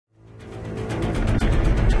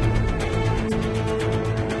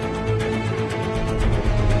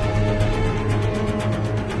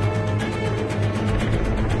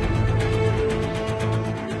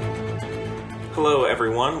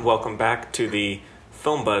everyone. Welcome back to the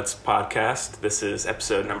Film Buds podcast. This is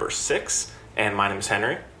episode number 6, and my name is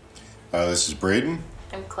Henry. This is Braden.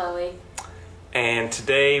 I'm Chloe. And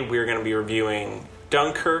today we're going to be reviewing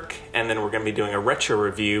Dunkirk, and then we're going to be doing a retro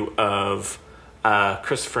review of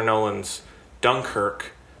Christopher Nolan's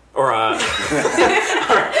Dunkirk, or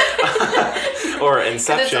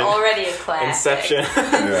Inception. It's already a classic. Inception.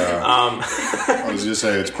 Yeah. I was just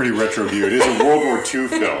saying, it's pretty retro view. It is a World War II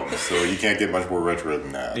film, so you can't get much more retro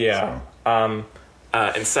than that. Yeah. So.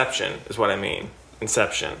 Inception is what I mean.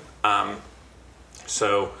 Inception.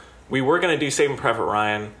 So we were going to do Saving Private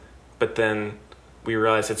Ryan, but then we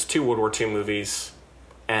realized it's 2 World War II movies,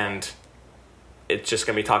 and it's just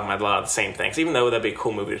going to be talking about a lot of the same things, even though that'd be a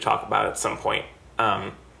cool movie to talk about at some point.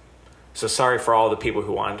 So sorry for all the people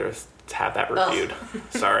who wanted to have that reviewed.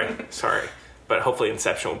 Sorry. But hopefully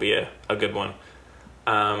Inception will be a good one.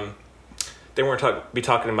 Then we're going to be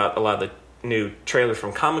talking about a lot of the new trailers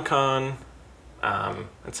from Comic-Con, and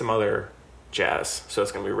some other jazz. So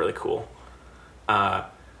it's going to be really cool.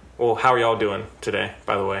 Well, how are y'all doing today,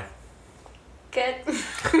 by the way? Good.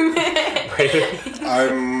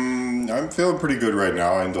 I'm feeling pretty good right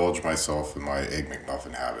now. I indulge myself in my Egg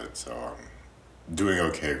McMuffin habit, so I'm doing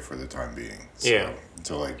okay for the time being. So, yeah.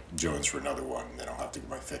 Until I jones for another one, then I'll have to get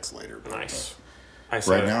my fix later. But, Nice.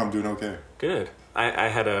 Right now, I'm doing okay. Good. I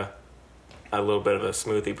had a little bit of a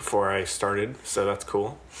smoothie before I started, so that's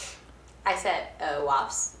cool. I set a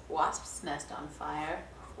wasp's nest on fire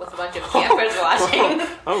with a bunch of campers watching.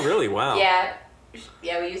 Oh, really? Wow. Yeah,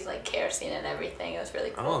 we used like kerosene and everything. It was really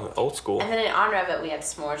cool. Oh, old school. And then in honor of it, we had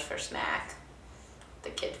s'mores for snack. The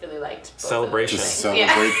kids really liked both Celebration. Of To those things.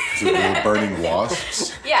 celebrate the burning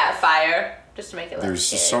wasps. Yeah, fire. Just to make it less There's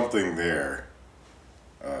scary. something there.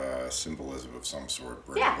 Symbolism of some sort.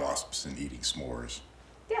 Burning Yeah. wasps and eating s'mores.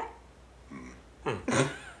 Yeah.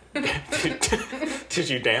 Did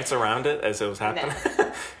you dance around it as it was happening?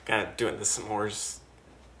 No. Kind of doing the s'mores.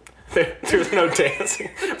 There's no dancing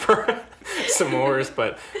for s'mores,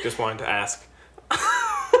 but just wanted to ask.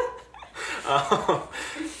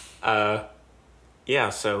 Yeah,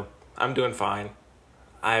 so I'm doing fine.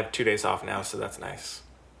 I have 2 days off now, so that's nice.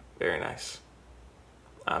 Very nice.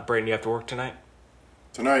 Braden, you have to work tonight?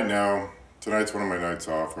 Tonight's one of my nights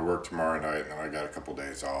off. I work tomorrow night, and then I got a couple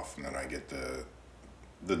days off, and then I get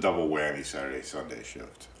the double whammy Saturday, Sunday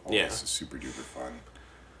shift. Yeah. This is super duper fun.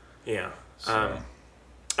 Yeah. So.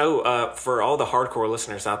 For all the hardcore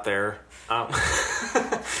listeners out there,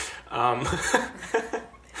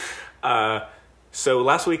 so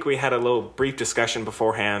last week we had a little brief discussion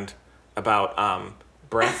beforehand about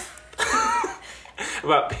breath,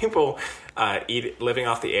 about people living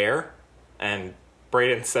off the air, and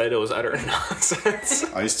Braden said it was utter nonsense.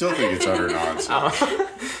 I still think it's utter nonsense.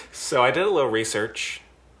 So I did a little research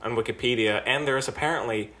on Wikipedia, and there's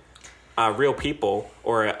apparently real people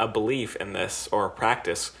or a belief in this or a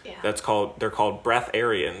practice they're called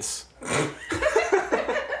breatharians.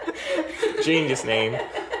 Genius name. They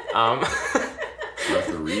don't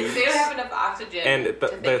have enough oxygen. And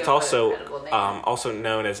but think it's of also an incredible name. also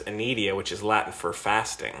known as anedia, which is Latin for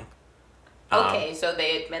fasting. Okay, so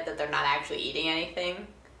they admit that they're not actually eating anything.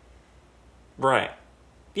 Right.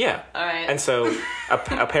 Yeah. All right. And so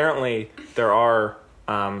apparently there are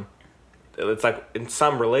it's like in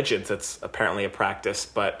some religions it's apparently a practice,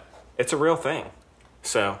 but it's a real thing.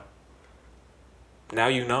 So now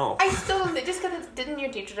you know. I still just because didn't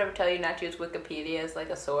your teachers ever tell you not to use Wikipedia as like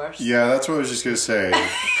a source? Yeah, that's what I was just going to say.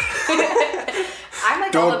 I'm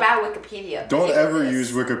like all about Wikipedia. Don't ever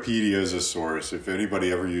Ridiculous. use Wikipedia as a source. If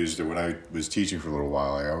anybody ever used it when I was teaching for a little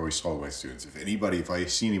while, I always told my students, if I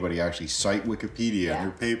see anybody actually cite Wikipedia in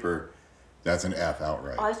their paper, that's an F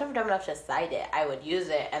outright. Oh, I was never dumb enough to cite it. I would use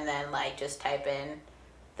it and then like just type in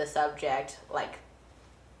the subject like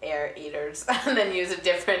air eaters and then use a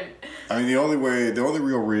different. I mean, the only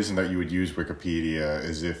real reason that you would use Wikipedia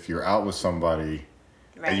is if you're out with somebody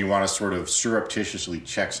and you want to sort of surreptitiously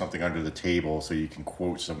check something under the table so you can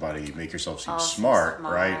quote somebody, make yourself seem smart,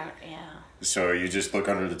 right? Yeah. So you just look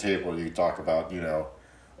under the table and you talk about,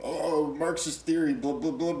 Marxist theory, blah,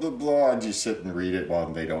 blah, blah, blah, blah, and just sit and read it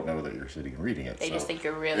while they don't know that you're sitting and reading it. They just think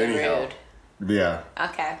you're really rude. Yeah.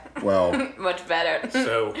 Okay. Well. Much better.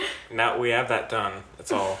 So now we have that done.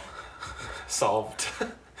 It's all solved.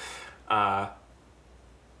 That's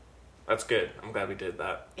good. I'm glad we did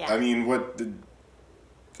that. Yeah. I mean,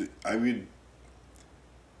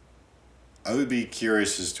 I would be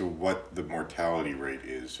curious as to what the mortality rate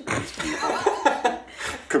is for these people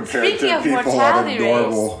compared Speaking to of people mortality on a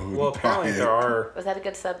normal Well, apparently diet. there are. Was that a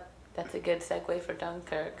good That's a good segue for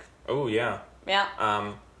Dunkirk. Oh yeah. Yeah.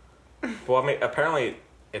 Well, I mean, apparently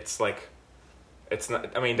it's like it's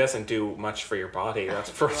not. I mean, it doesn't do much for your body. That's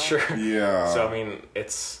for sure. Yeah. So I mean,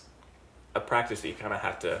 it's a practice that you kind of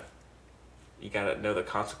have to. You gotta know the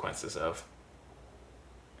consequences of.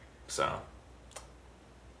 So.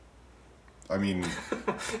 I mean.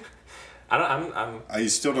 I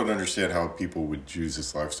still don't understand how people would choose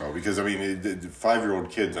this lifestyle because I mean, the 5-year-old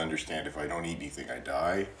kids understand if I don't eat anything, I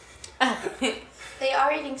die. They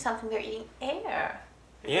are eating something. They're eating air.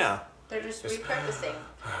 Yeah. They're just repurposing.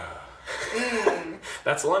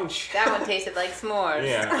 That's lunch. That one tasted like s'mores.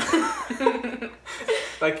 Yeah.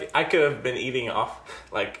 Like, I could have been eating off,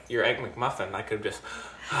 like, your Egg McMuffin. I could have just...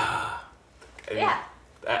 Yeah.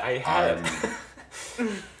 I had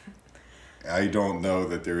it. I don't know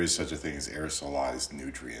that there is such a thing as aerosolized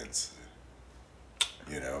nutrients.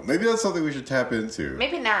 You know, maybe that's something we should tap into.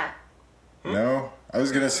 Maybe not. No? I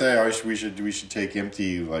was going to say we should take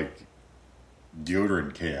empty, like,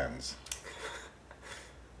 deodorant cans.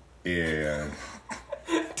 And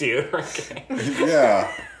deodorant cans.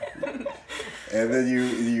 Yeah. And then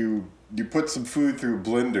you put some food through a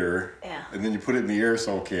blender. Yeah. And then you put it in the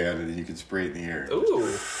aerosol can and then you can spray it in the air.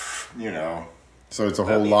 Ooh. You know. So it's a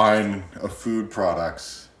whole line of food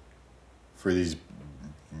products for these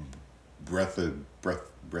breatharians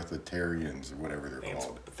or whatever they're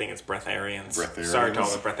called. I think it's breatharians. Breatharians. Sorry to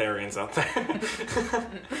all the breatharians out there.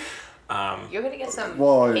 You're gonna get some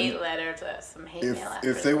hate letter to some hate mail.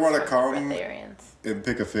 If they want to come breatharians. and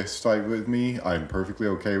pick a fist fight with me, I'm perfectly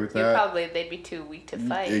okay with that. They'd be too weak to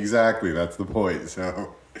fight. Exactly, that's the point.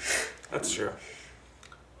 So that's true.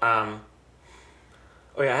 Oh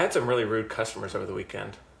yeah, I had some really rude customers over the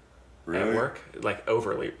weekend. Really? At work, like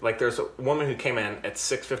overly. Like there's a woman who came in at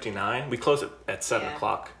 6:59. We closed it at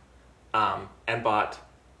 7:00, and bought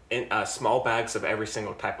small bags of every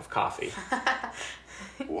single type of coffee.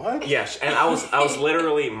 What? Yes, and I was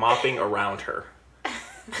literally mopping around her.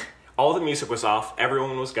 All the music was off,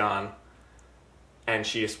 everyone was gone, and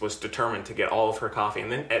she just was determined to get all of her coffee.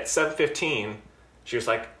 And then at 7:15, she was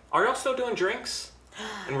like, "Are y'all still doing drinks?"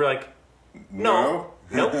 And we're like, "No,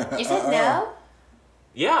 nope." You said no?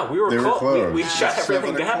 Yeah, we were closed. We'd shut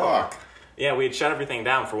everything down. 7:00. Yeah, we had shut everything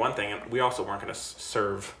down for one thing, and we also weren't going to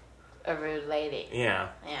serve a rude lady. Yeah.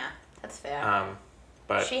 Yeah, that's fair.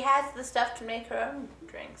 But she has the stuff to make her own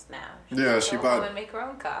drinks now. She bought home and make her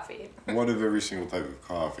own coffee. one of every single type of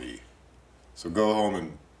coffee. So go home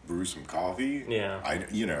and brew some coffee. Yeah. I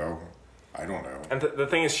don't know. And the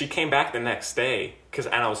thing is, she came back the next day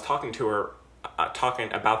and I was talking to her,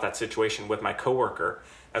 talking about that situation with my coworker.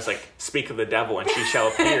 I was like, "Speak of the devil, and she shall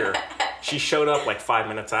appear." She showed up like 5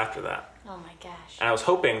 minutes after that. Oh my gosh. And I was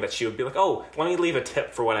hoping that she would be like, "Oh, let me leave a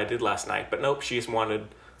tip for what I did last night." But nope, she just wanted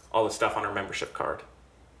all the stuff on her membership card.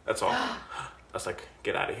 That's all. I was like,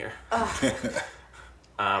 "Get out of here." That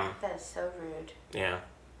is so rude. Yeah.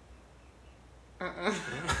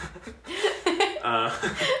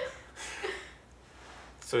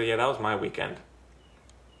 So yeah, that was my weekend.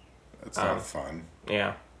 That's not fun.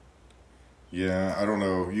 Yeah. Yeah, I don't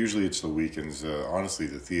know. Usually it's the weekends. Honestly,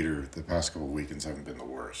 the theater, the past couple of weekends haven't been the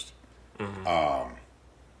worst. Mm-hmm.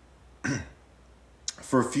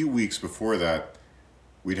 For a few weeks before that,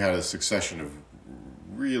 we'd had a succession of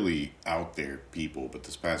really out there people, but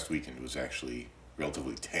this past weekend was actually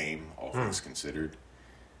relatively tame, all things considered.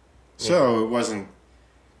 So it wasn't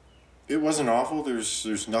awful.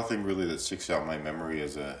 There's nothing really that sticks out in my memory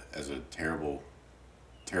as a terrible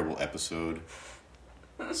episode.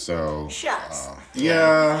 So shucks.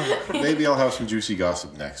 Yeah, maybe I'll have some juicy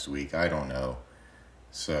gossip next week. I don't know.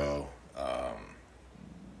 So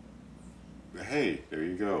hey, there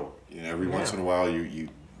you go. You know, every once in a while you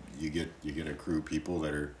get a crew of people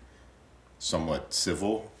that are somewhat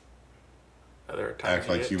civil, act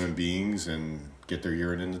like human beings, and get their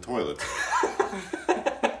urine in the toilet.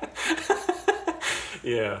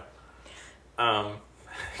 Yeah.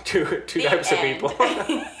 Two types of people.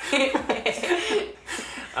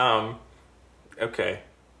 Okay.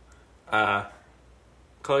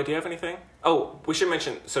 Chloe, do you have anything? Oh, we should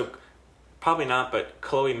mention, so probably not, but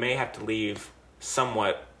Chloe may have to leave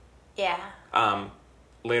somewhat. Yeah.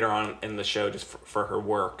 Later on in the show just for her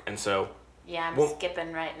work, and so. Yeah, I'm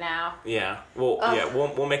skipping right now. Yeah.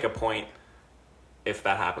 We'll make a point if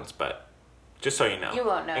that happens, but just so you know. You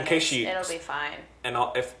won't know. In case it'll be fine. And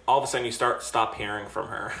if all of a sudden you stop hearing from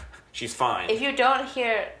her, she's fine. If you don't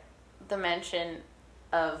hear the mention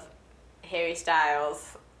of Harry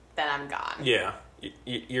Styles, then I'm gone. Yeah,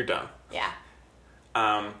 you're done. Yeah.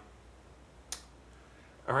 All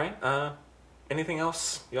right. Anything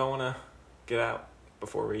else y'all want to get out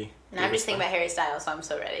before we? No, I'm just thinking about Harry Styles, so I'm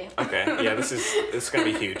so ready. Okay. Yeah, this is gonna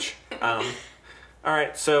be huge. All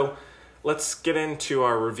right, so let's get into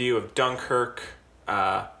our review of Dunkirk.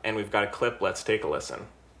 and we've got a clip. Let's take a listen.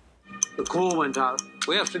 The call went out.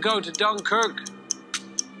 We have to go to Dunkirk.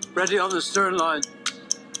 Ready on the stern line.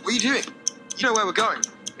 What are you doing? You know where we're going.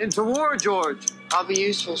 Into war, George. I'll be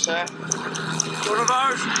useful, sir. One of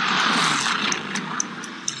ours.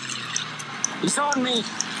 He's on me.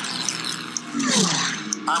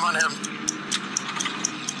 I'm on him.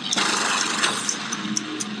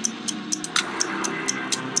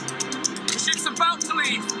 The ship's about to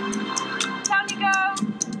leave. Down you go.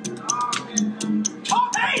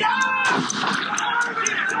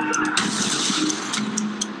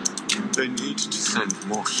 They need to send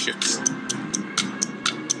more ships.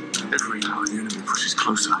 Every hour the enemy pushes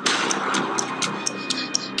closer.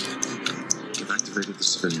 They've activated the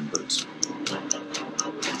civilian boats.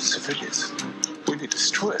 Civilians? We need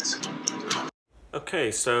destroyers.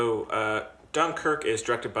 Okay, so Dunkirk is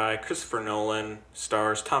directed by Christopher Nolan,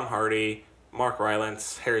 stars Tom Hardy, Mark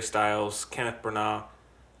Rylance, Harry Styles, Kenneth Branagh,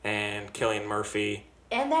 and Cillian Murphy.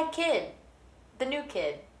 And that kid. The new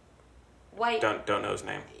kid. White. Don't know his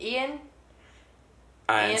name. Ian?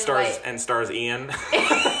 And stars Ian.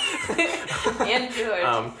 Ian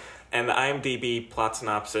George. And the IMDb plot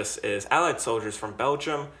synopsis is Allied soldiers from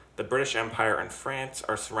Belgium, the British Empire, and France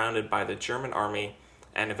are surrounded by the German army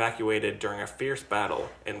and evacuated during a fierce battle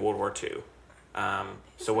in World War II.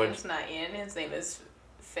 His name's not Ian. His name is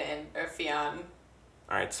Finn or Fionn.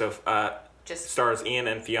 All right, so Just stars Ian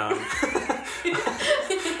and Fionn.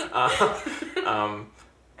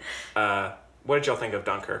 What did y'all think of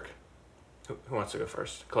Dunkirk? Who wants to go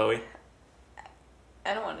first? Chloe?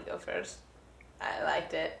 I don't want to go first. I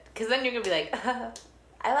liked it. Because then you're going to be like,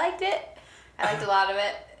 I liked it. I liked a lot of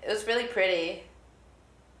it. It was really pretty.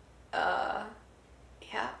 Yeah.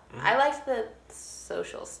 Mm-hmm. I liked the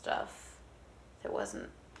social stuff. It wasn't...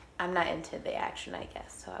 I'm not into the action, I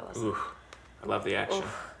guess, so I wasn't... Ooh, I love the action.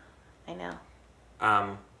 Oof, I know.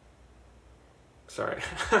 Sorry.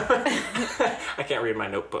 I can't read my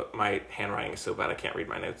notebook. My handwriting is so bad I can't read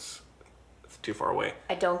my notes. It's too far away.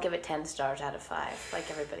 I don't give it 10 stars out of 5,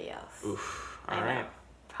 like everybody else. Oof. I All know. right.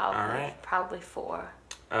 Probably, All right. Probably 4.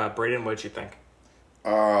 Braden, what did you think?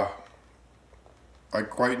 I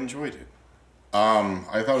quite enjoyed it.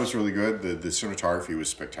 I thought it was really good. The cinematography was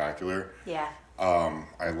spectacular. Yeah.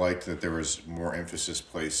 I liked that there was more emphasis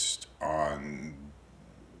placed on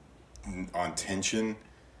tension.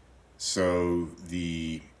 So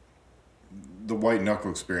the white knuckle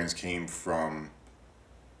experience came from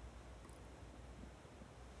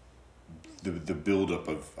the buildup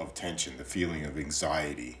of tension, the feeling of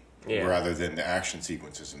anxiety, rather than the action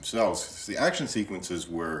sequences themselves. The action sequences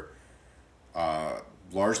were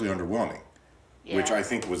largely underwhelming, which I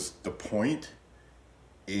think was the point.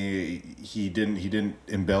 He didn't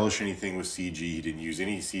embellish anything with CG. He didn't use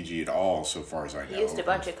any CG at all, so far as I know. He used a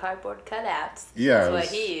bunch of cardboard cutouts. Yeah, that's what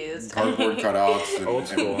he used. Cardboard cutouts Old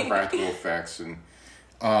school. and practical effects,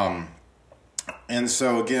 and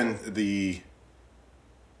so again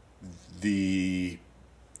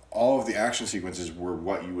all of the action sequences were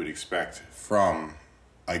what you would expect from,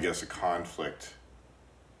 I guess, a conflict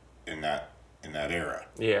in that era.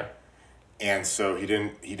 Yeah. And so he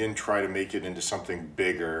didn't try to make it into something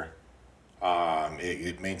bigger.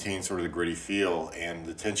 It maintained sort of the gritty feel, and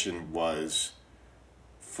the tension was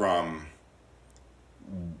from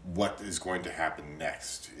what is going to happen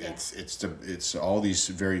next. Yeah. It's all these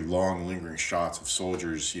very long, lingering shots of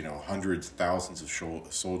soldiers. Hundreds, thousands of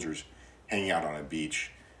soldiers hanging out on a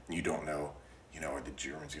beach, and you don't know. Are the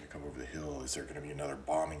Germans going to come over the hill? Is there going to be another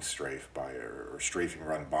bombing strafe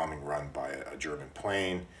bombing run by a German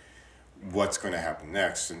plane? What's going to happen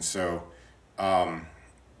next? And so, the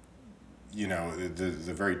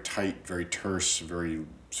very tight, very terse, very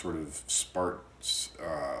sort of sparse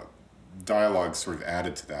dialogue sort of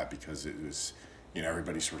added to that, because it was,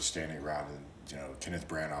 everybody sort of standing around, and Kenneth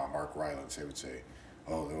Branagh, Mark Rylance, they would say,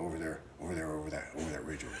 "Oh, they're over that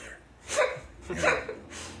ridge over there.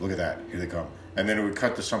 Look at that, here they come." And then it would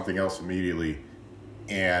cut to something else immediately.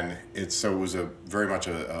 And it was very much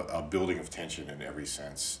a building of tension in every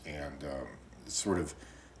sense. And sort of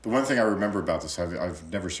the one thing I remember about this,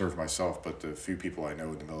 I've never served myself, but the few people I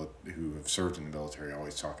know who have served in the military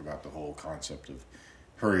always talk about the whole concept of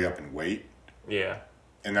hurry up and wait. Yeah.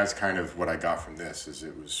 And that's kind of what I got from this, is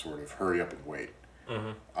it was sort of hurry up and wait.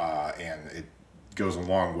 Mm-hmm. And it goes a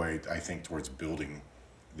long way, I think, towards building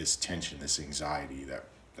this tension, this anxiety that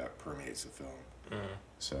permeates the film. Mm-hmm.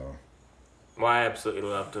 So... Well, I absolutely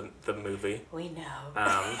loved the movie. We know.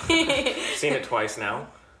 Seen it twice now.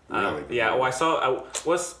 Really? Yeah, well, I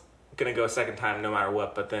was going to go a second time no matter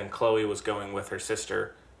what, but then Chloe was going with her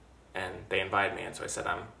sister, and they invited me, and so I said,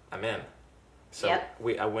 I'm in. So yep.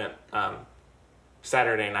 I went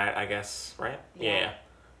Saturday night, I guess, right? Yeah.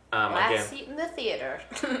 Again, Last seat in the theater.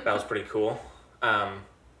 that was pretty cool.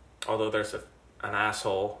 Although there's an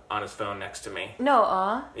asshole on his phone next to me.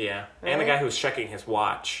 No, Yeah. Really? And the guy who was checking his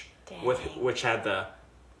watch, Dang. which had the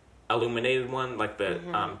illuminated one, like the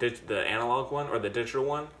the analog one or the digital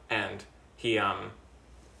one, and he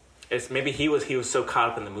he was so caught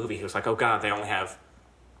up in the movie, he was like, oh god, they only have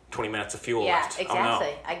 20 minutes of fuel yeah, left. exactly.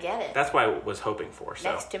 Oh, no. I get it. That's what I was hoping for.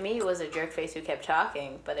 So Next to me was a jerk face who kept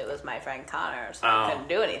talking, but it was my friend Connor, so Oh. I couldn't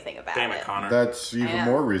do anything about damn it. it, Connor. That's I even know.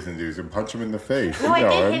 more reason to do is to punch him in the face. No, I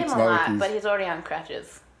did hit it's him a not like lot, but he's already on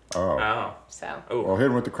crutches, Oh. Oh. so. Well, hit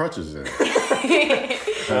him with the crutches then.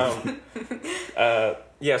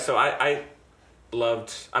 Yeah, so I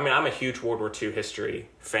loved. I mean, I'm a huge World War II history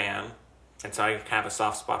fan, and so I have a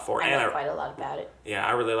soft spot for it. I And know quite a lot about it. yeah,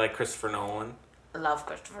 I really like Christopher Nolan. Love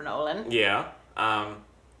Christopher Nolan. Yeah,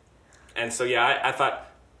 and so yeah, I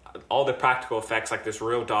thought all the practical effects, like there's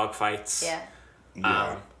real dog fights. Yeah.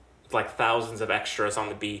 Yeah. Like thousands of extras on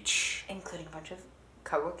the beach. Including a bunch of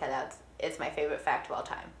cardboard cutouts. It's my favorite fact of all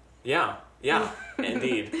time. Yeah,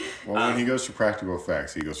 indeed. Well, when he goes for practical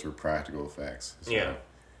effects, he goes for practical effects. So Yeah.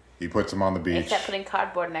 He puts them on the beach. Except putting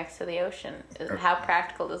cardboard next to the ocean. How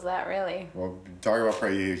practical is that, really? Well, talk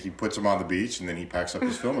about he puts them on the beach and then he packs up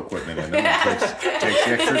his film equipment and then he takes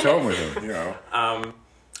the extras home with him. You know.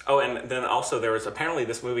 Oh, and then also there was apparently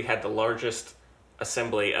this movie had the largest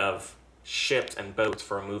assembly of ships and boats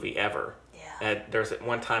for a movie ever. Yeah. There's at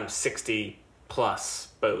one time 60 plus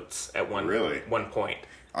boats at one point.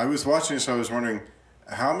 I was watching this. I was wondering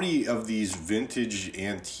how many of these vintage,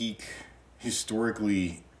 antique,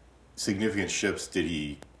 historically significant ships did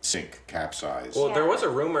he sink, capsize? Well, Yeah. there was a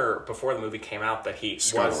rumor before the movie came out that he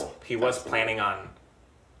Scuttle. was planning on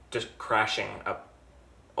just crashing a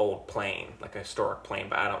old plane, like a historic plane,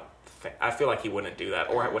 but I feel like he wouldn't do that,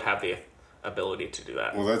 or would have the ability to do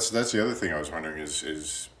that. Well, that's the other thing I was wondering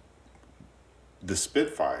is the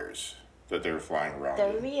Spitfires that they were flying around.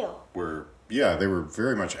 They're in real. They were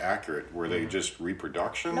very much accurate. Were they just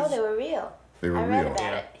reproductions? No, they were real. They were I read real. about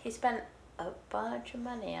Yeah. it. He spent a bunch of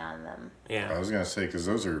money on them. I Yeah, was gonna say because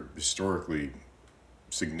those are historically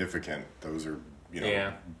significant. Those are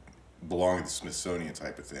Yeah. belong to the Smithsonian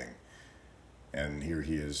type of thing. And here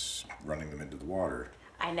he is running them into the water.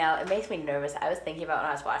 I know. It makes me nervous. I was thinking about when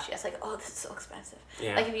I was watching. I was like, oh, this is so expensive.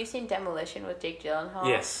 Yeah. Like, have you seen Demolition with Jake Gyllenhaal?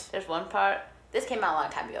 Yes. There's one part. This came out a long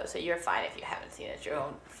time ago, so you're fine if you haven't seen it. It's your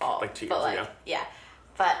own fault. Like 2 But, years ago. Yeah.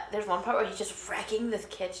 But there's one part where he's just wrecking this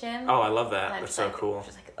kitchen. Oh, I love that. And I'm That's just so like, cool.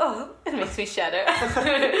 Just like, oh, it makes me shudder.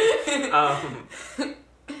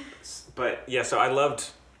 But yeah, so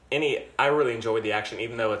I really enjoyed the action,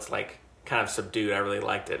 even though it's like kind of subdued. I really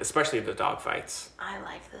liked it, especially the dog fights. I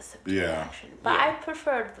like the subdued Yeah. action. But Yeah. I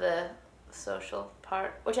preferred the social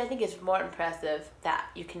part, which I think is more impressive, that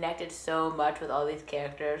you connected so much with all these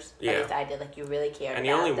characters. Yeah. At least I did. Like, you really cared And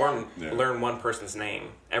about you only them. learn one person's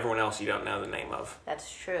name. Everyone else you don't know the name of. That's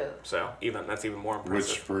true. So that's even more Which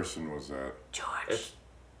impressive. person was that? George. It's-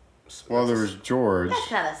 Well, there was George.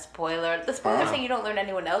 That's not a spoiler. The spoiler Ah. saying you don't learn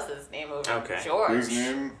anyone else's name over Okay. George. Whose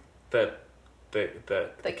name? the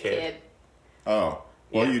The kid. Oh.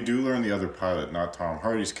 Well, Yeah. you do learn the other pilot, not Tom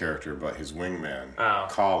Hardy's character, but his wingman, Oh.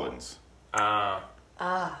 Collins.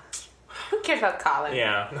 Who cares about Colin?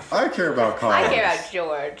 Yeah. I care about Collins. I care about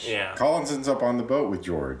George. Yeah. Collins ends up on the boat with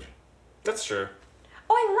George. That's true.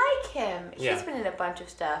 Oh, I like him. Yeah. He's been in a bunch of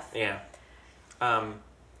stuff. Yeah.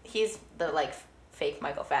 He's the, like, fake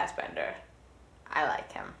Michael Fassbender. I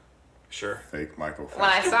like him. Sure. Fake Michael When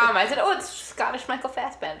I Fassbender. saw him, I said, oh, it's Scottish Michael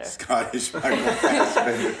Fassbender. Scottish Michael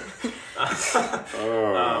Fassbender.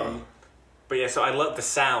 But yeah, so I love the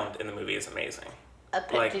sound in the movie is amazing.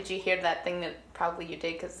 Like- Did you hear that thing that probably you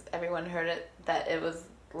did because everyone heard it, that it was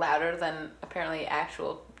louder than apparently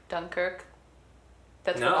actual Dunkirk?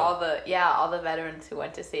 That's No. what all the veterans who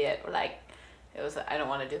went to see it were like. It was, I don't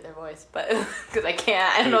want to do their voice, but because I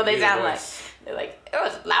can't, I don't know what they Do the sound like. voice. They're like, it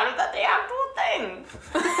was louder than the actual thing.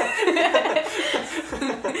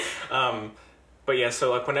 But yeah, so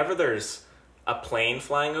like whenever there's a plane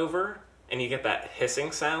flying over and you get that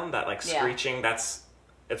hissing sound, that like Yeah. screeching, it's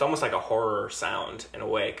almost like a horror sound in a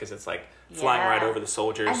way because it's like flying Yeah. right over the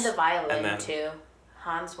soldiers. And the violin and then- too.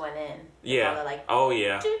 Hans went in. Yeah. All the, like, Oh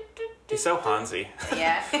yeah. doo, doo, doo, He's so doo. Hansy.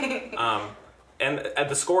 Yeah. And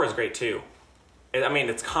the score is great too. I mean,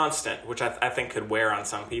 it's constant, which I think could wear on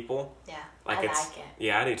some people. Yeah. Like I it's like it.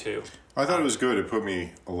 yeah, I do too. I thought it was good. It put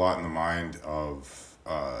me a lot in the mind of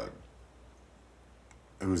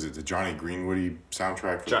who was it? The Johnny Greenwoody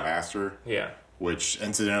soundtrack for John- The Master. Yeah. which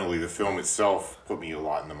incidentally, the film itself put me a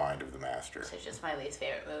lot in the mind of The Master. So it's just my least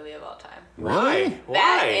favorite movie of all time. Why? That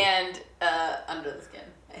Why? and Under the Skin.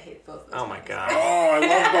 I hate both of those. Oh my movies. god. Oh, I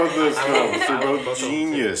love both those I love- films. I They're love both both of them, too.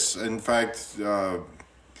 genius. In fact, The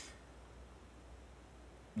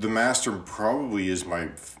Master probably is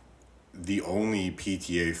the only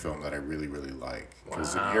PTA film that I really, really like.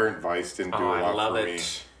 Because Wow. Inherent Vice didn't do Oh, a I lot love for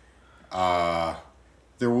it. me.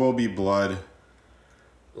 There Will Be Blood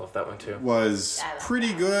Love that one too. was I love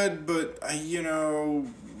pretty that. good, but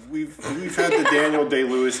we've had the Daniel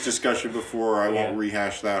Day-Lewis discussion before. I won't Yeah.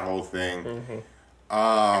 rehash that whole thing. And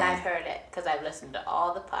I've heard it because I've listened to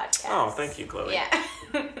all the podcasts. Oh, thank you, Chloe. Yeah.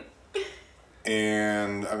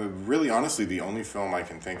 And I mean, really, honestly, the only film I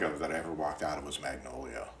can think of that I ever walked out of was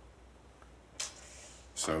Magnolia.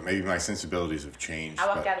 So maybe my sensibilities have changed. I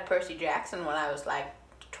walked but out of Percy Jackson when I was like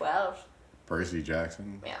 12. Percy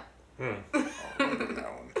Jackson. Yeah. Oh, I remember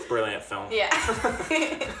that one. Brilliant film. Yeah.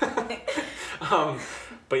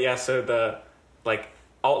 But yeah, so the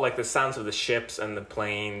the sounds of the ships and the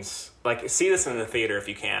planes. Like, see this in the theater if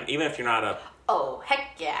you can, even if you're not a. Oh,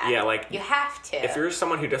 heck yeah. Yeah, like, You have to. If you're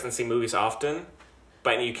someone who doesn't see movies often,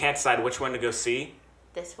 but you can't decide which one to go see,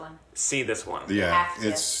 This one. see this one. Yeah, have to.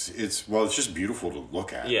 it's just beautiful to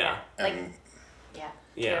look at. Yeah. And Yeah.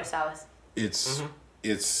 Yeah. Kurosawa's.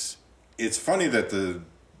 it's funny that the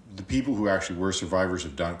people who actually were survivors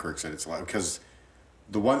of Dunkirk said it's like, because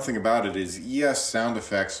the one thing about it is, yes, sound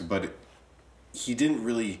effects, but he didn't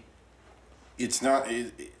really. It's not.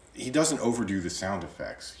 He doesn't overdo the sound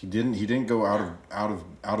effects. He didn't go out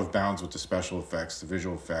of bounds with the special effects, the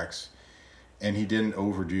visual effects, and he didn't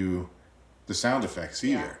overdo the sound effects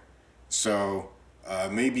either. Yeah. So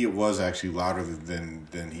maybe it was actually louder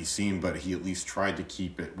than he seemed, but he at least tried to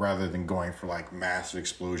keep it, rather than going for like massive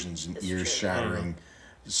explosions and It's ears true. shattering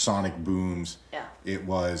sonic booms. Yeah. It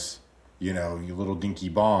was, your little dinky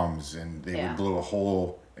bombs, and they Yeah. would blow a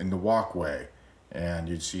hole in the walkway, and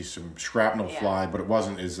you'd see some shrapnel Yeah. fly, but it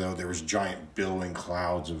wasn't as though there was giant billowing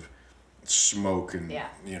clouds of smoke and Yeah.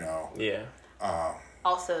 Yeah.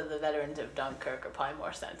 Also, the veterans of Dunkirk are probably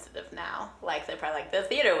more sensitive now. Like, they're probably like, the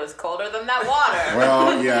theater was colder than that water.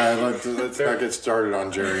 Well, yeah, let's not get started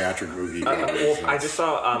on geriatric movie. Well, I just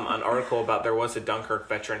saw an article about there was a Dunkirk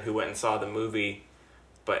veteran who went and saw the movie,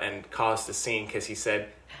 and caused a scene because he said,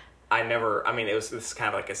 this is kind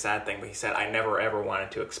of like a sad thing, but he said, I never ever wanted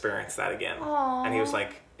to experience that again. Aww. And he was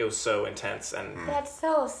like, it was so intense. And That's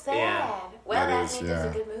so sad. Yeah. Well, That that is, means yeah.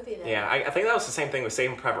 it's a good movie then. yeah, I think that was the same thing with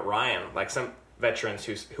Saving Private Ryan. Like, some veterans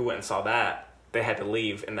who went and saw that, they had to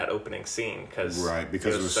leave in that opening scene because Right,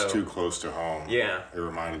 because it was so, too close to home. Yeah. It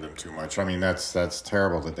reminded them too much. I mean, that's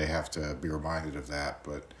terrible that they have to be reminded of that,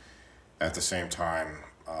 but at the same time,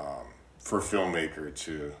 for a filmmaker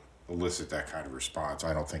to elicit that kind of response,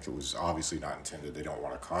 I don't think it was obviously not intended. They don't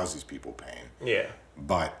want to cause these people pain. Yeah.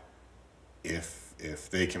 But if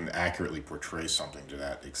they can accurately portray something to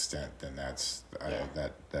that extent, then that's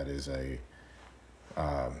that is a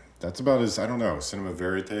that's about as, I don't know, cinema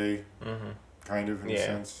verite kind of in a Yeah.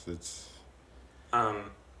 sense. It's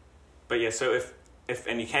But yeah, so if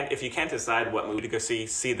you can't decide what movie to go see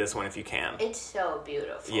this one if you can. It's so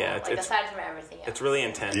beautiful. Yeah, like, it's- aside from everything else. It's really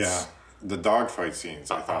intense. yeah. The dogfight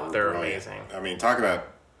scenes I thought were they're brilliant. amazing. I mean, talk about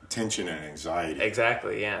tension and anxiety.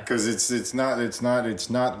 Exactly. Yeah. Because it's not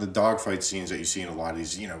the dogfight scenes that you see in a lot of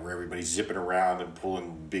these, where everybody's zipping around and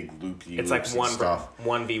pulling big loopy It's like and stuff.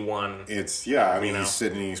 1v1. It's I mean, You know? he's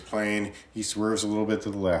sitting, he's playing, he swerves a little bit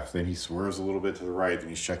to the left, then he swerves a little bit to the right, then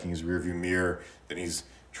he's checking his rearview mirror, then he's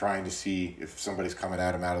trying to see if somebody's coming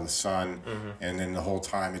at him out of the sun, and then the whole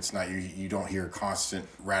time it's not, you don't hear constant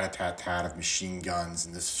rat-a-tat-tat of machine guns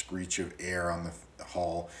and this screech of air on the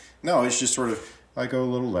hull. No, it's just sort of, I go a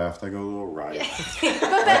little left, I go a little right,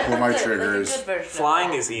 I pull my triggers.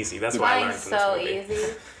 Flying is easy. That's what I learned Flying's from so this movie.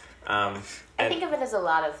 easy. I And- think of it as a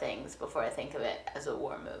lot of things before I think of it as a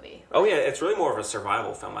war movie. Oh yeah, it's really more of a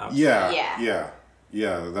survival film. I would say.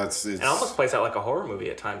 Yeah, that's it's. It almost plays out like a horror movie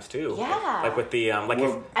at times too. Yeah. Like with the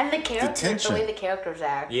Well, And the characters, the tension. way the characters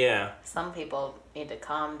act. yeah, Some people need to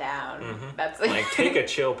calm down. That's like take a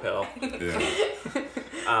chill pill.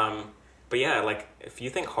 Yeah. But yeah, like if you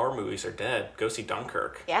think horror movies are dead, go see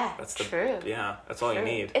Dunkirk. Yeah, That's the true. Yeah, that's all True. you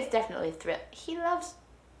need. It's definitely a thrill.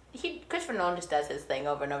 Christopher Nolan just does his thing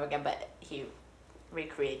over and over again, but he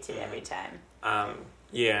recreates it every time.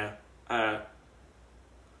 Yeah.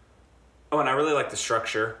 Oh, and I really like the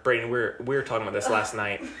structure. Brayden, we were talking about this last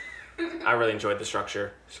night. I really enjoyed the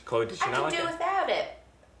structure. Chloe, did you I not can like do it? without it.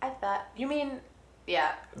 I thought. You mean?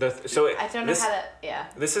 Yeah. I don't know how to. Yeah.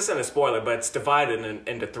 This isn't a spoiler, but it's divided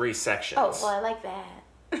into 3 sections. Oh well, I like that.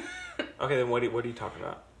 Okay, then what are you talking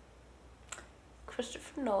about?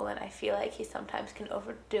 Christopher Nolan, I feel like he sometimes can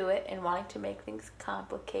overdo it in wanting to make things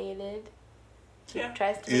complicated. He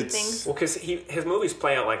tries to make things... Well, because his movies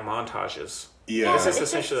play out like montages. Yeah. This is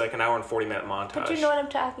essentially like an hour and 40-minute montage. But you know what I'm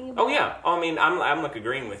talking about? Oh, yeah. I mean, I'm like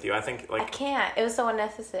agreeing with you. I think, like... I can't. It was so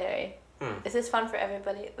unnecessary. Is this fun for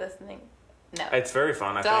everybody listening? No. It's very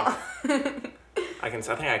fun, I Don't. think. I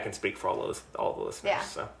think I can speak for all the listeners. Yeah.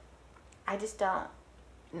 So. I just don't.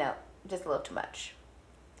 No. Just a little too much.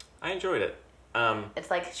 I enjoyed it. It's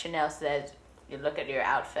like Chanel says, you look at your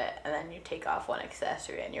outfit and then you take off one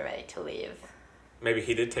accessory and you're ready to leave. Maybe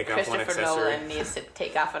he did take off one Christopher accessory. Nolan needs to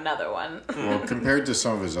take off another one. Well, compared to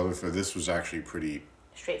some of his other films, this was actually pretty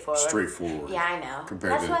straightforward. Yeah, I know.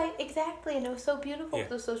 Compared That's to... why, exactly, and it was so beautiful. Yeah.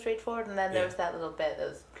 It was so straightforward, and then there was that little bit that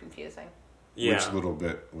was confusing. Yeah. Which little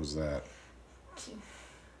bit was that? Are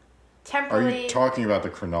Temporally... you talking about the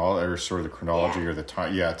chronology, or sort of the chronology, Yeah. or the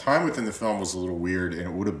time? Yeah, time within the film was a little weird, and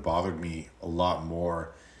it would have bothered me a lot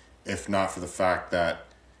more, if not for the fact that,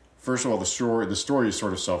 first of all, the story is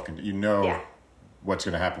sort of self-contained. You know what's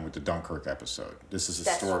going to happen with the Dunkirk episode. This is a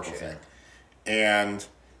historical thing, and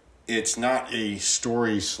it's not a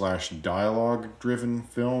story/dialogue driven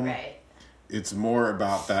film. Right. It's more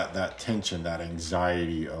about that tension, that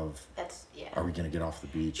anxiety of... That's, yeah. Are we going to get off the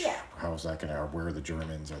beach? Yeah. How is that going to... Where are the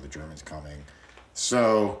Germans? Are the Germans coming?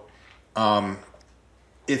 So,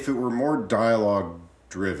 if it were more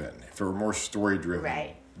dialogue-driven, if it were more story-driven,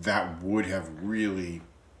 Right. that would have really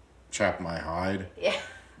chapped my hide. Yeah.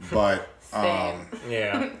 But, Same.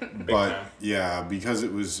 Yeah. Big but time. yeah, because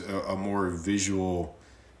it was a more visual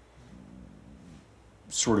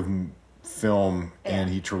sort of film, and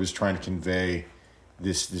he was trying to convey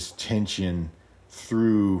this tension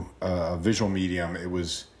through a visual medium. It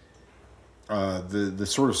was the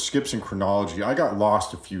sort of skips in chronology. I got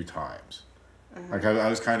lost a few times. Like I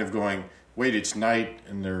was kind of going, wait, it's night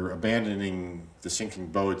and they're abandoning the sinking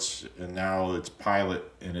boats, and now it's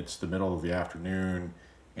pilot and it's the middle of the afternoon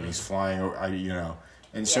and he's flying over,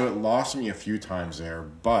 and so it lost me a few times there.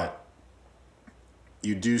 But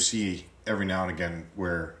you do see every now and again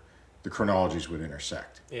where the chronologies would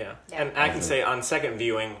intersect. Yeah. And I can say on second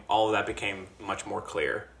viewing, all of that became much more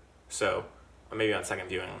clear. So maybe on second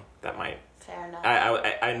viewing, that might... Fair enough.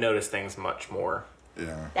 I noticed things much more.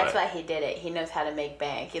 Yeah. That's why he did it. He knows how to make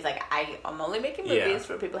bank. He's like, I'm only making movies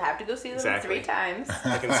where people have to go see them 3 times.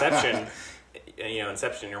 Like Inception,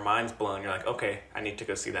 Inception, your mind's blown. You're like, okay, I need to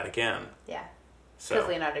go see that again. Yeah. So Because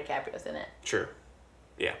Leonardo DiCaprio's in it. True.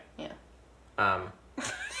 Yeah. Yeah.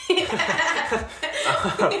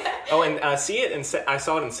 See it I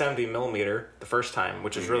saw it in 70 millimeter the first time,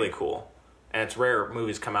 which is really cool. And it's rare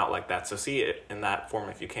movies come out like that, so see it in that form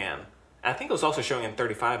if you can. And I think it was also showing in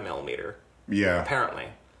 35 millimeter. Yeah. Apparently,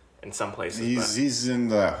 in some places. He's in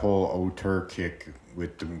that whole auteur kick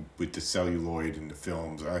with the celluloid in the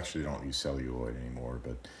films. I actually don't use celluloid anymore,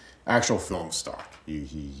 but actual film stock.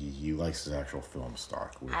 He likes his actual film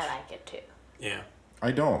stock. Which I like it too. Yeah.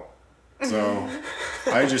 I don't. So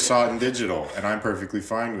I just saw it in digital, and I'm perfectly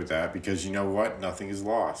fine with that because you know what? Nothing is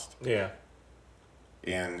lost. Yeah.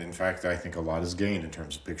 And in fact, I think a lot is gained in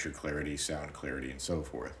terms of picture clarity, sound clarity, and so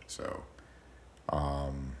forth. So,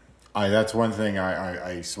 that's one thing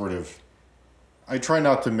I sort of... I try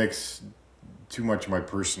not to mix too much of my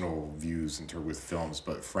personal views with films,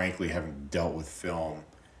 but frankly, having dealt with film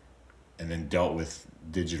and then dealt with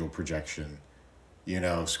digital projection,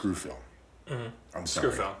 screw film. Mm-hmm. I'm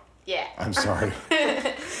sorry. Screw film. Yeah. I'm sorry.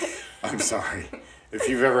 I'm sorry. If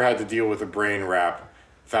you've ever had to deal with a brain wrap,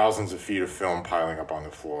 thousands of feet of film piling up on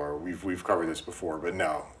the floor, we've covered this before, but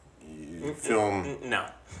no. Film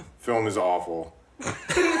is awful.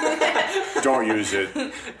 Don't use it.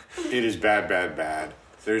 It is bad.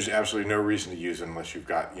 There's absolutely no reason to use it unless you've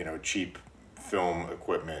got, cheap film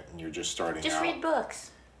equipment and you're just starting out. Just read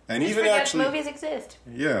books. And Just even forget actually movies exist.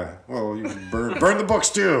 Yeah. Well, you burn the books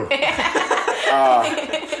too.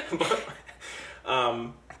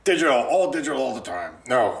 Digital, all the time.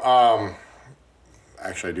 No,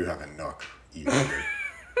 actually I do have a Nook e-reader.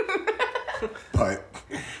 But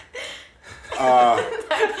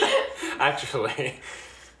Actually.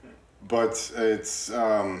 But it's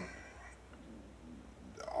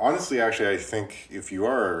honestly, actually, I think if you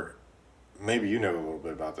are, maybe you know a little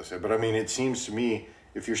bit about this, but I mean, it seems to me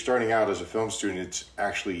if you're starting out as a film student, it's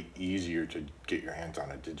actually easier to get your hands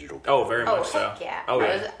on a digital camera. Oh, very much so. Heck yeah. Oh,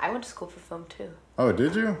 yeah. I went to school for film too. Oh,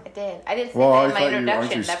 did you? I did. I did Well, that I in my thought aren't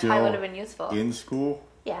introduction. you That still probably would have been useful. in school?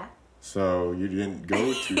 Yeah. So you didn't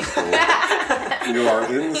go to school. You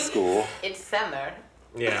are in school. It's summer.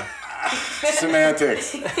 Yeah.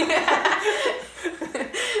 Semantics.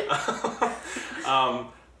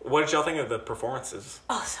 What did y'all think of the performances?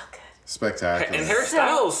 Oh, so good. Spectacular. And Harry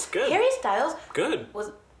Styles, good. Harry Styles Good.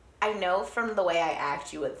 was. I know from the way I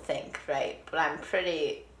act, you would think, right? But I'm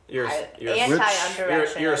pretty You're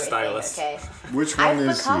anti-underreaction. you're a stylist. Okay. Which one I've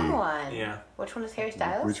is become he? one. Yeah. Which one is Harry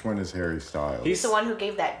Styles? Which one is Harry Styles? He's the one who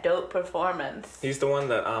gave that dope performance. He's the one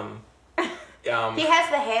that He has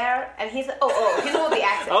the hair, and he's the one with the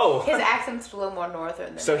accent. Oh. His accent's a little more northern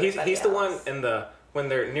than So he's everybody the one else. in the when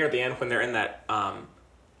they're near the end when they're in that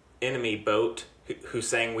enemy boat who's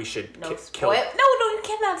saying we should No, kill. no, you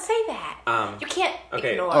cannot say that. You can't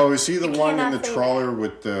okay. ignore. Oh, is he the You one in cannot the say trawler that.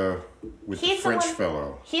 with the He's the French one-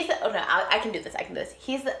 fellow? He's the. Oh no, I can do this. I can do this.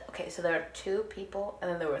 He's the. Okay, so there are 2 people,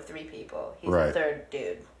 and then there were 3 people. He's Right. the 3rd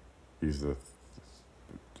dude. He's the.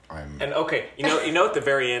 And okay, you know at the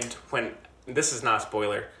very end when this is not a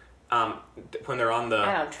spoiler, when they're on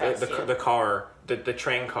I don't trust the you. the car, the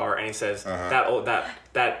train car, and he says Uh-huh. that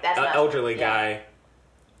That's not- elderly yeah. guy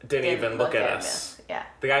didn't even look at him, us. Yeah.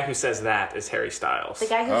 The guy who says that is Harry Styles. The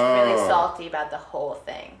guy who's Oh. really salty about the whole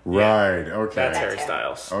thing. Right. Okay. That's Harry him.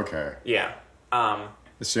 Styles. Okay. Yeah.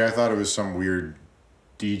 See, I thought it was some weird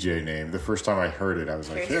DJ name. The first time I heard it, I was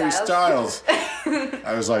like, Harry Harry Styles.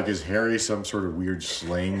 I was like, is Harry some sort of weird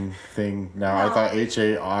slang thing? Now, I No. thought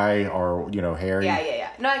HAI Harry. Yeah.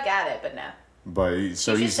 No, I got it, but no. But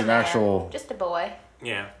so he's just a an man. actual. Just a boy.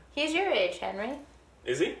 Yeah. He's your age, Henry.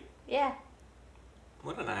 Is he? Yeah.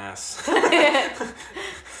 What an ass.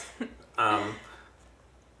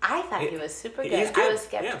 I thought he was super good. he's I good, was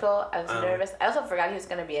skeptical. yeah. I was nervous. I also forgot he was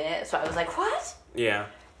going to be in it, so I was like, what? Yeah.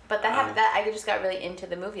 But that happened. That I just got really into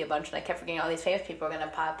the movie a bunch, and I kept forgetting all these famous people were going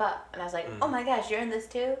to pop up. And I was like, oh my gosh, you're in this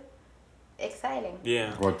too? Exciting.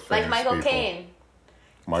 Yeah. What Like famous Michael people? Caine.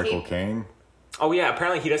 Michael He- Caine? Oh yeah.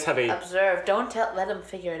 Apparently he does have a. Observe. Don't let him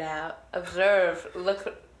figure it out. Observe. Look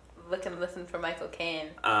and listen for Michael Caine.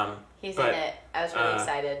 He's but, in it. I was really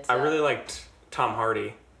excited. I so. really liked Tom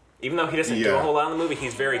Hardy. Even though he doesn't do Yeah. a whole lot in the movie,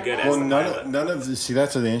 he's very good as Well, the pilot. none of the. See,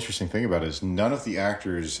 that's the interesting thing about it is none of the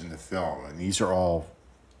actors in the film, and these are all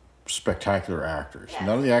spectacular actors. Yeah.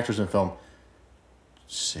 None of the actors in the film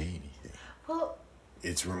say anything. Well,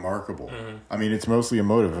 It's remarkable. Mm-hmm. I mean, it's mostly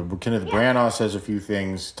emotive. Kenneth Branagh says a few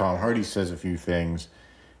things. Tom Hardy says a few things.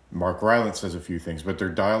 Mark Rylance says a few things. But the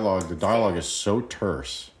dialogue is so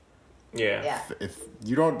terse. Yeah. yeah. If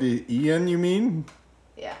you don't, Ian, you mean?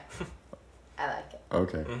 Yeah. I like it.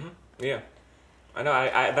 Okay. Yeah. I know.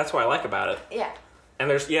 I that's what I like about it. Yeah. And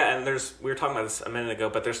there's we were talking about this a minute ago,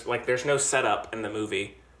 but there's no setup in the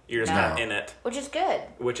movie. You're just No. kind of in it, Which is good.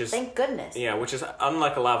 which is Thank goodness. yeah, which is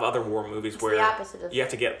unlike a lot of other war movies where the opposite of- you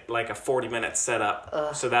have to get like a 40-minute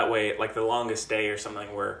setup. So that way, like The Longest Day or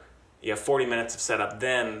something, where you have 40 minutes of setup,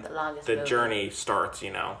 then The longest the movie. journey starts.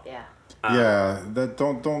 You know. Yeah. Yeah, that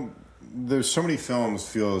don't. There's so many films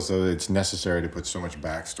feel as though it's necessary to put so much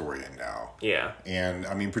backstory in now. Yeah. And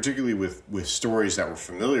I mean, particularly with stories that we're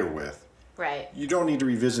familiar with, Right. you don't need to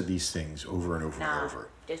revisit these things over and over and Nah. over.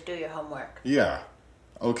 Just do your homework. Yeah.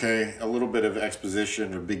 Okay, a little bit of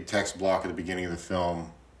exposition, a big text block at the beginning of the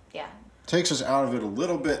film Yeah. takes us out of it a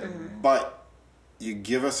little bit, but you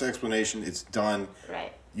give us explanation, it's done,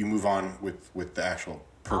 Right. you move on with the actual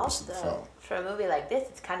purpose of the film. For a movie like this,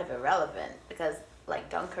 it's kind of irrelevant because, like,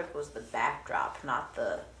 Dunkirk was the backdrop, not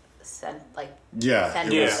the Yeah,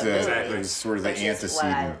 center it of was, the movie. it was sort of the which is what I-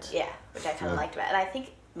 antecedent. yeah, which I kind of liked about it. And I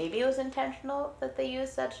think maybe it was intentional that they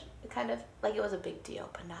used such kind of, like, it was a big deal,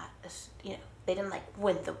 but not, they didn't, like,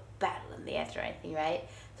 win the battle in the end or anything, right?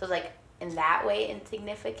 So it was, like, in that way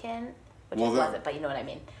insignificant, which Well, it that- wasn't, but you know what I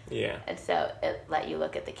mean. Yeah. And so it let you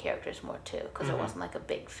look at the characters more, too, because it wasn't, like, a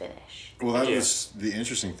big finish. Well, that Yeah. was the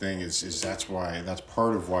interesting thing is that's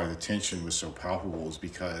part of why the tension was so palpable is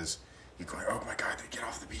because you're going, oh my God, they get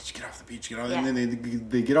off the beach, get off the beach, Yeah. and then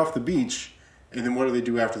they get off the beach, and then what do they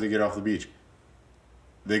do after they get off the beach?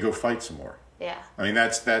 They go fight some more. Yeah. I mean,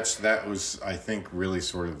 that was, I think, really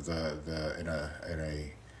sort of the in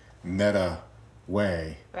a meta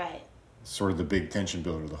way, Right. sort of the big tension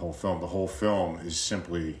builder of the whole film. The whole film is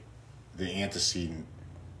simply the antecedent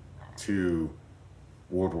to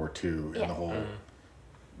World War II and Yeah. the whole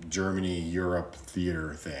Germany, Europe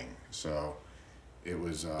theater thing. So it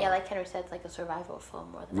was... Yeah, like Henry said, it's like a survival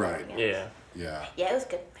film more than Right. anything else. Yeah. yeah. Yeah, it was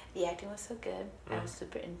good. The acting was so good. I was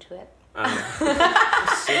super into it.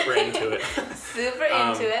 Super into it. Super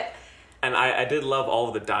into it. And I did love all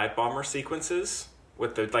of the dive bomber sequences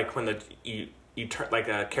with the like when you turn like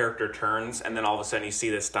a character turns and then all of a sudden you see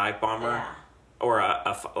this dive bomber Yeah. or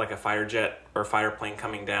like a fighter jet or a fighter plane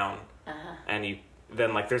coming down, and you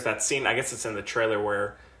then like there's that scene, I guess it's in the trailer,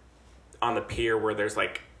 where on the pier where there's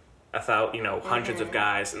like hundreds of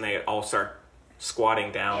guys and they all start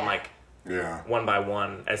squatting down Yeah. like Yeah. one by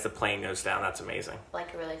one as the plane goes down. That's amazing.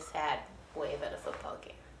 Like a really sad wave at a football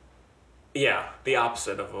game. Yeah, the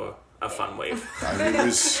opposite of a fun wave. I mean, it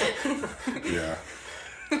was, yeah.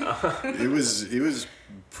 It was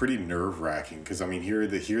pretty nerve wracking because I mean here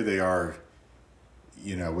they are,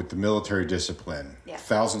 with the military discipline, Yeah.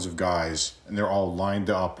 thousands of guys, and they're all lined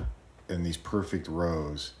up in these perfect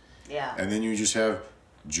rows. Yeah. And then you just have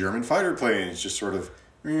German fighter planes just sort of,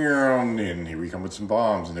 and here we come with some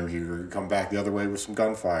bombs, and then here we come back the other way with some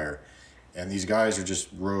gunfire. And these guys are just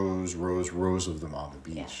rows of them on the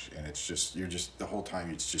beach. Yeah. And it's just, the whole time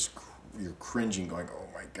it's just, you're cringing going, oh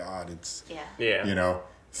my God, it's, Yeah.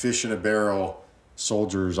 fish in a barrel,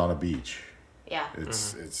 soldiers on a beach. Yeah.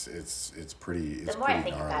 It's pretty, it's The more pretty I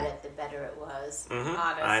think gnarly. about it, the better it was. Mhm.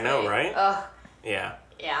 Honestly. I know, right? Ugh. Yeah.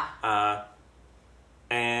 Yeah.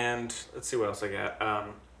 And let's see what else I got.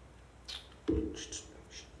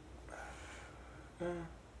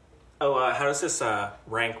 How does this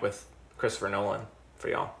rank with Christopher Nolan for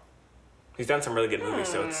y'all? He's done some really good movies,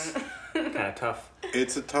 so it's kind of tough.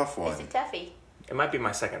 It's a tough one. It's a toughie. It might be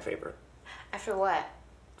my second favorite. After what?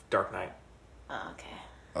 Dark Knight. Oh,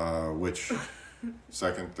 okay. Which,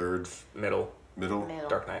 second, third, Middle. middle?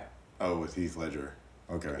 Dark Knight. Oh, with Heath Ledger.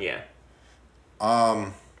 Okay. Yeah.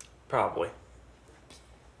 Probably.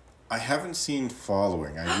 I haven't seen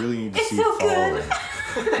Following. I really need to It's see so good.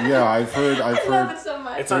 Following. Yeah, I've heard. I love it so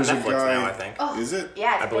much. It's on There's a Netflix guy- now, I think. Oh, Is it?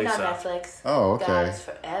 Yeah, I it's been believe on so. Netflix. Oh, okay. God, it's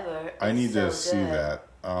forever. I need to It's so see good. that.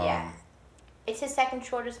 Yeah. It's his second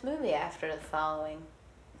shortest movie after The Following.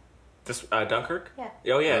 This Dunkirk? Yeah.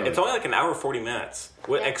 Oh, yeah. Oh. It's only like an hour 40 minutes,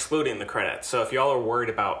 Yeah. excluding the credits. So if y'all are worried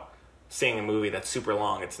about seeing a movie that's super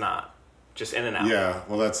long, it's not. Just in and out. Yeah,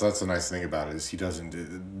 well, that's the nice thing about it is he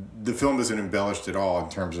doesn't. The film isn't embellished at all in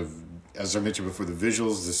terms of, as I mentioned before, the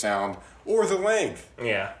visuals, the sound, or the length.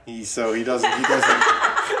 Yeah. He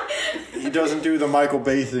doesn't do the Michael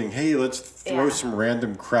Bay thing. Hey, let's throw some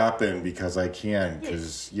random crap in because I can.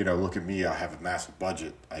 Because look at me, I have a massive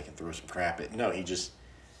budget. I can throw some crap in. No, he does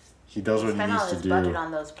what he Spent all needs to his do. budget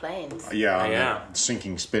on those planes. Yeah, Yeah.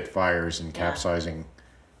 sinking Spitfires and capsizing.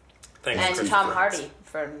 Thanks, And Chris. Tom Hardy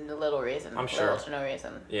for little reason. I'm sure. Little to no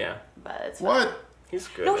reason. Yeah. But it's What? fine. He's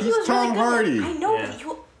good. No, he He's was Tom really good. Hardy. I know, Yeah.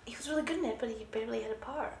 but he was really good in it, but he barely had a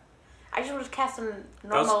part. I just would have cast him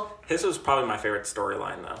normal. His was probably my favorite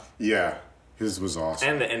storyline, though. Yeah, his was awesome.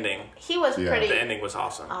 And the ending. He was Yeah. pretty. The ending was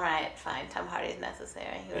awesome. All right, fine. Tom Hardy's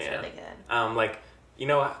necessary. He was Yeah. really good. Like, you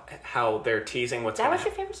know how they're teasing what's That going was to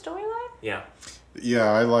your favorite storyline? Yeah.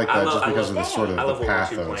 Yeah, I like that just because of the that. sort of I love the World War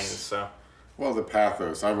II pathos. planes, so. Well, the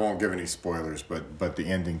pathos. I won't give any spoilers, but the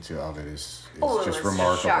ending of it is Oh, it just was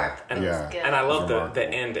remarkable. sharp. It was Yeah, good. And I love the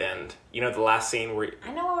Remarkable. end. You know, the last scene where...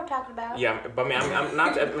 I know what we're talking about. Yeah, but I mean, I'm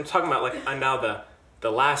not... I'm talking about, like, now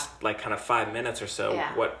the last, like, kind of 5 minutes or so,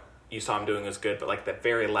 Yeah. what you saw him doing was good, but, like, the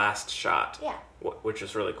very last shot, Yeah. which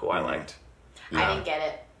was really cool, I liked. I didn't get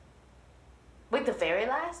it. Wait, the very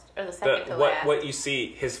last or the second to last? What you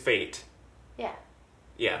see, his fate. Yeah.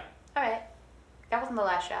 Yeah. All right. That wasn't the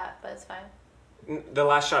last shot, but it's fine. The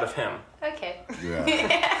last shot of him. Okay. Yeah.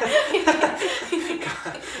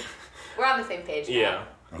 We're on the same page now. Yeah.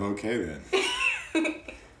 Okay then.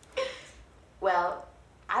 Well,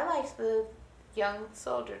 I liked the young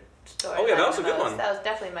soldier story. Oh, yeah, that was a good one. That was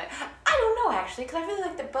definitely my... I don't know, actually, because I really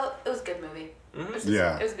liked it both. It was a good movie. Mm-hmm. It was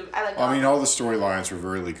Yeah. It was good. I liked I all mean, of them. all the storylines were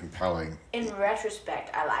really compelling. In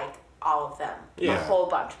retrospect, I like all of them. Yeah. A whole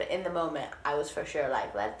bunch. But in the moment, I was for sure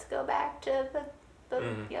like, let's go back to the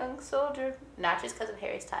Mm-hmm. young soldier. Not just because of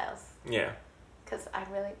Harry Styles. Yeah. Because I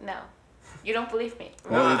really... No. You don't believe me.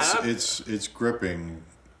 Well, No, it's gripping.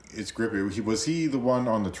 It's gripping. Was he the one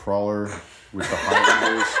on the trawler with the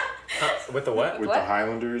Highlanders? With the what? With What? the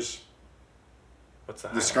Highlanders? What's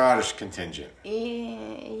that? The Scottish contingent.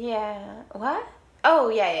 Yeah. What? Oh,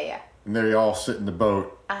 yeah. And they all sit in the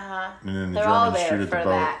boat, Uh-huh. and then the They're all Germans there shoot at for the boat.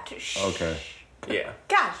 that. Okay. Yeah.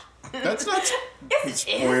 Gosh. That's not Yes, it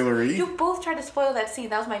is. spoilery. You both tried to spoil that scene.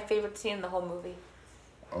 That was my favorite scene in the whole movie.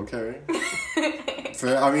 Okay.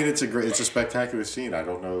 I mean, it's a spectacular scene. I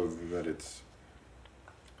don't know that it's.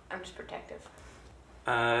 I'm just protective.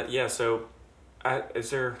 Yeah, so, is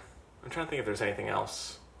there... I'm trying to think if there's anything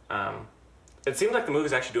else. It seems like the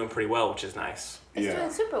movie's actually doing pretty well, which is nice. It's Yeah.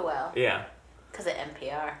 doing super well. Yeah, Because of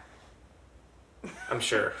NPR. I'm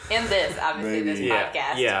sure. And this, obviously, this Maybe. Yeah,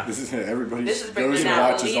 podcast. yeah. This is everybody This is goes bringing and out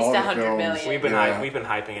at watches least all the 100 films. million. We've been Yeah. we've been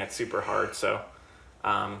hyping it super hard, so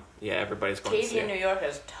yeah, everybody's going to see Katie in New it. York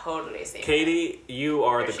has totally seen it. Katie, you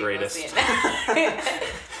are the She will see greatest. it.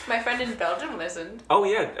 My friend in Belgium listened. Oh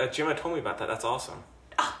yeah, Gemma told me about that. That's awesome.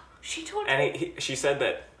 Oh, she told me. And she said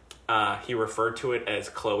that he referred to it as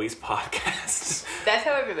Chloe's podcast. That's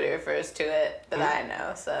how everybody refers to it that I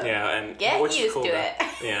know. So Yeah, and get which is used cool to though. it.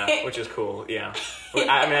 Yeah, which is cool. Yeah,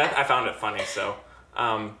 I mean, I found it funny. So,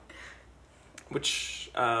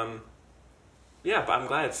 yeah, but I'm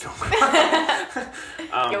glad it's still.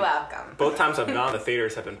 You're welcome. Both times I've gone, the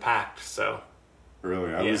theaters have been packed. So.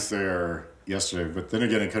 Really, I Yeah. was there yesterday, but then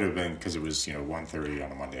again, it could have been because it was 1:30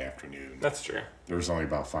 on a Monday afternoon. That's true. There was only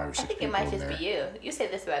about 5 or 6 I think people it might in just there. be you. You say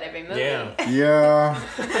this about every movie. Yeah. Yeah,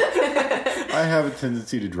 I have a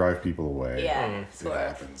tendency to drive people away. Yeah, It sort of.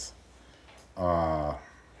 happens.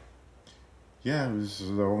 Yeah, it was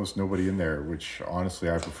almost nobody in there, which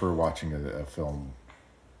honestly I prefer watching a film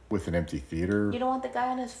with an empty theater. You don't want the guy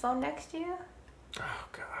on his phone next to you? Oh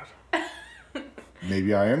God.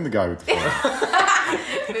 Maybe I am the guy with the phone.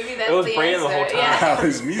 Maybe that's It was the Brandon answer. the whole time. Yeah. That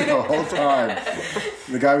was me the whole time.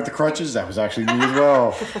 The guy with the crutches, that was actually me as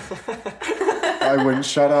well. I wouldn't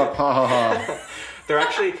shut up. Ha ha ha. There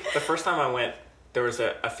actually, the first time I went, there was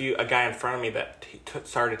a guy in front of me that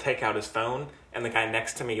started to take out his phone, and the guy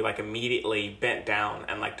next to me like immediately bent down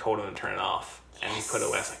and like told him to turn it off, and he put it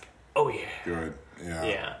away. I was like, oh yeah, Good. Yeah.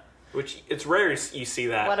 yeah. Which it's rare you see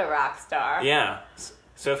that. What a rock star. Yeah.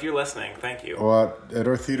 So if you're listening, thank you. Well, at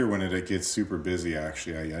our theater, when it gets super busy,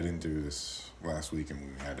 actually, I didn't do this last week, and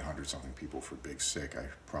we had 100-something people for Big Sick. I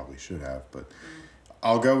probably should have, but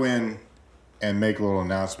I'll go in and make little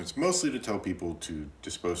announcements, mostly to tell people to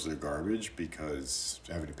dispose of their garbage, because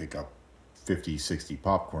having to pick up 50, 60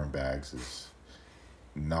 popcorn bags is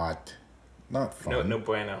not fun. No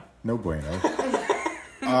bueno. No bueno.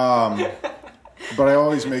 But I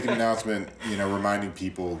always make an announcement, reminding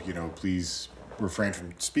people, please refrain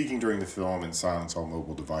from speaking during the film and silence all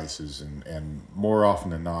mobile devices. And more often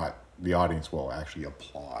than not, the audience will actually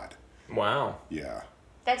applaud. Wow. Yeah.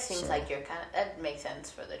 That seems So- like that makes sense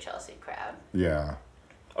for the Chelsea crowd. Yeah.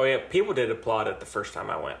 Oh yeah, people did applaud it the first time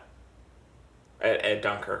I went. At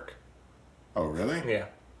Dunkirk. Oh, really? Yeah.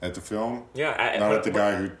 At the film? Yeah. Not at the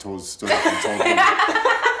guy who stood up and told them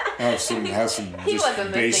have some He just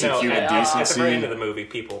wasn't basic listening human at all. At the very end decency. of the movie,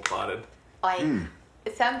 people applauded.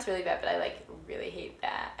 It sounds really bad, but I really hate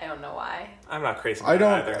that. I don't know why. I'm not crazy I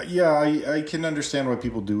about don't. it either. Yeah, I can understand why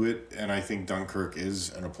people do it, and I think Dunkirk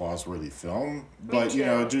is an applause-worthy film. But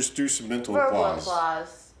too. just do some mental Verbal applause.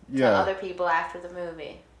 applause to Yeah. other people after the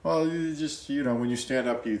movie. Well, you just when you stand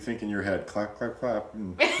up, you think in your head, clap, clap, clap,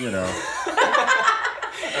 and That's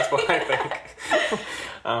what I think.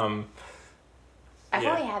 I've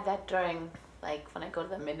Yeah. only had that during when I go to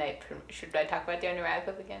the midnight. Should I talk about Daniel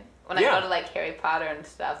Radcliffe again? When Yeah. I go to Harry Potter and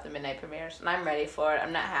stuff, the midnight premieres, and I'm ready for it.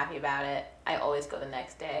 I'm not happy about it. I always go the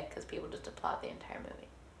next day because people just applaud the entire movie.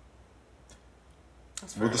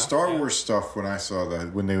 That's fair With the enough, Star yeah. Wars stuff, when I saw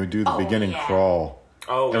that, when they would do the Oh, beginning yeah. crawl,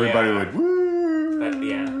 Oh, everybody yeah. would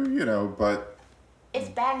woo, Yeah. But It's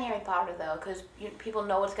bad in Harry Potter though, because people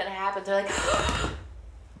know what's gonna happen. They're like,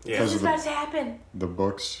 Yeah. Because "This is of about to happen." the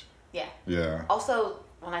books, Yeah. yeah. Also,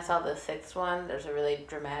 when I saw the sixth one, there's a really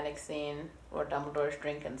dramatic scene where Dumbledore's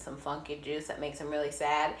drinking some funky juice that makes him really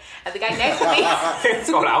sad, and the guy next to me, It's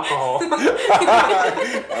called alcohol.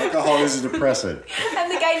 Alcohol is a depressant.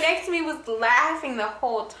 and the guy next to me was laughing the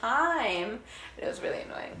whole time. It was really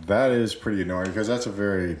annoying. That is pretty annoying because that's a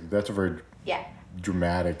very Yeah,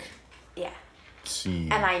 dramatic yeah.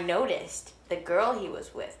 scene. And I noticed the girl he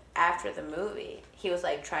was with after the movie, he was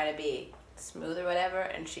trying to be smooth or whatever,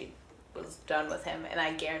 and she was done with him, and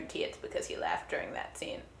I guarantee it's because he laughed during that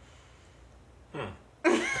scene.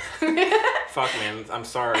 Fuck, man. I'm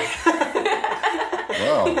sorry.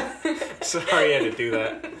 Well, Sorry you had to do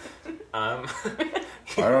that. I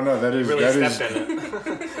don't know. That is Really that stepped is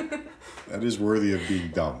in it. that is worthy of being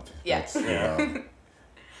dumped. Yes. That's,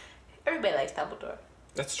 Everybody likes Dumbledore.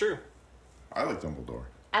 That's true. I like Dumbledore.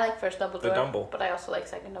 I like first Dumbledore. The Dumble. But I also like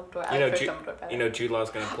second Dumbledore. I You know, like first Dumbledore better. Jude Law's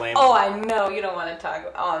gonna play him. Oh, I know. You don't want to talk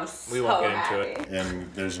about. Oh, I'm so We won't get into happy. it.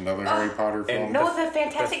 And there's another Harry Potter film. No, the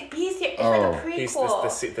Fantastic Beasts here. It's Oh. like a He's prequel.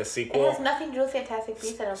 the It sequel. has nothing to do with Fantastic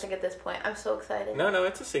Beasts, I don't think, at this point. I'm so excited. No,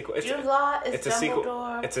 it's a sequel. It's Jude Law is it's a Dumbledore.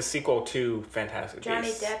 sequel. It's a sequel to Fantastic Johnny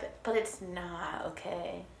Beasts. Depp, but it's not,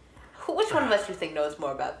 okay. Which one of us do you think knows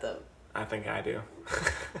more about them? I think I do.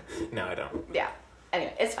 No, I don't. Yeah.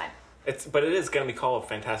 Anyway, it's fine. But it is gonna be called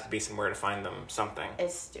Fantastic Beasts and Where to Find Them something.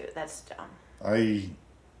 It's stupid. That's dumb. I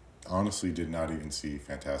honestly did not even see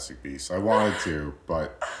Fantastic Beasts. I wanted to,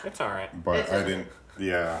 but It's all right. I didn't.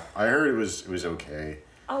 Yeah, I heard it was okay.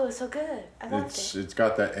 Oh, it's so good. I loved it. It's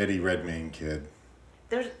got that Eddie Redmayne kid.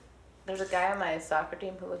 There's a guy on my soccer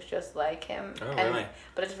team who looks just like him. Oh, really?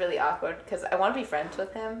 But it's really awkward because I want to be friends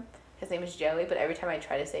with him. His name is Joey, but every time I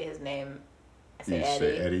try to say his name, I say You Eddie.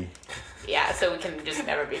 say Eddie. Yeah, so we can just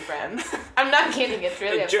never be friends. I'm not kidding. It's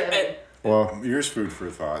really upsetting. Well, here's food for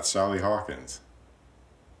thought. Sally Hawkins.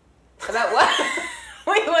 About what?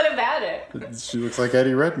 Wait, what about her? She looks like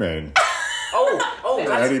Eddie Redmayne. Oh,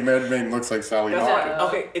 that's, Eddie Redmayne looks like Sally that's Hawkins.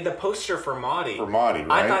 what, okay. In the poster for Maudie. For Maudie,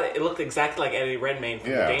 right? I thought it looked exactly like Eddie Redmayne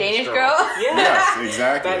from Yeah. the Danish Girl? Yeah. Yes,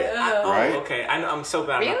 exactly. Right? Right? Okay. I'm so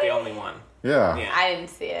glad I'm not the Really? only one. Yeah. Yeah. I didn't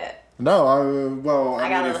see it. No, I I mean,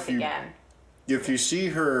 gotta look again. if you see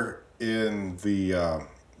her in the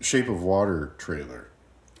Shape of Water trailer,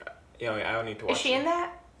 Yeah, I don't need to watch Is she in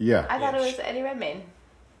that? yeah, I thought Yeah, it was Eddie Redmayne.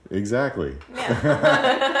 exactly.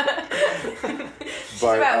 Yeah. She's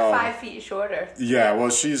But, about 5 feet shorter. Yeah, well,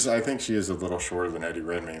 I think she is a little shorter than Eddie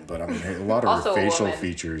Redmayne, but I mean, a lot of Also her a facial woman.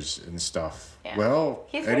 features and stuff. Yeah. Well,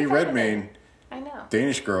 He's very Eddie feminine. Redmayne, I know.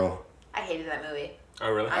 Danish girl. I hated that movie.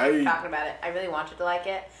 Oh, really? I'm I- talking about it. I really wanted to like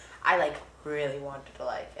it. I really wanted to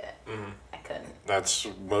like it. I couldn't. That's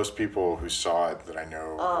most people who saw it that I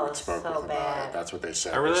know Oh, spoke so with about bad. it. That's what they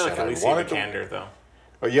said. I really They like said, Alicia wanted to- Vikander, though.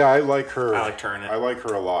 Oh, yeah, I like her. I liked her in it. I like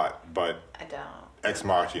her a lot, but I don't. Ex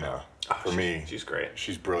Machina for me. She's great.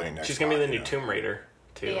 She's brilliant. Ex She's gonna be the new Machina. Tomb Raider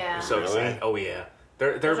too. Yeah. I'm so Really? excited. Oh yeah.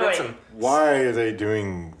 There have been Sorry. some. Why are they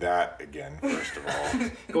doing that again? First of all,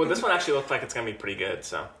 Well, this one actually looks like it's gonna be pretty good.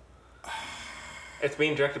 So, it's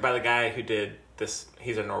being directed by the guy who did this.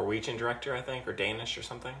 He's a Norwegian director, I think, or Danish or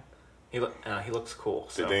something. He looks cool.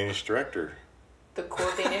 the So. Danish director. The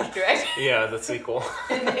cool Danish director. Yeah, the sequel.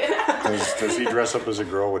 Does he dress up as a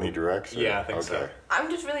girl when he directs? Or? Yeah, I think so. I'm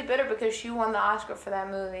just really bitter because she won the Oscar for that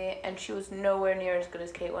movie, and she was nowhere near as good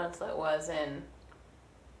as Kate Winslet was in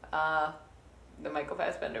the Michael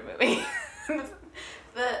Fassbender movie.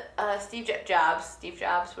 the Steve Jobs. Which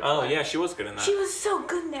Oh one? yeah, she was good in that. She was so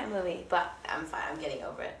good in that movie, but I'm fine. I'm getting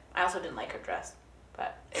over it. I also didn't like her dress,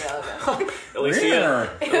 but irrelevant.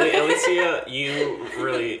 Alicia, you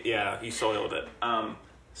really, you soiled it.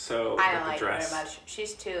 So I with don't the like dress. her very much.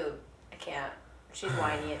 She's too. I can't. She's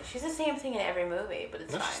whiny. She's the same thing in every movie, but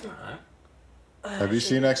it's No, she's fine. not. Have you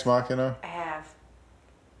seen Ex Machina? I have.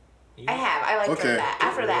 You- I have. I liked Okay. her that.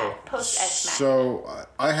 After Whoa. that, post X Machina. So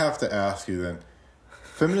I have to ask you then: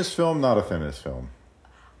 feminist film, not a feminist film?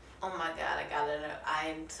 Oh my god, I gotta know.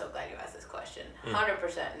 I'm so glad you asked this question.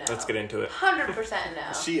 100% no. Let's get into it. 100%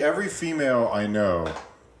 no. See, every female I know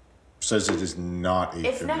says it is not a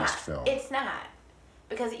It's feminist not. film. It's not.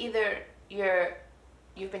 Because either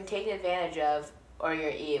you've been taken advantage of or you're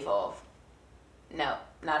evil. No,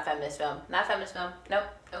 not a feminist film. Not a feminist film. Nope.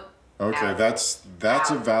 Okay, Out. that's a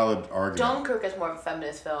Out. valid argument. Dunkirk is more of a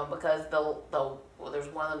feminist film because there's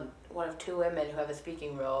one of two women who have a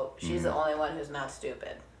speaking role. She's the only one who's not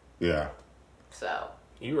stupid. Yeah. So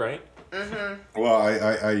You right?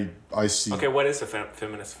 Well, I see. Okay, what is a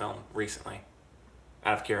feminist film recently?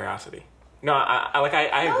 Out of curiosity. No,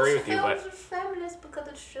 I agree with you, Most but films are feminist because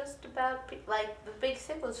it's just about like The Big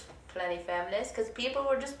Sick was plenty feminist because people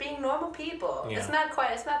were just being normal people. Yeah. It's not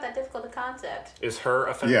that difficult a concept. is her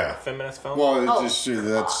a Yeah. feminist film? Well, Oh, it's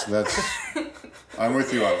just that's. I'm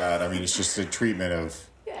with you on that. I mean, it's just the treatment of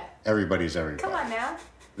Yeah. everybody's everybody. Come on now.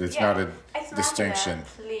 It's Yeah. not a Ex Machina, distinction.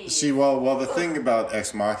 please. See, well, the thing about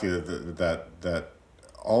Ex Machina that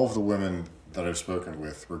all of the women that I've spoken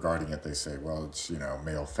with regarding it, they say, well, it's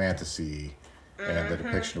male fantasy and the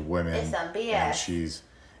depiction of women. It's some BS.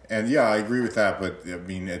 And yeah, I agree with that. But I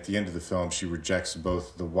mean, at the end of the film, she rejects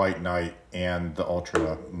both the white knight and the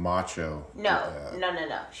ultra macho. No.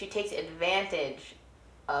 She takes advantage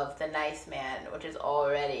of the nice man, which is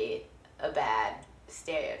already a bad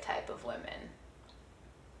stereotype of women.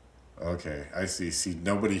 Okay, I see. See,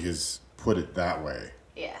 nobody has put it that way.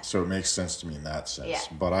 Yeah. So it makes sense to me in that sense. Yeah.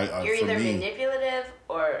 But I You're for either me, manipulative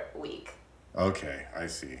or weak, okay, I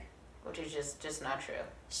see. which is just not true.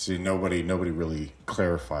 See, nobody really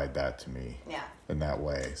clarified that to me Yeah. in that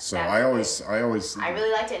way. So Exactly. I always, I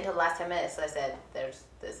really liked it until the last 10 minutes, so I said,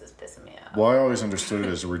 this is pissing me off. well, I always understood it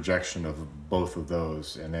as a rejection of both of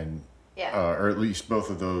those, and then, Yeah. or at least both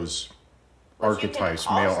of those But you can archetypes,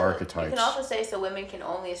 male also- archetypes. You can also say so women can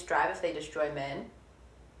only strive if they destroy men.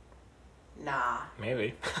 Nah.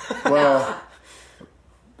 Maybe.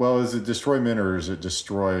 Well, is it destroy men or is it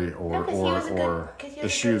destroy or No, 'cause he was a good- or 'cause he was a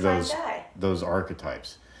eschew good, fine those guy. those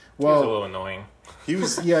archetypes? He was a Well, little annoying. he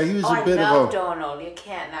was a I bit love of a. Donald. You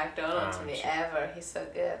can't knock Donald to me shit. ever. He's so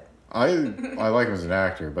good. I like him as an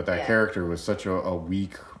actor, but that Yeah. character was such a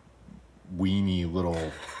weak, weenie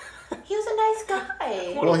little. He was a nice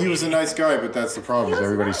guy. Well, he was a nice guy, but that's the problem. He Is was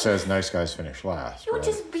everybody nice. says nice guys finish last. Which right?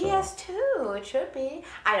 is BS too. It should be.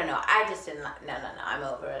 I don't know. I just didn't like. No. I'm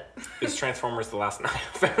over it. Is Transformers: The Last Night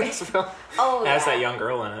a feminist film? Oh, It has yeah. that young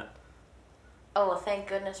girl in it. Oh, well, thank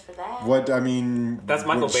goodness for that. What I mean, That's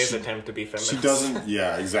Michael what Bay's attempt to be feminist. She doesn't.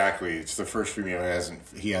 Yeah, exactly. It's the first female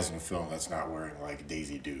he has in a film that's not wearing like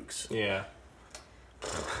Daisy Dukes. Yeah.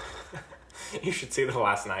 You should see The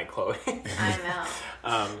Last Night, Chloe. I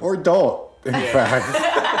know. Or adult, in fact.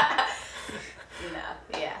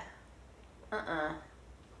 No, yeah.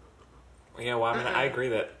 Yeah, well, I mean, I agree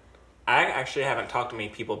that I actually haven't talked to many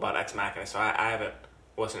people about Ex Machina, so I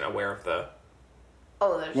wasn't aware of the.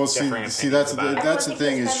 Oh, there's. Well, differing see, opinions that's about it. the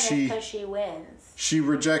thing is because she wins. she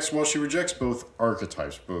rejects both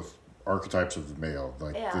archetypes of the male,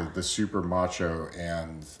 like the super macho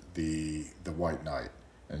and the white knight,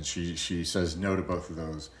 and she says no to both of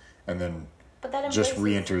those, and then But that just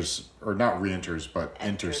embraces- but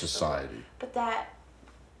enters society. But that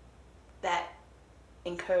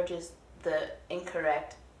encourages the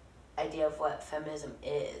incorrect idea of what feminism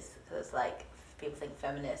is. Because, like, people think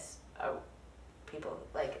feminists are people,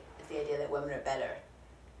 like, it's the idea that women are better.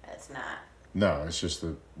 And it's not. No, it's just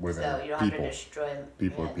that women So are you don't people. have to destroy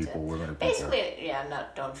People are men people, women are people. Basically, yeah,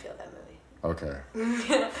 don't feel that movie. Okay.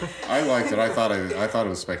 I liked it. I thought it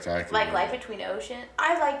was spectacular. Like Life Between Oceans.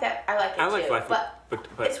 I like that. I like it I like too. Life, but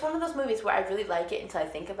but it's one of those movies where I really like it until I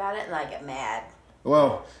think about it and I get mad.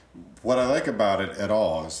 Well, what I like about it at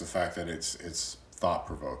all is the fact that it's thought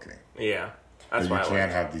provoking. Yeah, that's That why you I can like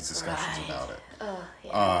it. have these discussions Right. about it. Oh,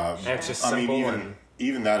 yeah. And it's just I mean, simple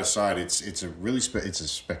even that aside, it's a really it's a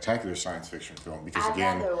spectacular science fiction film because I'd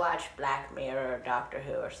again, rather watch Black Mirror or Doctor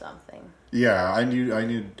Who or something. yeah, I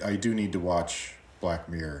do need to watch Black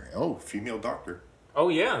Mirror. Oh, female doctor. Oh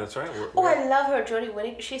yeah, that's right. Oh, I love her, Jodie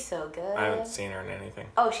Whittaker. She's so good. I haven't seen her in anything.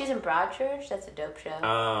 Oh, she's in Broadchurch. That's a dope show.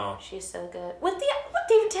 Oh. She's so good. With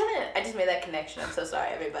David Tennant. I just made that connection. I'm so sorry,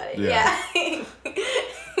 everybody. Yeah.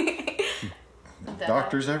 Yeah.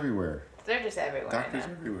 Doctors everywhere. They're just everywhere. Doctors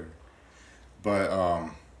now. everywhere. But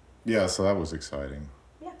yeah, so that was exciting.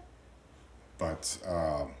 Yeah. But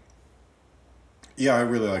yeah, I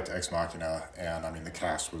really liked Ex Machina, and I mean the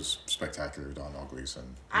cast was spectacular. Donnell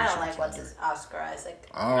Gleeson. I don't Alicia like what's Vikander. his Oscar Isaac.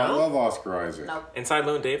 Oh, I No? love Oscar Isaac. Nope. Inside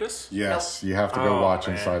Llewyn Davis? Yes, you have to go Oh, watch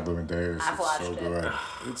man. Inside Llewyn Davis. I've It's watched so it. good.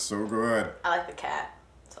 It's so good. I like the cat.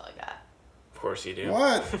 That's all I got. Of course you do.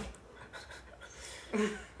 What?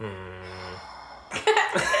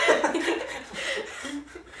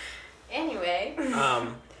 Anyway,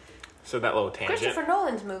 So that little tangent. Christopher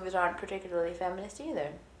Nolan's movies aren't particularly feminist either.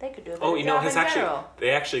 They could do a better Oh, you know, job in general. they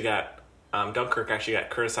actually got Dunkirk actually got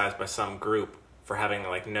criticized by some group for having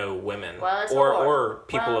like no women Well, it's a or war.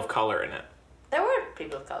 people Well- of color in it, There were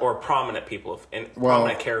people of color. or prominent people Well-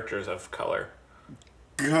 prominent characters of color,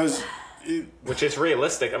 Because which is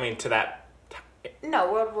realistic. I mean, to that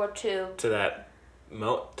No, World War II.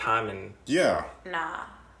 time and yeah, Nah.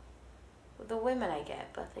 The women I get,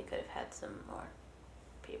 but they could have had some more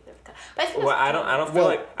people of color. But it's well, I don't feel Well-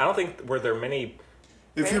 like I don't think were there many.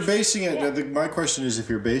 if you're basing it, Yeah. my question is, if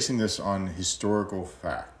you're basing this on historical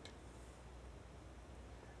fact,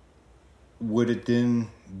 would it then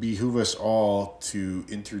behoove us all to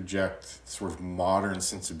interject sort of modern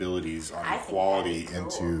sensibilities on I think equality that'd be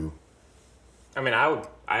cool. into? I mean,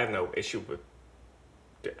 I have no issue with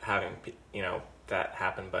having that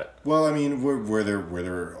happen, but Well, I mean, were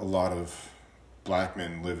there a lot of black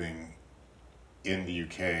men living in the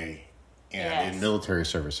UK and Yes. in military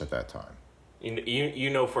service at that time? you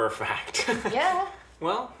know for a fact. Yeah.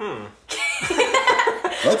 Well,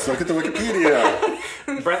 Let's look at the Wikipedia.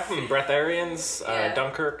 breatharians, Yeah.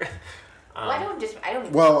 Dunkirk. Well, I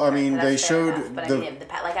don't Well, I mean, that's they fair showed enough, but the- I mean,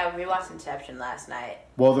 like I rewatched Inception last night.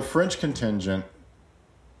 Well, the French contingent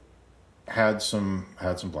had some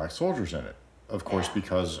black soldiers in it, of course, Yeah.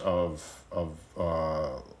 because of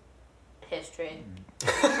History.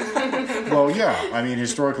 well, yeah. I mean,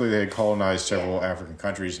 historically, they had colonized several African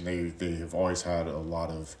countries, and they have always had a lot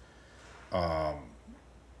of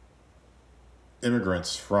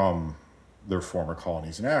immigrants from their former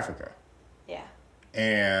colonies in Africa, Yeah.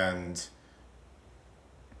 and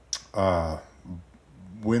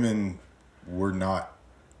women were not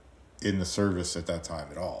in the service at that time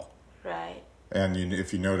at all. Right. And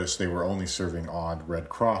if you notice, they were only serving on Red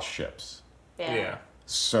Cross ships. Yeah. Yeah.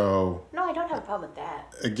 So No, I don't have a problem with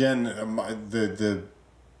that. again,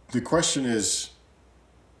 the question is,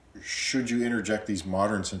 should you interject these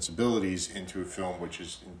modern sensibilities into a film which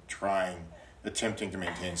is attempting to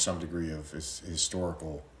maintain some degree of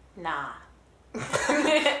historical? Nah.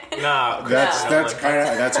 Nah,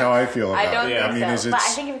 That's how I feel about I don't it. Yeah. think I mean, so. But I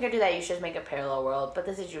think if you're gonna do that, you should just make a parallel world. But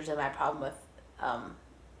this is usually my problem with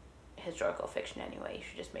historical fiction anyway. You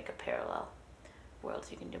should just make a parallel world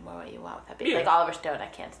so you can do more what you want with that. But Yeah. like Oliver Stone, I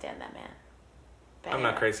can't stand that man. I'm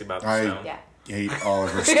not crazy about the I- stone. Yeah. hate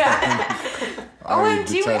Oliver Stone. Oh,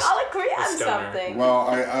 gee, we detest- all agree on Stoner. something. Well,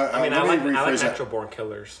 I mean, I let me like rephrase that. Natural Born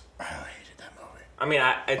Killers. I hated that movie. I mean,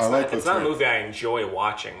 it's like not a Platoon. movie I enjoy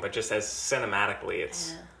watching, but just as cinematically,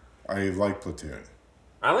 it's. I like Platoon.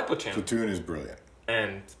 I like Platoon. Platoon is brilliant.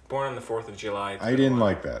 And Born on the 4th of July. I didn't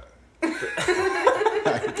like that.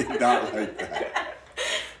 I did not like that.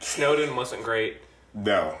 Snowden wasn't great.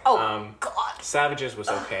 No. Oh, God. Savages was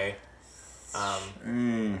okay. I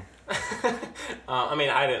mean,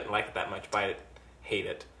 I didn't like it that much, but I hate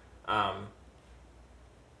it.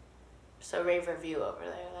 So rave review over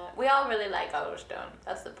there. We all really like Oliver Stone.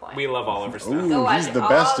 That's the point. We love Oliver Stone. Ooh, Go watch he's the all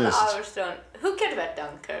bestest. the Oliver Stone. Who cares about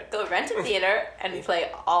Dunkirk? Go rent a theater and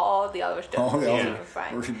play all the Oliver Stone. All the movies Oliver- you can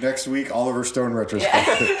find. Next week, Oliver Stone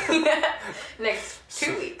retrospective. Yeah. Next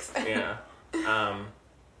 2 weeks. Yeah.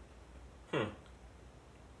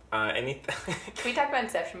 Anything? Can we talk about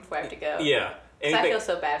Inception before I have to go? Yeah. 'Cause I feel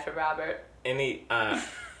so bad for Robert. Who's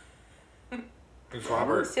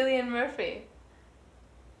Robert? Cillian Murphy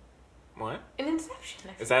What? in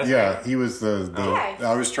Inception. Is that his Yeah, name? he was the Yeah.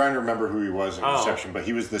 I was trying to remember who he was in Oh. Inception, but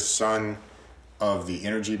he was the son of the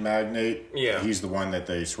energy magnate. Yeah. He's the one that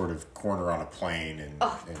they sort of corner on a plane and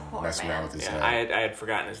poor mess man. around with his Yeah, head. I had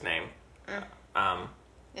forgotten his name.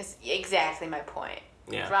 It's exactly my point.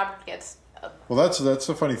 Yeah. Robert gets Well, that's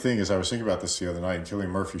the funny thing is I was thinking about this the other night, and Cillian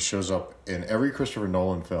Murphy shows up in every Christopher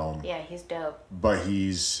Nolan film, yeah, he's dope. but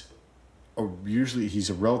he's a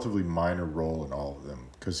relatively minor role in all of them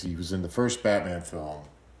because he was in the first Batman film,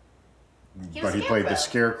 but he played the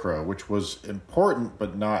Scarecrow, which was important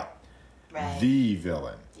but not Right. the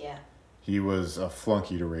villain. Yeah. He was a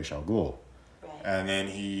flunky to Ra's al Ghul. Right. And then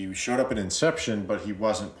he showed up in Inception, but he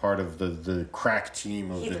wasn't part of the crack team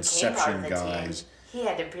of He became Inception part of the guys. team. He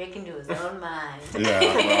had to break into his own mind. Yeah,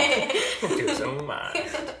 well, To his own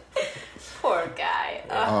mind. Poor guy.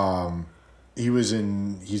 he's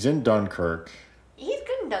in Dunkirk, He's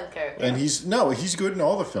good in Dunkirk. and he's good in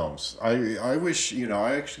all the films. I wish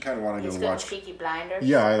I actually kind of want to He's go good in watch. Peaky Blinders.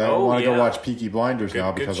 Yeah, I Oh, want to yeah. go watch Peaky Blinders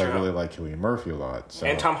now Good because I show. really like Cillian Murphy a lot. So.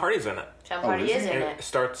 And Tom Hardy's in it. Tom Hardy is is he? in It it.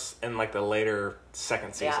 starts in like the later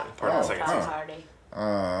second season. Yeah. Part of the second Tom season. Hardy.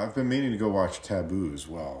 I've been meaning to go watch Taboo as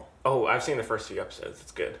well. Oh, I've seen the first few episodes.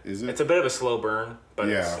 It's good. Is it? It's a bit of a slow burn, but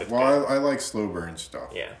Yeah, it's well, good. I like slow burn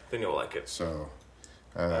stuff. Yeah, then you'll like it. So,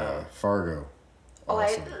 Fargo. Oh, I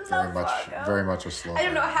Awesome. love very much, Fargo. very much a slow. I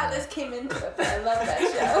don't know burn, how yeah. this came into it, but I love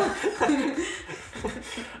that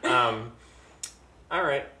show. All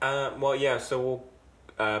right. Well, yeah. So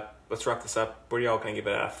we'll let's wrap this up. What are y'all gonna give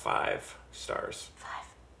it out of 5 stars? 5.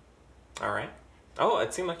 All right. Oh,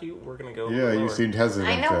 it seemed like you were gonna go. Yeah, you lower. seemed hesitant.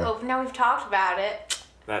 I know, but now we've talked about it.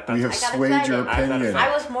 That's We have I got swayed your excited. opinion.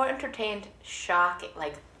 I was more entertained, shocking,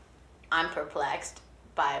 like, I'm perplexed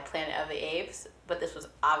by Planet of the Apes, but this was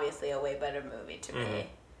obviously a way better movie to me.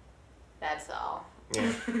 That's all.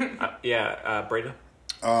 yeah. Breda.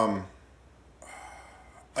 I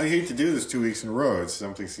hate to do this 2 weeks in a row.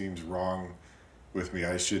 Something seems wrong with me.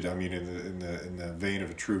 I mean, in the vein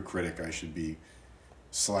of a true critic, I should be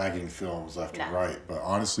slagging films left and No. right. But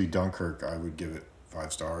honestly, Dunkirk, I would give it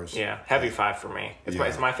 5 stars. Yeah, heavy 5 for me. It's Yeah.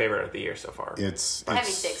 it's my favorite of the year so far. It's Heavy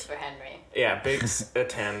 6 for Henry. Yeah, big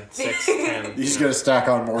 10, 6, 10. He's going to stack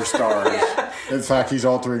on more stars. In fact, he's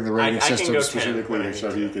altering the rating I can system go 10 specifically when I so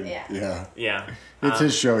need he to. can. Yeah. Yeah. It's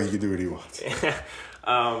his show. He can do what he wants.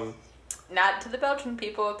 Not to the Belgian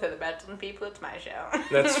people, to the Belgian people, it's my show.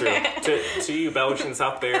 That's true. To you Belgians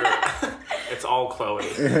out there, it's all Chloe.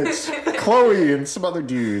 It's Chloe and some other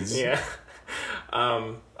dudes. Yeah.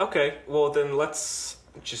 Okay, well then let's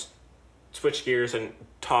just switch gears and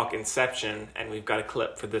talk Inception, and we've got a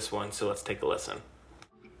clip for this one, so let's take a listen.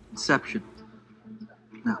 Inception.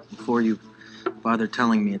 Now, before you bother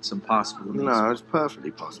telling me it's impossible. No, it's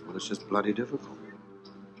perfectly possible. It's just bloody difficult.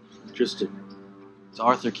 Interesting. So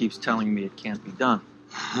Arthur keeps telling me it can't be done.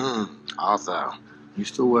 Arthur, you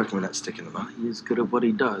still working with that stick in the mud? He's good at what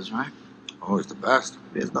he does, right? Oh, he's the best.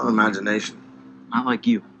 He has no imagination. Not like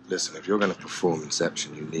you. Listen, if you're going to perform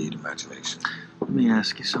Inception, you need imagination. Let me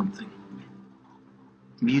ask you something.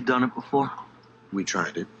 Have you done it before? We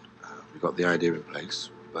tried it. We got the idea in place,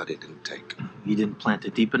 but it didn't take. You didn't plant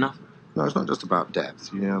it deep enough? No, it's not just about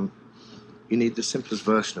depth. You need the simplest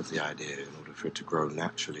version of the idea in order for it to grow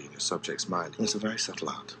naturally in your subject's mind. It's a very subtle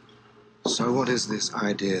art. So what is this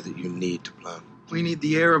idea that you need to plant? We need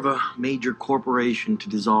the heir of a major corporation to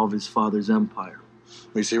dissolve his father's empire.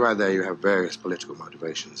 Well, you see, right there you have various political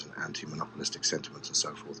motivations and anti-monopolistic sentiments and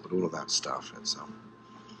so forth, but all of that stuff,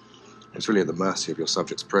 it's really at the mercy of your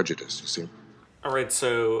subject's prejudice, you see. All right,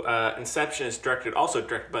 so Inception is also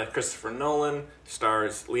directed by Christopher Nolan,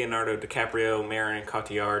 stars Leonardo DiCaprio, Marion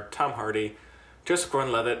Cotillard, Tom Hardy, Joseph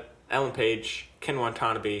Gordon-Levitt, Ellen Page, Ken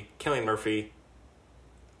Watanabe, Cillian Murphy,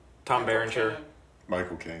 Tom Berenger,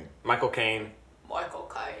 Michael Caine. Michael Caine.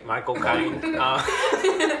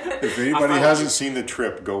 If anybody hasn't seen The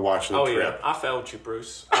Trip, go watch The Trip. Yeah, I failed you,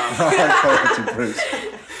 Bruce. I failed you, Bruce.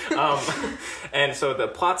 And so the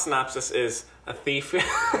plot synopsis is a thief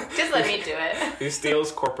Just let me do it. who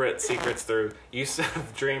steals corporate secrets through use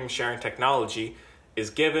of dream sharing technology is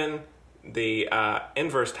given the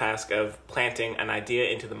inverse task of planting an idea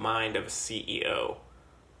into the mind of a CEO.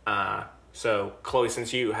 So, Chloe,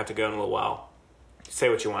 since you have to go in a little while, say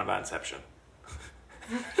what you want about Inception.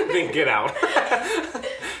 Then get out.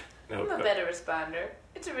 No, I'm a better responder.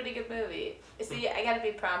 It's a really good movie. You see, I gotta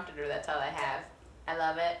be prompted, or that's all I have. I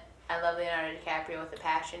love it. I love Leonardo DiCaprio with a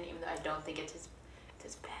passion, even though I don't think it's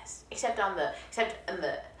his best. Except on the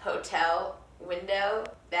hotel window,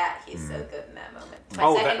 that he's so good in that moment.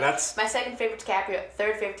 That's my third favorite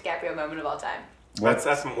DiCaprio moment of all time. That's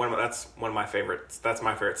one of my favorites. That's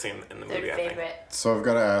my favorite scene in the movie. Third favorite. I think. So I've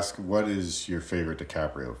got to ask, what is your favorite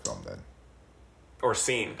DiCaprio film then? Or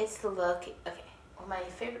scene. It's the look. Okay. Well, my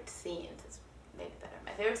favorite scenes is maybe better.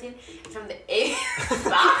 My favorite scene is from the it's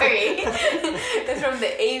from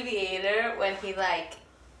The Aviator when he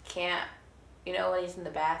can't. You know when he's in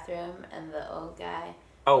the bathroom and the old guy.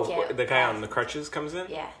 Oh, the guy on the crutches comes in.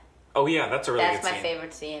 Yeah. Oh yeah, that's a really good scene. That's my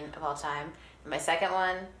favorite scene of all time. And my second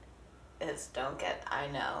one is I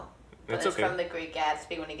know. But It's it's okay. from The Great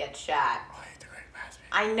Gatsby when he gets shot. I hate The Great Gatsby.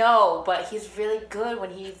 I know, but he's really good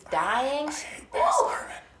when he's dying. I hate Baz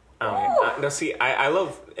Luhrmann. No, see, I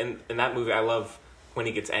love in that movie. I love when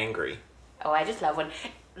he gets angry. Oh, I just love when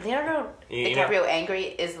Leonardo DiCaprio angry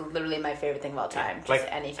is literally my favorite thing of all time. Just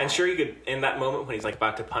anytime. And sure, you could in that moment when he's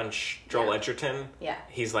about to punch Joel Edgerton. Yeah.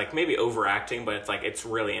 He's maybe overacting, but it's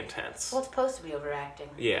really intense. Well, it's supposed to be overacting.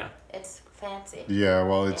 Yeah. It's fancy. Yeah,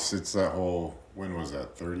 well, it's that whole, when was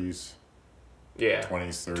that, 30s? Yeah.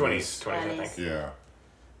 20s, 30s? 20s, I think. Yeah.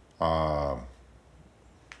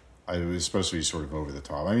 It was supposed to be sort of over the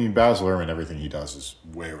top. I mean, Baz Luhrmann, everything he does is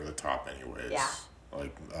way over the top anyways. Yeah.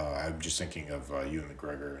 I'm just thinking of Ewan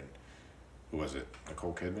McGregor and, who was it?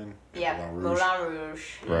 Nicole Kidman? Yeah, Moulin Rouge. Moulin Rouge.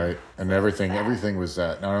 Right, and everything was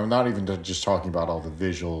that. Now, I'm not even just talking about all the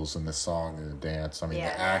visuals and the song and the dance. I mean,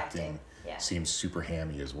 the acting seems super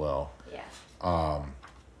hammy as well. Yeah.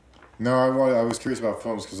 No, I was curious about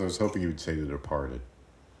films because I was hoping you would say The Departed.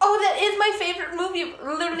 Oh, that is my favorite movie.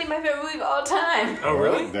 Literally my favorite movie of all time. Oh,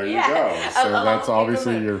 really? There you go. So that's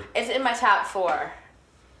obviously your... It's in my top 4.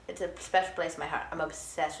 It's a special place in my heart. I'm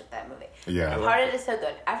obsessed with that movie. Yeah. Departed is so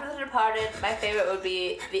good. After The Departed, my favorite would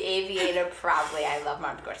be The Aviator, probably. I love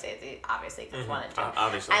Martin Scorsese, obviously, because 1 and 2.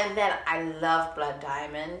 Obviously. And then I love Blood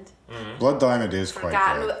Diamond. Mm-hmm. Blood Diamond is quite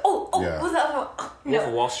good. Yeah. What was the other one? Oh, Wolf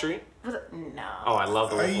of Wall Street? No. Oh, I love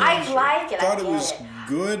the Wolf of Wall I Street. like it. I thought it was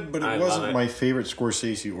good, but I it love wasn't it. my favorite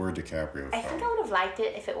Scorsese or DiCaprio film. I think I would have liked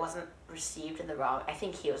it if it wasn't received in the wrong. I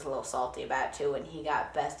think he was a little salty about it too when he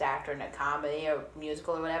got Best Actor in a comedy or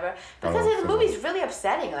musical or whatever. Because the movie's really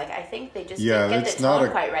upsetting. I think they just didn't get the tone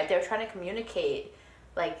quite right. They were trying to communicate,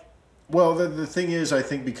 Well, the thing is, I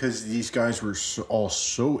think because these guys were all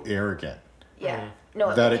so arrogant. Yeah.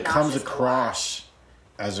 No, that it comes across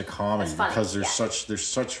as a comedy because there's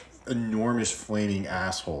such enormous flaming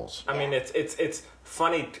assholes. I mean, it's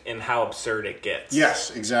funny in how absurd it gets.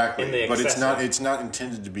 Yes, exactly. But excessive. it's not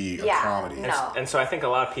intended to be a comedy. No. And so I think a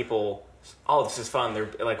lot of people, this is fun. They're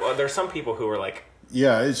there's some people who are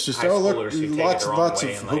yeah, it's just high look, schoolers who take lots it the wrong of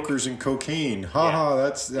way and, hookers and cocaine. Ha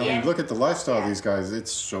that's. I mean, look at the lifestyle of these guys.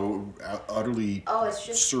 It's so utterly it's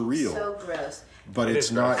just surreal. so gross. But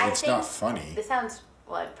it's not. It's not funny. This sounds.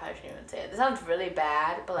 Well, I probably shouldn't even say it. This sounds really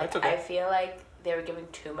bad, but I feel like they were giving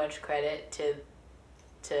too much credit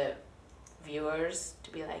to viewers to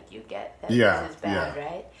be like, you get that this is bad,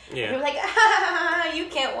 right? Yeah. You're like, you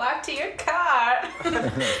can't walk to your car.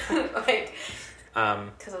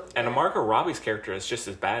 And Margot Robbie's character is just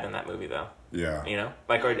as bad in that movie, though. Yeah. You know,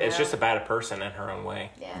 it's just a bad person in her own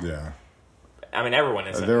way. Yeah. Yeah. I mean, everyone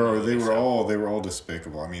is. They were all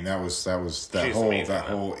despicable. I mean, that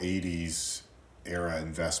whole 80s era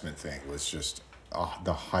investment thing was just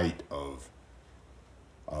the height of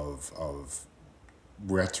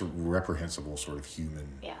reprehensible sort of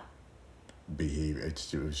human behavior.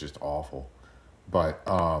 It was just awful. But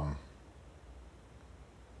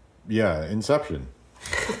Inception.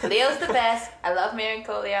 Leo's the best. I love Marion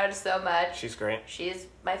Cotillard so much. She's great. She's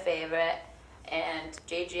my favorite. And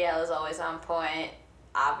JGL is always on point,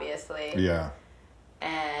 obviously. Yeah.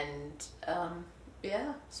 And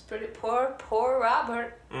Yeah, it's pretty poor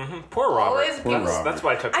Robert. Poor Robert. Always Poor Robert. That's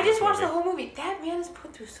why I took. I just watched the movie. whole movie. That man has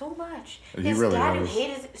put through so much. He His really dad,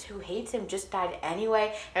 has. who hates him, just died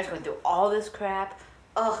anyway. And was going through all this crap.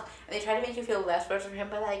 Ugh. And they try to make you feel less for him,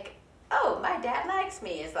 but like, oh, my dad likes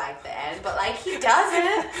me is like the end, but like he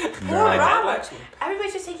doesn't. Poor No. My dad Robert. likes me.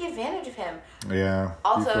 Everybody's just taking advantage of him. Yeah. you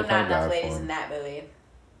Also, feel not kinda enough bad ladies for him. in that movie.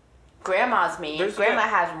 Grandma's mean. There's Grandma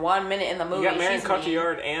that- has 1 minute in the movie. You got Marion She's mean.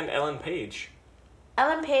 Cotillard and Ellen Page.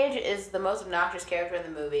 Ellen Page is the most obnoxious character in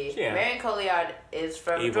the movie. Yeah. Marion Cotillard is,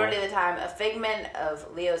 for the Evil. majority of the time, a figment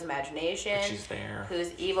of Leo's imagination. But she's there.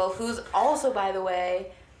 Who's evil. Who's also, by the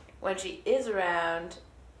way, when she is around,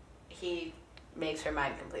 he makes her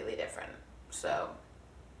mind completely different. So,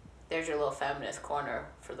 there's your little feminist corner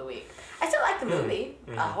for the week. I still like the movie.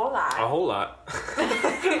 A whole lot. A whole lot.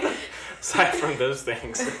 Aside from those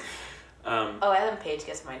things. Oh, Ellen Page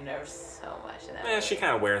gets my nerves so much in that movie. She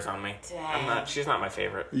kind of wears on me. Dang. She's not my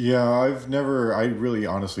favorite. Yeah, I really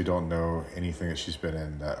honestly don't know anything that she's been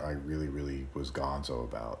in that I really was gonzo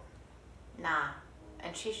about. Nah.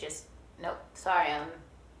 And she's just... Nope. Sorry, Ellen.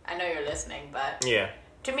 I know you're listening, but... Yeah.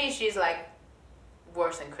 To me, she's like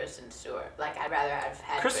worse than Kristen Stewart. Like, I'd rather have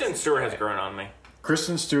had Kristen Stewart has grown on me.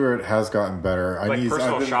 Kristen Stewart has gotten better. Like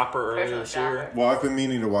Personal I've been, Shopper earlier Personal this year. Shopper. Well, I've been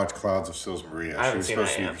meaning to watch Clouds of Sils Maria. I haven't she seen was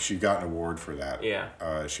that supposed yet. to. She got an award for that.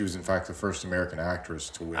 Yeah. She was in fact the first American actress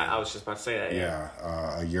to win. I was just about to say that. Yeah,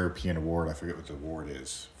 a European award. I forget what the award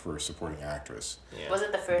is for supporting actress. Yeah. Was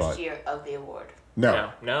it the first But- year of the award?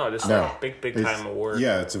 No, This is No. a big It's- time award.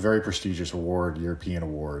 Yeah, it's a very prestigious award, European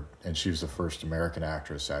award, and she was the first American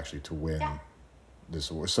actress actually to win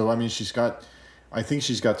this award. So I mean, I think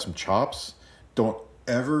she's got some chops. Don't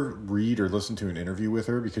ever read or listen to an interview with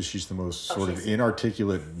her because she's the most sort of she's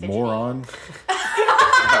inarticulate fidgety. moron.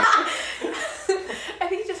 I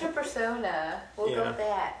think it's just her persona. We'll go Yeah. with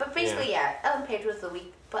that. But basically, yeah, Ellen Page was the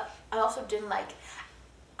weak. But I also didn't like.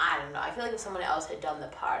 I don't know. I feel like if someone else had done the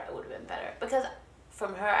part, it would have been better. Because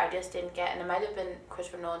from her, I just didn't get. And it might have been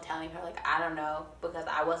Christopher Nolan telling her, like, I don't know, because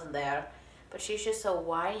I wasn't there. But she's just so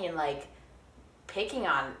whiny and, like, picking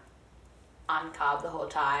on Cobb the whole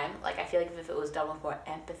time. Like, I feel like if it was done with more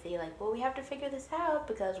empathy, like, well, we have to figure this out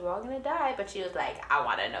because we're all gonna die. But she was like, I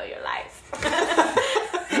want to know your life.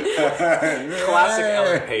 Classic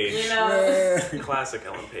Ellen Page. You know? Classic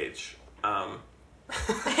Ellen Page.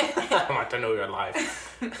 I want to know your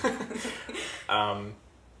life. No.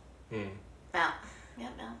 Yeah,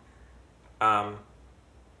 no.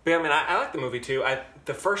 But yeah, I mean, I like the movie too.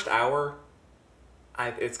 The first hour,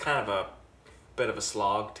 it's kind of a bit of a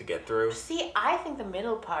slog to get through. See, I think the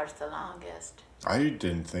middle part's the longest. I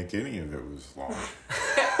didn't think any of it was long.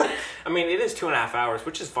 I mean, it is 2.5 hours,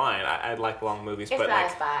 which is fine. I like long movies, It but flies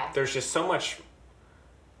like, by. there's just so much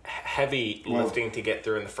heavy lifting to get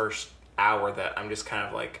through in the first hour that I'm just kind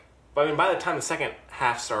of like. But I mean, by the time the second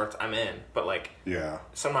half starts, I'm in. But like, Yeah.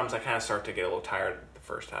 sometimes I kind of start to get a little tired the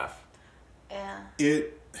first half. Yeah,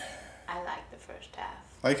 I like the first half.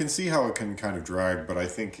 I can see how it can kind of drag, but I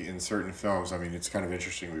think in certain films, I mean, it's kind of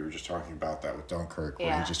interesting. We were just talking about that with Dunkirk, where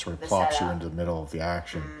Yeah, he just sort of the plops you setup. into the middle of the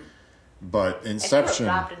action. But If you Inception,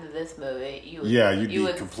 were dropped into this movie, you'd you'd you be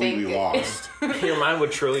would completely think lost. Your mind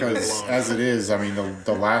would truly be Because blown. as it is, I mean,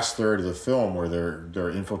 the last third of the film where they're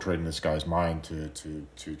infiltrating this guy's mind to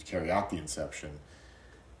carry out the Inception,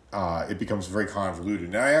 it becomes very convoluted.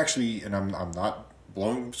 And I actually, and I'm not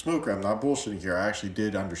blowing smoke, I'm not bullshitting here. I actually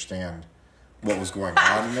did understand what was going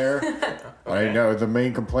on in there. I know the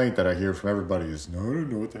main complaint that I hear from everybody is, no, I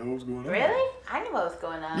don't know what the hell was going on. Really? I knew what was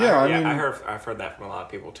going on. Yeah, I Yeah, mean, I've heard that from a lot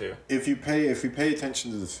of people too. if you pay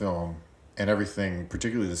attention to the film and everything,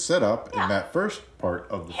 particularly the setup in that first part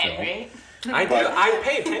of the film. Henry. I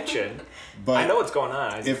pay attention. But I know what's going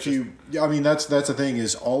on. I mean, that's the thing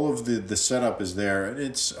is all of the setup is there, and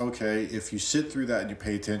it's okay if you sit through that and you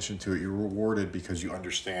pay attention to it. You're rewarded because you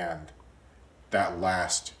understand that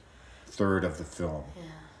last third of the film.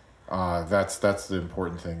 Yeah. That's the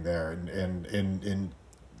important thing there, and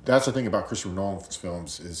that's the thing about Christopher Nolan's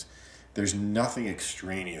films is there's nothing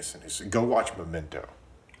extraneous in his. Go watch Memento.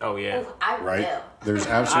 Oh yeah. Ooh, I Right? will. There's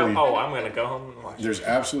absolutely. I'm gonna go home and watch it. There's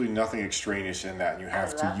absolutely nothing extraneous in that, and you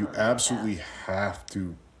absolutely have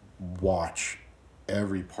to watch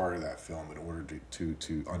every part of that film in order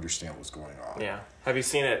to understand what's going on. Yeah. Have you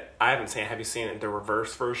seen it? I haven't seen it. Have you seen it? The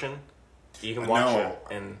reverse version. You can watch No.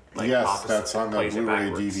 it in like Yes, opposite. that's on the plays it Blu-ray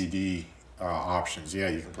backwards. DVD options. Yeah,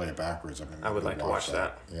 you can play it backwards. I would like to watch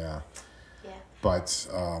that. Yeah, Yeah. but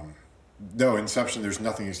No, Inception. There's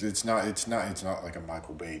nothing. It's not like a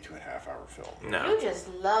Michael Bay 2.5-hour film. No. You just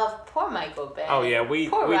love poor Michael Bay. Oh yeah, we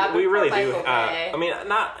Robert, really do. Michael Bay. I mean,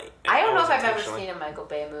 not. I don't know if I've ever intentionally. seen a Michael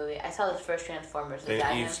Bay movie. I saw the first Transformers. Is Then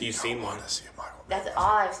that you've him? seen one. I want to see a Michael Bay. That's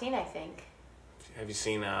all I've seen, I think. Have you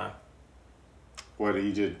seen? What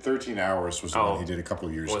he did, 13 Hours was the one he did a couple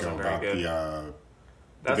of years ago wasn't very about good. the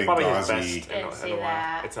That's probably his Benghazi. best. Didn't in see a while.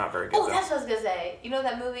 that. It's not very good. Oh, though. that's what I was gonna say. You know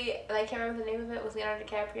that movie? And I can't remember the name of it. With Leonardo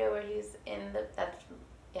DiCaprio, where he's in the. That's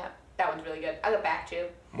yeah. That one's really good. I'll get back to you.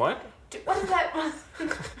 What? What is that?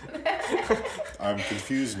 I'm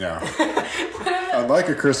confused now. Unlike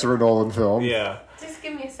a Christopher Nolan film, Yeah. Just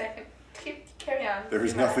give me a second. Carry on.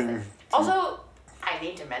 there's Give me a nothing. second. Also, I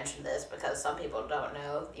need to mention this because some people don't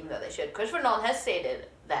know, even though they should. Christopher Nolan has stated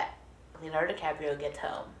that Leonardo DiCaprio gets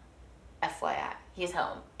home. FYI, he's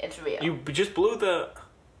home. It's real. You just blew the.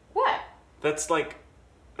 What? That's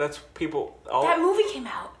people. That movie came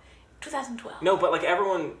out 2012. No, but like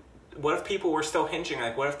everyone. What if people were still hinging?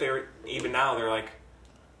 Like, what if they're even now? They're like,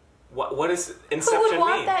 what does Inception Who would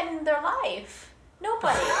want mean? that in their life?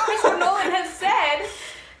 Nobody. Christopher Nolan has said.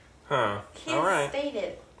 Huh. He All has right.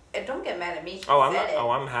 stated. And don't get mad at me. He I'm said it.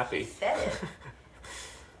 I'm happy. He said it.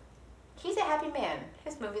 He's a happy man.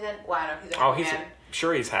 His movie then. Well, I know he's a Oh, happy he's man.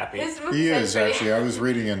 sure he's happy. His movie He then is pretty- actually. I was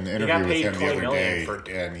reading an He interview got with paid him the $20 other million day, for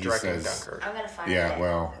and he directing says, Dunkirk. I'm gonna find "Yeah, it.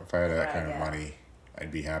 well, if I had that Right, kind of yeah. money,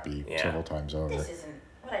 I'd be happy Yeah. several times over." This isn't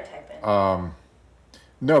what I type in.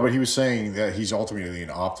 No, but he was saying that he's ultimately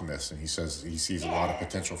an optimist, and he says he sees a lot of Yeah.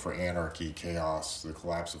 potential for anarchy, chaos, the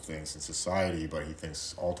collapse of things in society, but he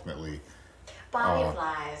thinks ultimately. Body of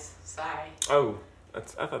Lies. Sorry. Oh, I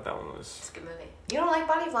thought that one was. It's a good movie. You don't like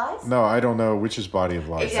Body of Lies? No, I don't know which is Body of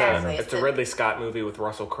Lies. Exactly. It's a Ridley Scott movie with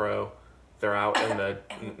Russell Crowe. They're out in the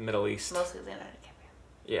Middle East. Mostly Leonardo DiCaprio.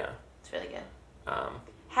 Yeah. It's really good. Um,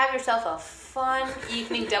 Have yourself a fun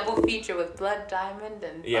evening double feature with Blood Diamond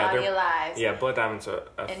and Yeah, Body they're- of Lies. yeah, Blood Diamond's a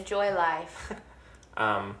Enjoy life.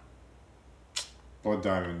 Blood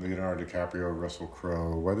Diamond, Leonardo DiCaprio, Russell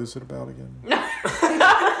Crowe. What is it about again?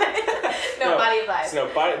 No, Body of Lies. No,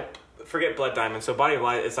 forget Blood Diamond. So Body of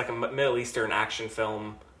Lies, it's like a Middle Eastern action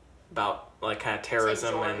film about like kind of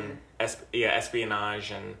terrorism Jordan. and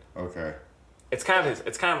espionage, and Okay. it's kind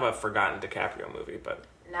of a forgotten DiCaprio movie, but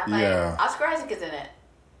Not by Yeah. Oscar Isaac is in it.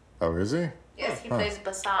 Oh, is he? Yes, he plays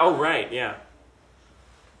Bassam. oh right, yeah.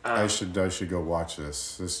 I should go watch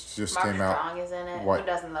this. This just Mark came out Strong is in it. what? Who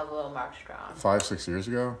doesn't love little Mark Strong? 5-6 years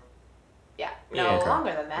ago. Yeah. Yeah. No, Okay.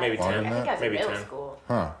 longer than that. Maybe Longer 10. than I think I was Maybe in middle 10. school.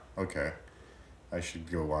 Huh. Okay. I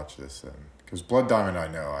should go watch this then. Because Blood Diamond, I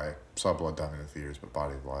know. I saw Blood Diamond in theaters, but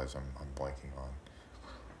Body of Lies, I'm blanking on.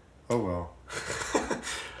 Oh well.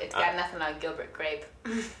 It's got nothing on Gilbert Grape.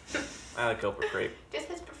 I like Gilbert Grape. Just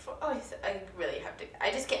his I really have to.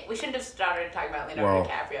 I just can't. We shouldn't have started talking about Leonardo Well-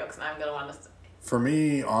 DiCaprio because now I'm gonna want to. For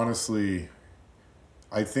me, honestly,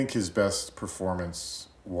 I think his best performance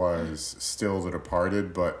was still The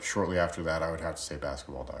Departed, but shortly after that, I would have to say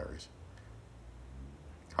Basketball Diaries.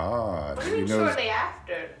 Ah, What do you mean shortly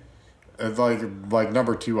after? like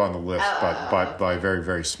number 2 on the list, but by a very,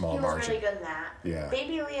 very small He was margin. really good in that. Yeah.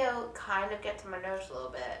 Baby Leo kind of gets on my nerves a little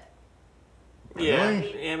bit. Yeah,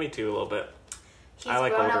 Really? yeah, me too a little bit. He's I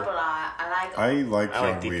like grown older. up a lot. I like I like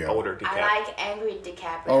young the Leo. older DiCaprio. I like angry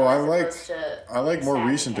DiCaprio. Oh, as opposed to I like more sad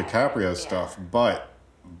recent DiCaprio stuff, but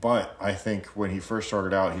I think when he first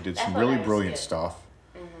started out, he did some That's really what I brilliant understood. stuff.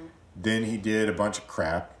 Then he did a bunch of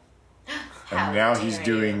crap, How and now he's dare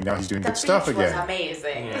doing you. good The stuff Beach again. Was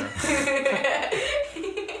amazing.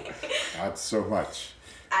 Not so much.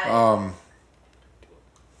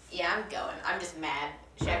 Yeah, I'm going. I'm just mad.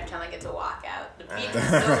 Should I pretend like it's a walkout? The beach is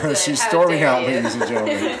so good. She's How storming dare out, you. ladies and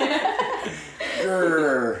gentlemen.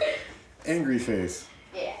 Grr. Angry face.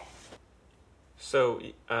 Yeah. So,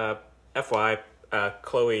 FYI,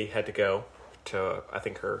 Chloe had to go to, I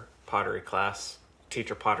think, her pottery class,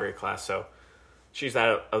 teacher pottery class, so she's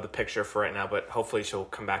out of the picture for right now, but hopefully she'll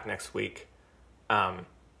come back next week.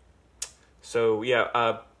 So,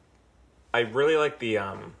 yeah, I really like the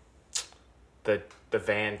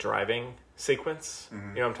van driving sequence. You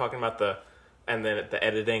know what I'm talking about? And then the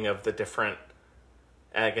editing of the different,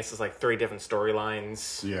 I guess it's like 3 different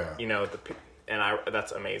storylines. Yeah. You know,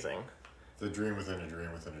 that's amazing. The dream within a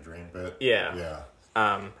dream within a dream bit. Yeah.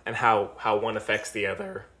 Yeah. And how one affects the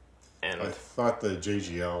other. And I thought the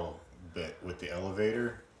JGL bit with the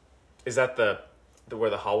elevator. is that the where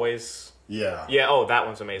the hallways? Yeah. Yeah. Oh, that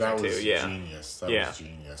one's amazing That too. was Yeah. genius. That Yeah. was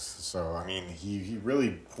genius. So, I mean, he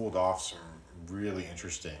really pulled off some really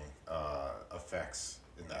interesting effects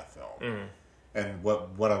in that film. And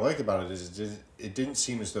what I like about it is it didn't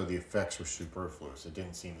seem as though the effects were superfluous. It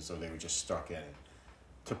didn't seem as though they were just stuck in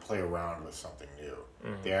to play around with something new.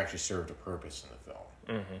 Mm-hmm. They actually served a purpose in the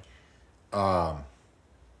film. Mm-hmm.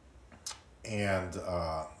 And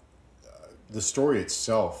the story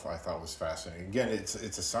itself, I thought, was fascinating. Again, it's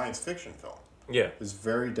a science fiction film. Yeah. It's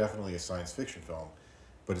very definitely a science fiction film,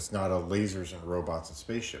 but it's not a lasers and robots and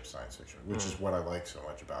spaceships science fiction, which is what I like so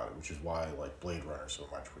much about it, which is why I like Blade Runner so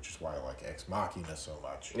much, which is why I like Ex Machina so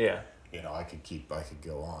much. Yeah. You know, I could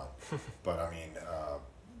go on. But I mean,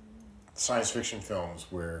 science fiction films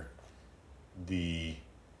where the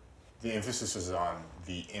emphasis is on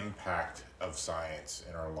the impact of science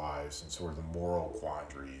in our lives and sort of the moral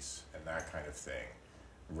quandaries and that kind of thing,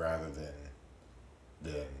 rather than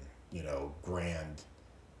you know, grand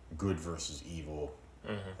good versus evil.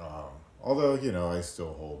 Mm-hmm. Although, you know, I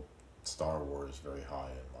still hold Star Wars very high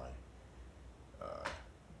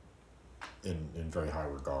in my in very high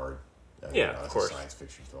regard. Yeah, you know, of as course. A science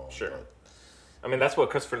fiction film. Sure. But, I mean, that's what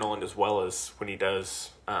Christopher Nolan does well, is when he does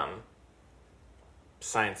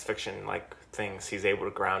science fiction like things, he's able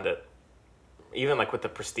to ground it. Even like with The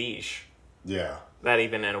Prestige. yeah. That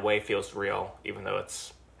even in a way feels real, even though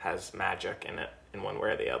it's has magic in it in one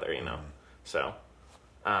way or the other, you know. So,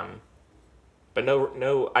 but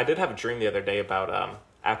no, I did have a dream the other day about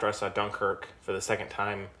after I saw Dunkirk for the second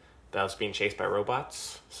time that I was being chased by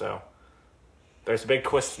robots. So there's a big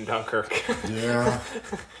twist in Dunkirk. Yeah.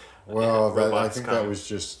 Well, I robots think come. that was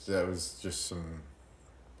just some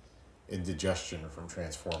indigestion from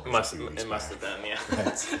Transformers. It must back. have been, yeah.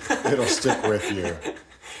 It'll stick with you.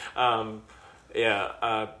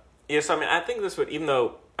 Yeah. So I mean, I think this would, even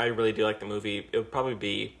though I really do like the movie, it would probably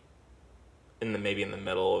be maybe in the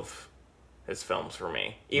middle of his films for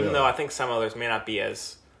me. Even Really? though I think some others may not be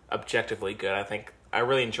as objectively good. I think I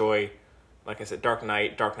really enjoy, like I said, Dark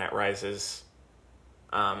Knight Rises,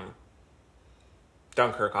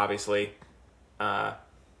 Dunkirk, obviously, and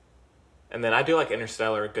then I do like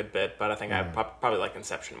Interstellar a good bit, but I think I probably like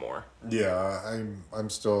Inception more. Yeah, I'm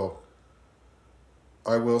still.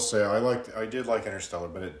 I will say I did like Interstellar,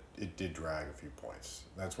 but it did drag a few points.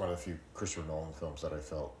 That's one of the few Christopher Nolan films that I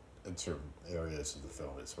felt in certain areas of the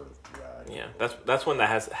film it sort of dragged. Yeah, that's one that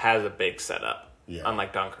has a big setup. Yeah.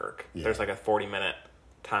 Unlike Dunkirk, Yeah. there's like a 40-minute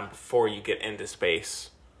time before you get into space.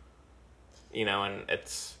 You know, and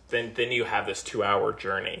it's then you have this 2-hour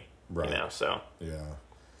journey. Right. You know, so Yeah.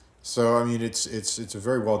 So I mean, it's a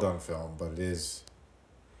very well done film, but it is.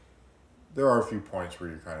 There are a few points where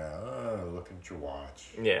you're kind of looking at your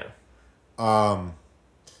watch. yeah.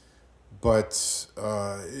 But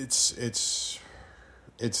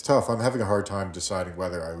it's tough. I'm having a hard time deciding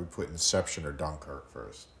whether I would put Inception or Dunkirk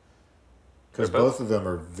first, because They're both both of them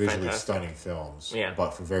are visually fantastic. stunning films, Yeah.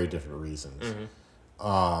 but for very different reasons.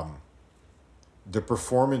 Mm-hmm. The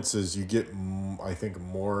performances, you get, I think,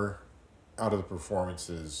 more out of the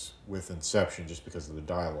performances with Inception just because of the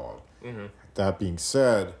dialogue. Mm-hmm. That being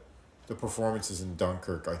said, the performances in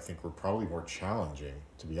Dunkirk, I think, were probably more challenging,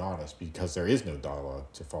 to be honest, because there is no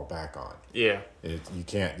dialogue to fall back on. Yeah. You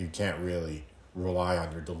can't really rely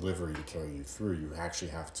on your delivery to carry you through. You actually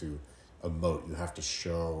have to emote. You have to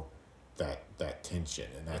show that tension,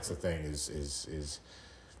 and that's the thing. Is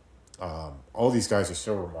all these guys are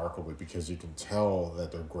so remarkable because you can tell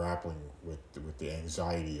that they're grappling with the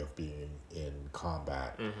anxiety of being in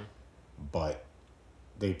combat, but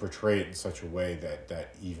they portray it in such a way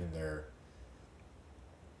that even their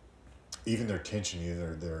tension,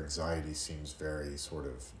 either their anxiety seems very sort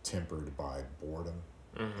of tempered by boredom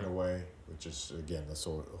in a way, which is, again, this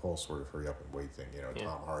whole sort of hurry up and wait thing. You know, Yeah.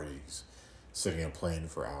 Tom Hardy's sitting in a plane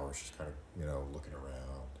for hours, just kind of, you know, looking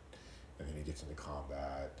around, and then he gets into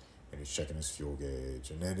combat, and he's checking his fuel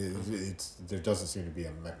gauge, and then there doesn't seem to be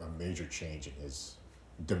a major change in his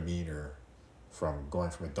demeanor from going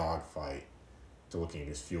from a dogfight to looking at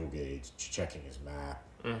his fuel gauge, to checking his map,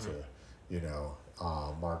 to, you know,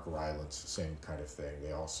 Mark Rylance, same kind of thing.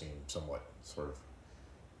 They all seem somewhat sort of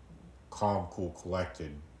calm, cool,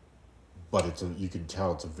 collected, but you can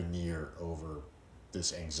tell it's a veneer over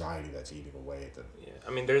this anxiety that's eating away at them. Yeah.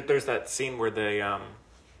 I mean, there's that scene where the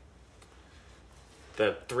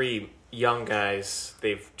three young guys,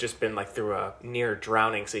 they've just been like through a near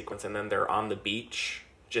drowning sequence, and then they're on the beach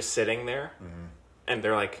just sitting there, and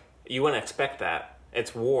they're like, you wouldn't expect that.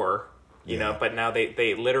 It's war, you know, but now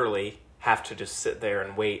they literally have to just sit there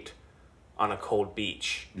and wait on a cold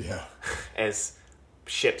beach. Yeah. As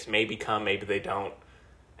ships maybe come, maybe they don't.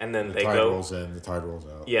 And then The tide rolls in, the tide rolls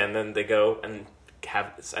out. Yeah, and then they go and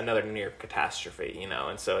have another near catastrophe, you know.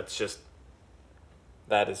 And so it's just,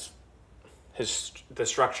 that is, the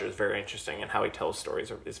structure is very interesting, and how he tells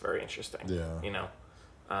stories is very interesting. Yeah. You know.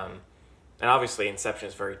 And obviously Inception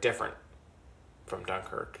is very different from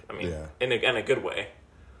Dunkirk. I mean, Yeah. in a good way.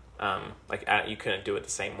 You couldn't do it the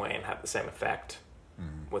same way and have the same effect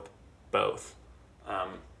with both.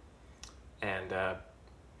 I'm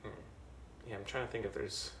trying to think if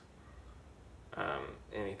there's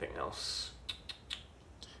anything else.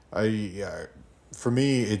 For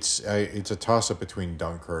me, it's a toss up between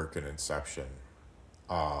Dunkirk and Inception.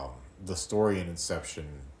 The story in Inception,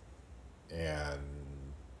 and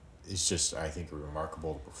it's just, I think,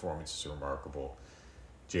 remarkable. The performances are remarkable.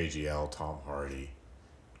 JGL, Tom Hardy,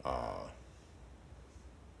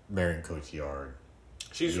 Marion Cotillard.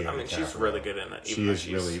 She's really good in it.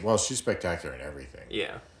 She's spectacular in everything.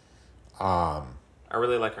 Yeah. I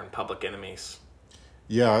really like her in Public Enemies.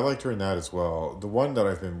 Yeah, I liked her in that as well. The one that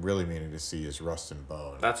I've been really meaning to see is Rust and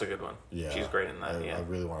Bone. That's a good one. Yeah. She's great in that, I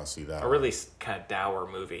really want to see that. A really kind of dour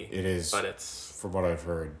movie. It is. But it's... From what I've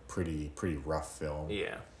heard, pretty rough film.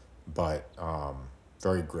 Yeah. But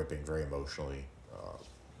very gripping, very emotionally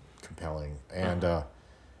compelling. And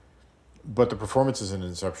but the performances in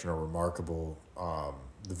Inception are remarkable.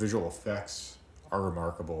 The visual effects are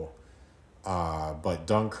remarkable. But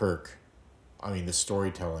Dunkirk, the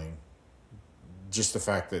storytelling, just the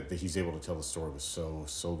fact that he's able to tell the story with so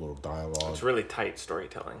little dialogue. It's really tight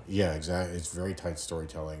storytelling. Yeah, exactly. It's very tight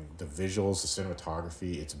storytelling. The visuals, the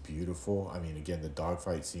cinematography, it's beautiful. Again, the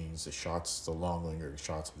dogfight scenes, the shots, the long lingering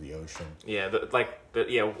shots of the ocean. Yeah,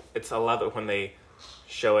 it's I love it when they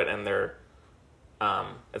show it and they're,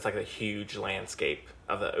 it's like a huge landscape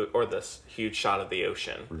or this huge shot of the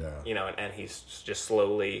ocean. Yeah. And he's just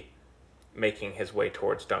slowly making his way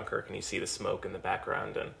towards Dunkirk, and you see the smoke in the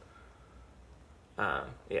background, and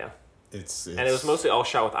it's and it was mostly all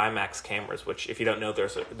shot with IMAX cameras, which, if you don't know,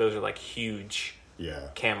 those are like huge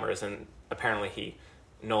cameras, and apparently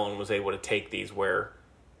Nolan was able to take these where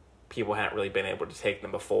people hadn't really been able to take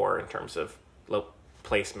them before in terms of low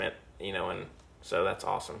placement, and so that's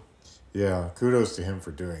awesome. Yeah, kudos to him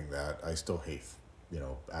for doing that. I still hate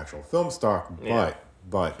actual film stock,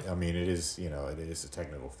 but it is it is a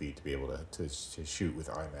technical feat to be able to shoot with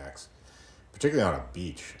IMAX, particularly on a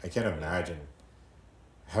beach. I can't imagine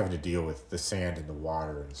having to deal with the sand and the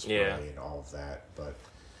water and spray and all of that. But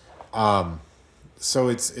so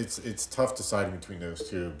it's tough deciding between those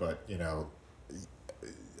two. But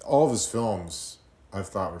all of his films I've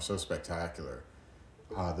thought were so spectacular.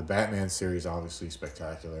 The Batman series, obviously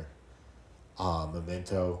spectacular.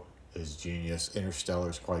 Memento is genius. Interstellar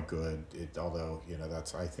is quite good. Although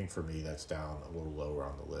I think for me that's down a little lower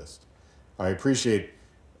on the list. I appreciate.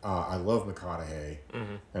 I love McConaughey,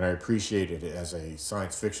 and I appreciate it as a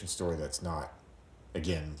science fiction story that's not,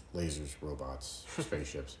 again, lasers, robots,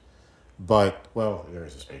 spaceships. But there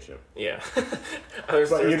is a spaceship. Yeah,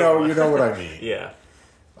 but you know what I mean. Yeah.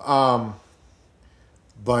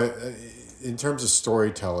 But in terms of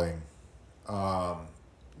storytelling,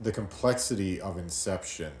 the complexity of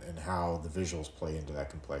Inception and how the visuals play into that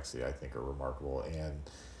complexity, I think, are remarkable. And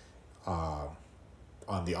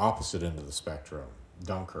on the opposite end of the spectrum,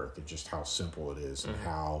 Dunkirk, and just how simple it is, and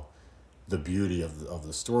how the beauty of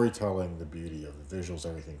the storytelling, the beauty of the visuals,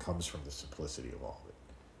 everything comes from the simplicity of all of it.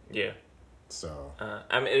 Yeah. So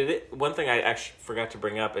one thing I actually forgot to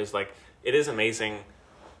bring up is it is amazing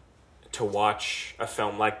to watch a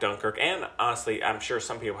film like Dunkirk, and honestly, I'm sure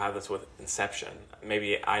some people have this with Inception.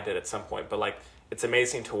 Maybe I did at some point, but it's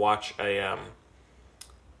amazing to watch a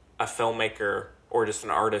filmmaker or just an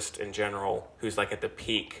artist in general who's at the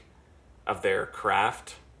peak of their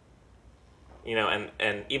craft, and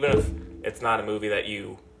even if it's not a movie that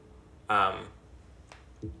you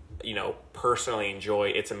personally enjoy,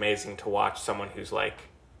 it's amazing to watch someone who's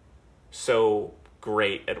so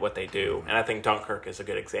great at what they do. And I think Dunkirk is a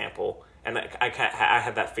good example. And I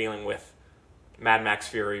had that feeling with Mad Max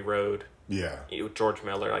Fury Road. Yeah. George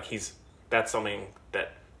Miller, that's something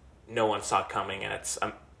that no one saw coming, and it's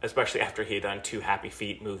especially after he had done 2 Happy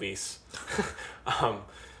Feet movies.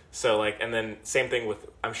 So and then same thing with,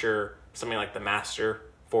 I'm sure, something like The Master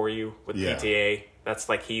for you with PTA. That's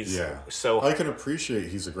he's so... I can appreciate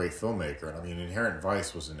he's a great filmmaker. And Inherent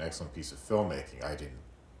Vice was an excellent piece of filmmaking. I didn't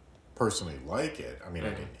personally like it. I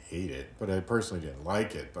didn't hate it, but I personally didn't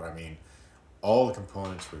like it. But all the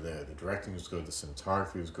components were there. The directing was good. The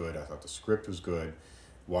cinematography was good. I thought the script was good.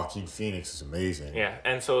 Joaquin Phoenix is amazing. Yeah,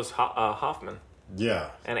 and so is Hoffman. Yeah.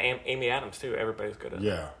 And Amy Adams, too. Everybody's good at it.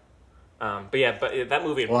 Yeah. But that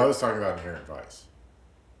movie... Well, I was talking about Inherent Vice.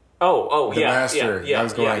 Oh, The Master. Yeah, I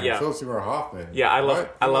was going, Philip Seymour Hoffman. Yeah, I love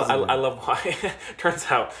turns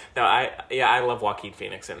out, no, I love Joaquin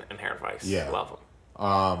Phoenix in Inherent Vice. Yeah. Love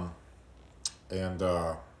him. And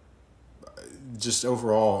just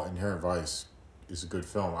overall, Inherent Vice is a good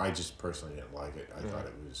film. I just personally didn't like it. I thought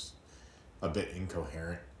it was a bit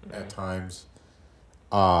incoherent at times.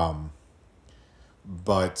 But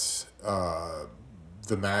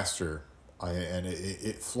The Master,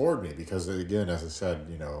 it floored me because, again, as I said,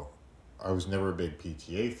 I was never a big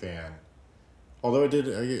PTA fan. Although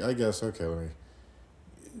I guess, okay, let me...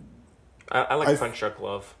 I like Punch Drunk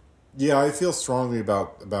Love. Yeah, I feel strongly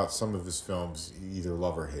about some of his films, either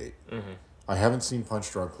love or hate. Mm-hmm. I haven't seen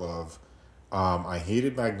Punch Drunk Love. I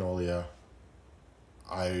hated Magnolia.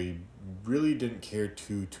 I really didn't care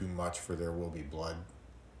too much for There Will Be Blood.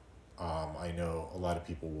 I know a lot of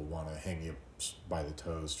people will want to hang you by the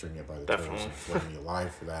toes, string you by the toes, and flay me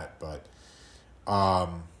alive for that. But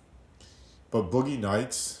Boogie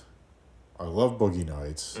Nights, I love Boogie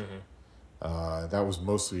Nights. Mm-hmm. That was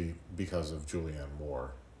mostly because of Julianne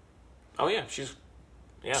Moore. Oh yeah, she's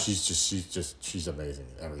amazing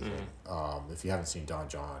in everything. Mm-hmm. If you haven't seen Don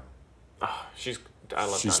John, I love she's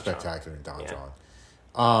Don spectacular in Don John.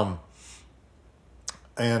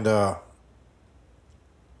 And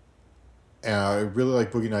I really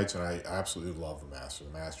like Boogie Nights, and I absolutely love The Master. The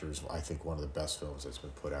Master is, I think, one of the best films that's been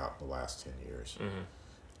put out in the last 10 years.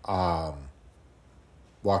 Mm-hmm.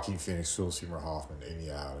 Joaquin Phoenix, Philip Seymour Hoffman, Amy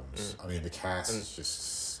Adams. Mm-hmm. I mean, the cast is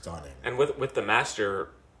just stunning. And with The Master,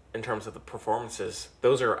 in terms of the performances,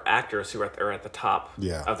 those are actors who are at the top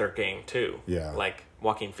of their game, too. Yeah. Like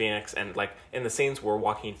Joaquin Phoenix, and like in the scenes where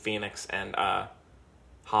Joaquin Phoenix and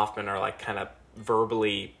Hoffman are like kind of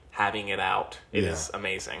verbally having it out, it is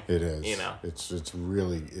amazing. It is. It's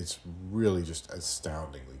really just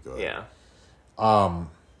astoundingly good. Yeah.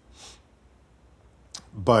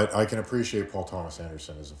 But I can appreciate Paul Thomas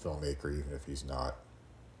Anderson as a filmmaker,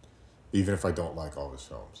 even if I don't like all his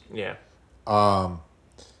films. Yeah.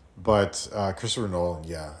 But Christopher Nolan,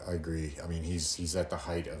 yeah, I agree. I mean, he's at the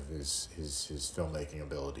height of his filmmaking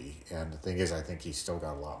ability, and the thing is, I think he's still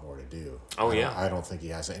got a lot more to do. I don't think he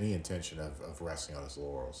has any intention of resting on his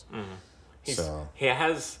laurels. Mm-hmm. He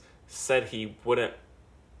has said he wouldn't.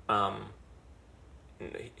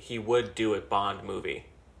 He would do a Bond movie.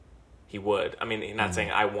 He would. I mean, he's not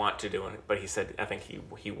saying I want to do it, but he said I think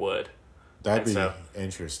he would. That'd be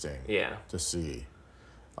interesting. Yeah. To see.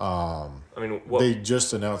 I mean, they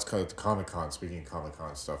just announced at the Comic-Con, speaking of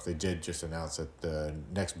Comic-Con stuff, they did just announce that the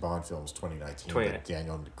next Bond film is 2019, but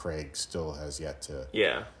Daniel Craig still has yet to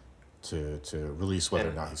release whether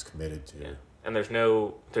or not he's committed to. Yeah. And there's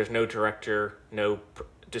no director, no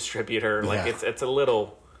distributor. Like it's a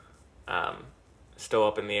little still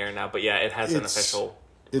up in the air now, but yeah, it has an official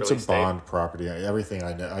It's a Bond date. Property. Everything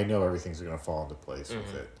I know everything's going to fall into place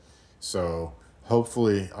with it. So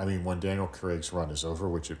hopefully, I mean, when Daniel Craig's run is over,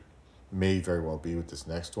 which it may very well be with this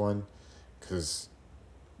next one, because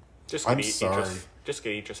just get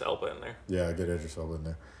Idris Elba in there. Yeah, get Idris Elba in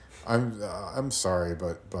there. I'm sorry,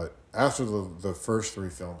 but after the first 3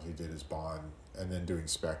 films he did as Bond, and then doing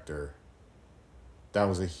Spectre, that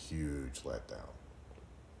was a huge letdown.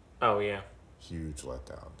 Oh yeah, huge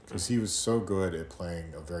letdown, because he was so good at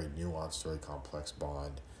playing a very nuanced, very complex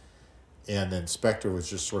Bond. And then Spectre was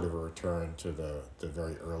just sort of a return to the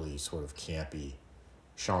very early sort of campy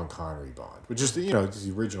Sean Connery Bond, which is the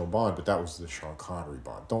original Bond, but that was the Sean Connery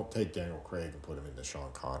Bond. Don't take Daniel Craig and put him in the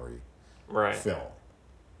Sean Connery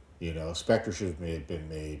film. Spectre should have been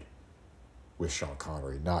made with Sean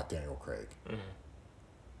Connery, not Daniel Craig. Mm-hmm.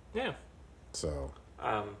 Yeah. So.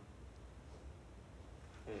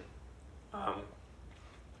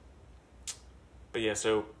 But yeah,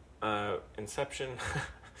 so Inception.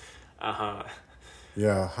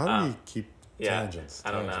 Yeah, how do you keep tangents?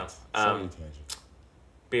 I don't know. Tangents.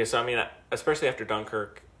 But yeah, so I mean, especially after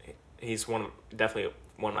Dunkirk, he's definitely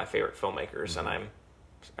one of my favorite filmmakers, and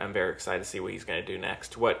I'm very excited to see what he's going to do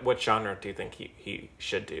next. What genre do you think he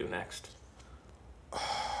should do next?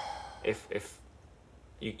 If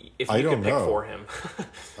you could pick for him.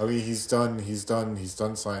 I mean, he's done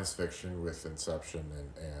science fiction with Inception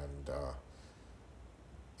and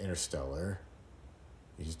Interstellar.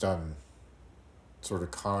 He's done sort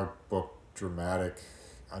of comic book dramatic.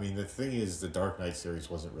 I mean, the thing is, the Dark Knight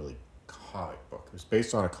series wasn't really comic book. It was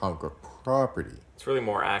based on a comic book property. It's really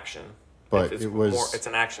more action. But it's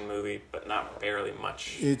an action movie, but not barely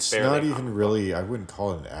much. It's not even really, I wouldn't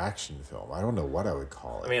call it an action film. I don't know what I would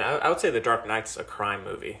call it. I mean, I would say The Dark Knight's a crime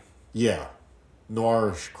movie. Yeah.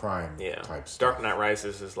 Noirish crime type stuff. Dark Knight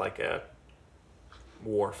Rises is like a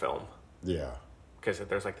war film. Yeah. Because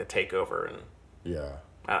there's like the takeover and... Yeah.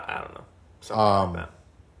 I don't know. Something like that.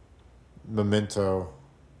 Memento.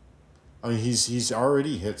 I mean, he's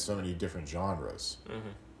already hit so many different genres. Mm-hmm.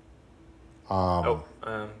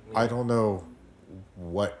 I don't know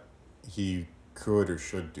what he could or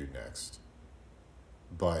should do next.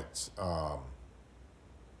 But, I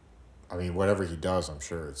mean, whatever he does, I'm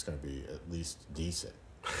sure it's going to be at least decent.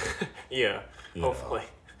 Yeah, You hopefully. know.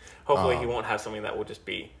 Hopefully he won't have something that will just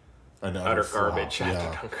be utter flop. garbage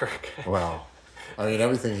after Dunkirk. Well, I mean,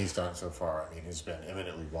 everything he's done so far, I mean, has been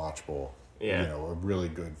eminently watchable. Yeah. You know, a really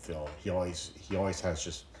good film. He always has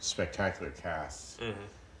just spectacular casts.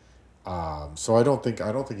 So I don't think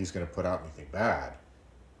he's going to put out anything bad.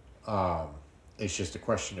 It's just a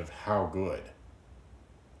question of how good.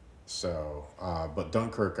 So, but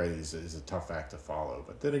Dunkirk is a tough act to follow.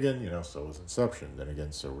 But then again, you know, so was Inception. Then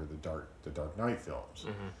again, so were the Dark Knight films.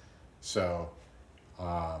 So,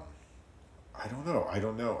 I don't know. I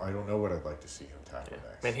don't know what I'd like to see him tackle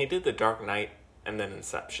next. Man, he did the Dark Knight and then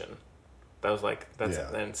Inception. That's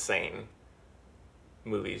insane.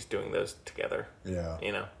 Movies doing those together. Yeah.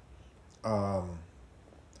 You know.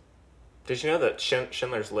 Did you know that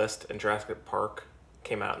Schindler's List and Jurassic Park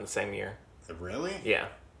came out in the same year? Really? Yeah.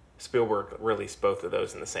 Spielberg released both of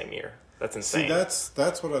those in the same year. That's insane. See,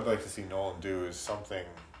 that's what I'd like to see Nolan do, is something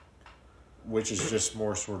which is just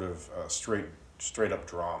more sort of straight up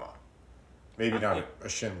drama. Maybe not a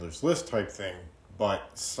Schindler's List type thing, but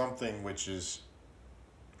something which is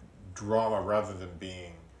drama rather than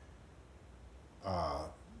being a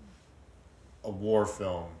war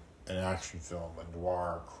film, an action film, a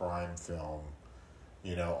noir crime film.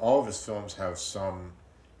 You know, all of his films have some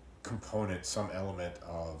component, some element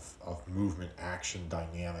of movement, action,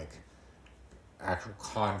 dynamic, actual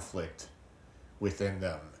conflict within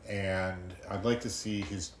them. And I'd like to see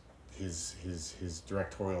his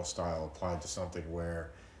directorial style applied to something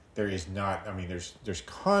where there is not, I mean, there's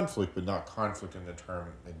conflict, but not conflict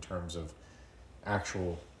in terms of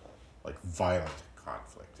actual, like, violent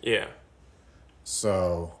conflict. Yeah.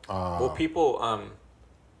 So, well, people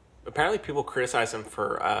apparently people criticize him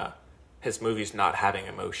for his movies not having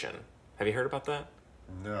emotion. Have you heard about that?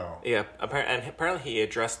 No. Yeah, apparently he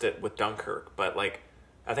addressed it with Dunkirk, but like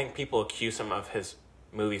I think people accuse him of his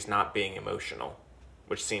movies not being emotional,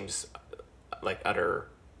 which seems like utter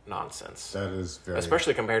nonsense. That is very,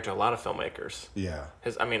 especially compared to a lot of filmmakers. Yeah.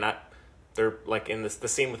 They're like in the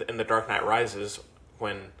scene in The Dark Knight Rises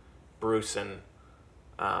when Bruce and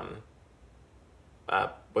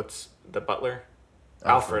what's the butler?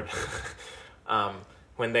 Alfred.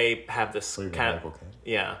 When they have this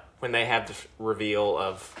when they have this reveal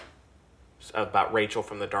about Rachel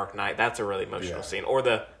from The Dark Knight, that's a really emotional scene. Or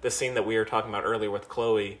the scene that we were talking about earlier with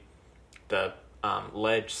Chloe, the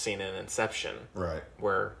ledge scene in Inception, right?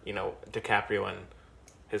 Where, you know, DiCaprio and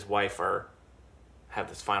his wife have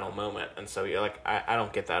this final moment, and so you're like, I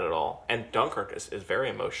don't get that at all. And Dunkirk is very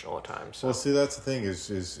emotional at times. So. Well, see, that's the thing is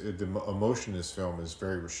the emotion in this film is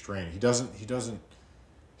very restrained. He doesn't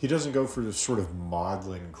go for this sort of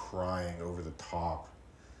maudlin crying over the top.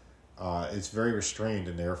 It's very restrained,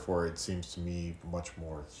 and therefore it seems to me much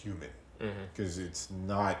more human. Because it's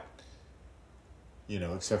not, you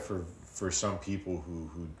know, except for some people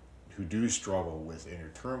who do struggle with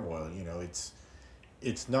inner turmoil, you know,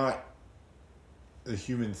 it's not a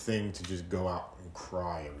human thing to just go out and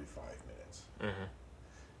cry every 5 minutes.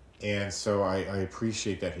 And so I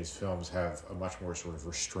appreciate that his films have a much more sort of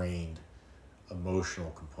restrained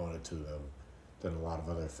emotional component to them than a lot of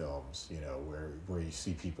other films, you know, where you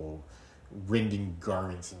see people rending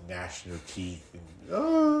garments and gnashing their teeth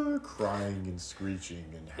and crying and screeching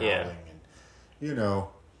and howling. And, you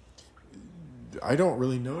know, I don't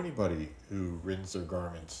really know anybody who rends their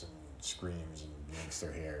garments and screams and yanks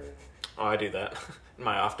their hair. Oh, I do that in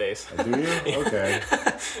my off days. Oh, do you? Okay.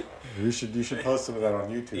 You should post some of that on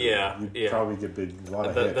YouTube. Yeah, You'd probably get a lot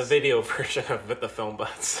of hits. The video version of the Film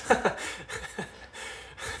Buds.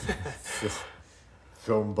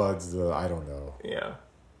 Film Buds, I don't know. Yeah.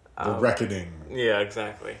 The Reckoning. Yeah,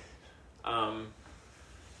 exactly. But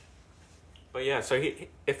yeah, so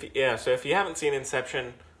if you haven't seen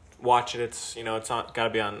Inception, watch it. It's got to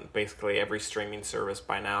be on basically every streaming service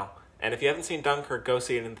by now. And if you haven't seen Dunkirk, go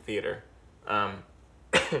see it in the theater.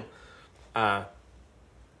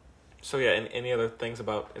 So yeah, any other things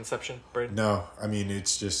about Inception, Braden? No, I mean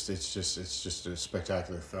it's just a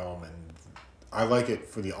spectacular film, and I like it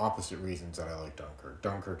for the opposite reasons that I like Dunkirk.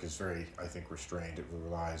 Dunkirk is very, I think, restrained. It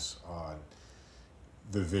relies on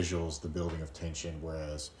the visuals, the building of tension,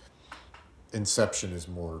 whereas Inception is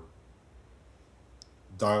more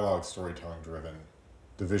dialogue storytelling driven.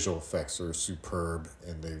 The visual effects are superb,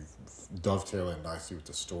 and they dovetail in nicely with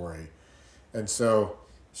the story. And so,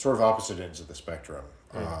 sort of opposite ends of the spectrum.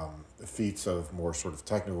 Feats of more sort of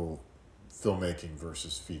technical filmmaking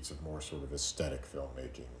versus feats of more sort of aesthetic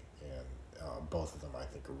filmmaking. And both of them, I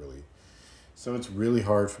think, are really... So it's really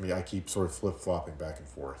hard for me. I keep sort of flip-flopping back and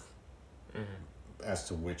forth as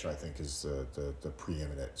to which I think is the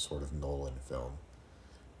preeminent sort of Nolan film.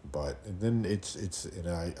 But and then it's and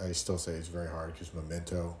I still say it's very hard because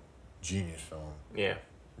Memento, genius film. Yeah.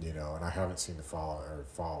 You know, and I haven't seen the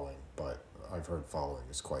following, but I've heard Following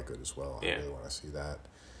is quite good as well. Yeah. I really want to see that.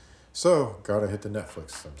 So gotta hit the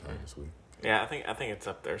Netflix sometime this week. Yeah, I think it's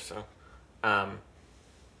up there. So, all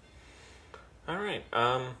right.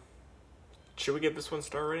 Should we give this one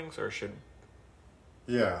star ratings or should?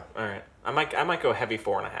 Yeah. All right. I might go heavy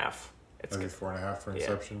 4.5. It's Maybe 4.5 for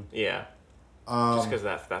Inception. Yeah. Just because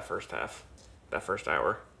that first half, that first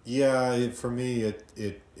hour. Yeah, for me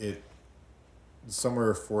it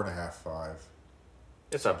somewhere 4.5, 5.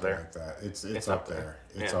 It's up there. Like that. It's up there.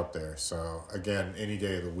 It's up there. So again, any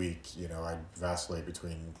day of the week, you know, I vacillate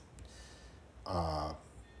between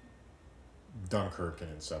Dunkirk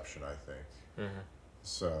and Inception, I think. Mm-hmm.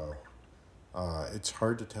 So it's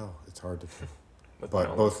hard to tell. But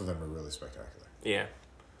both of them are really spectacular. Yeah.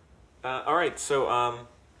 All right. So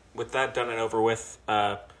with that done and over with,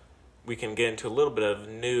 we can get into a little bit of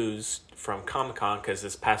news from Comic-Con because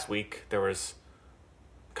this past week there was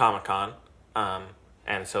Comic-Con.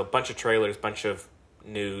 And so a bunch of trailers, bunch of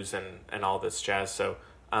news and all this jazz. So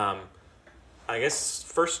I guess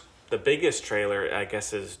first, the biggest trailer, I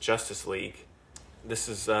guess, is Justice League. This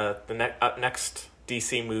is the next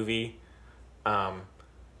DC movie.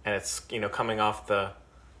 And it's, you know, coming off the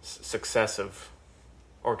success of,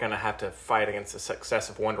 or going to have to fight against the success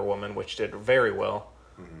of Wonder Woman, which did very well.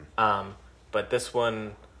 Mm-hmm. But this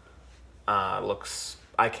one looks,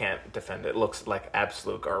 I can't defend it. Looks like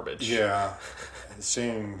absolute garbage. Yeah,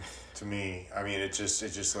 same to me. I mean, it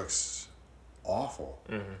just looks awful.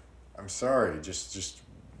 Mm-hmm. I'm sorry, just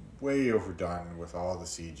way overdone with all the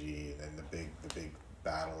CG and then the big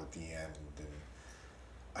battle at the end. And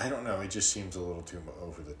I don't know. It just seems a little too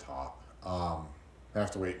over the top. I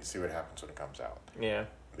have to wait and see what happens when it comes out. Yeah.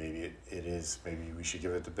 Maybe it is. Maybe we should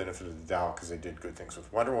give it the benefit of the doubt because they did good things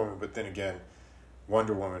with Wonder Woman. But then again,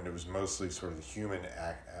 Wonder Woman, it was mostly sort of the human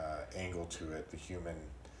angle to it, the human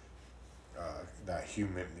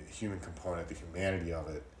component, the humanity of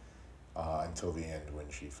it, until the end when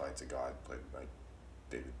she fights a god played by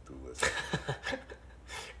David Thewlis.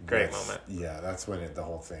 Great moment. Yeah, that's when the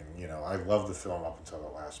whole thing. You know, I love the film up until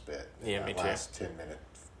the last bit. Yeah, me too. Last 10-minute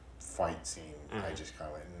fight scene, I just kind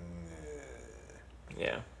of went.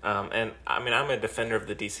 Yeah, and I mean, I'm a defender of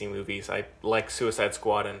the DC movies. I like Suicide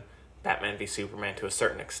Squad and Batman v Superman to a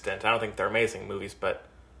certain extent. I don't think they're amazing movies, but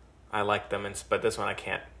I like them. But this one I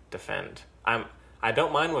can't defend. I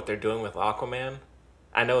don't mind what they're doing with Aquaman.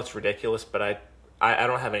 I know it's ridiculous, but I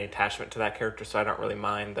don't have any attachment to that character, so I don't really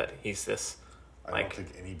mind that he's this. I don't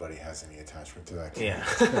think anybody has any attachment to that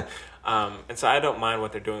character. Yeah, and so I don't mind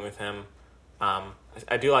what they're doing with him.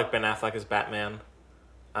 I do like Ben Affleck as Batman.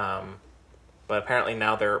 But apparently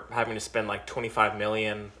now they're having to spend like $25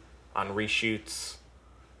 million on reshoots.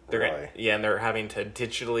 And they're having to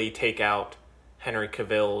digitally take out Henry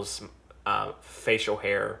Cavill's facial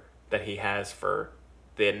hair that he has for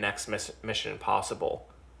the next Mission Impossible,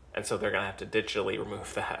 and so they're gonna have to digitally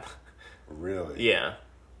remove that. Really? Yeah,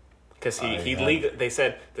 because they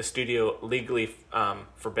said the studio legally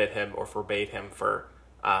forbade him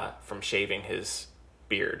from shaving his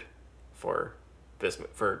beard to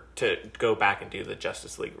go back and do the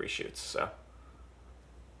Justice League reshoots. So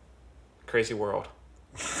crazy world.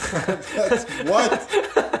 That's what?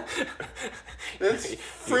 It's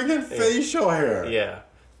friggin' facial hair. Yeah.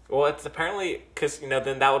 Well, it's apparently because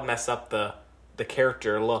then that would mess up the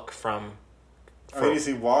character look from. I mean, is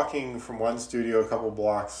he walking from one studio a couple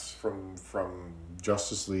blocks from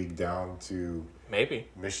Justice League down to maybe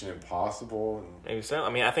Mission Impossible? Maybe so. I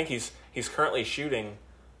mean, I think he's currently shooting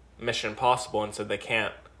Mission Impossible, and so he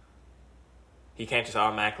can't just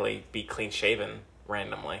automatically be clean shaven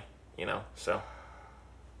randomly, So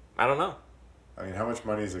I don't know. I mean, how much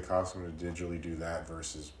money does it cost him to digitally do that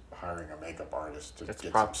versus hiring a makeup artist to get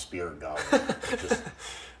some spear gum and just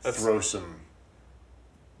throw some,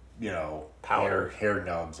 powder hair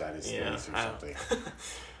nubs at his face or something?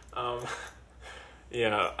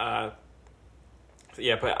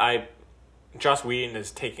 But Joss Whedon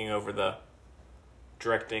is taking over the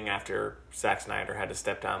directing after Zack Snyder had to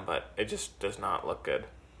step down, but it just does not look good,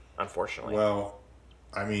 unfortunately. Well,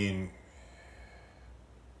 I mean,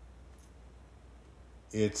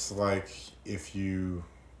 it's like if you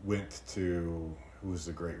went to, who was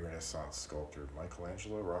the great Renaissance sculptor?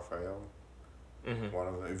 Michelangelo, Raphael? Mm-hmm. One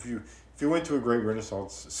of them. If you went to a great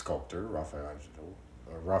Renaissance sculptor, Raphael,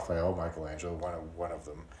 Michelangelo, one of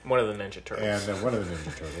them. One of the Ninja Turtles. And one of the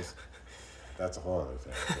Ninja Turtles. That's a whole other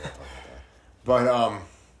thing. We won't talk about that. But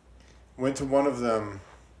went to one of them,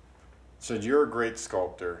 said, "You're a great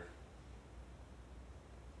sculptor.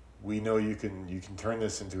 we know you can turn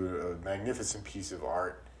this into a magnificent piece of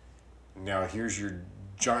art. Now here's your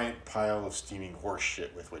giant pile of steaming horse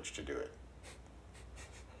shit with which to do it.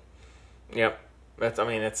 Yep.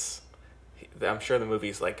 I'm sure the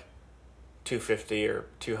movie's like 250 or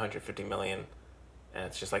 250 million, and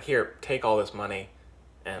it's just like, here, take all this money,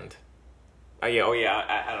 and I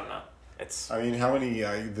don't know. I mean, how many?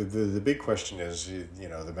 The big question is,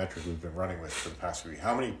 the metric we've been running with for the past week.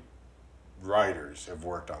 How many writers have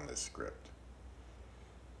worked on this script?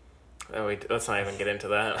 Oh, let's not even get into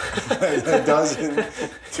that. A dozen,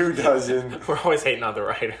 2 dozen. We're always hating on the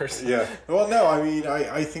writers. Yeah. Well, no, I mean,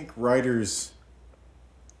 I think writers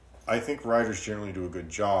generally do a good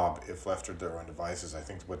job if left to their own devices. I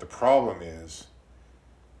think what the problem is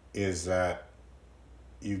that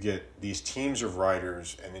you get these teams of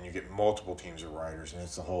writers, and then you get multiple teams of writers, and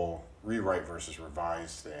it's the whole rewrite versus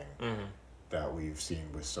revise thing that we've seen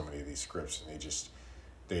with so many of these scripts, and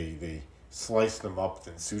they slice them up,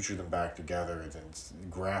 then suture them back together, then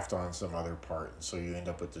graft on some other part, and so you end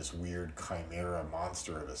up with this weird chimera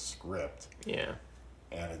monster of a script. Yeah.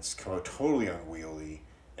 And it's totally unwieldy,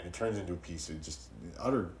 and it turns into a piece of just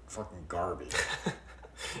utter fucking garbage.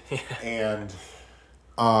 Yeah. And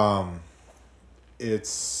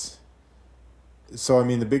it's... So, I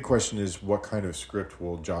mean, the big question is, what kind of script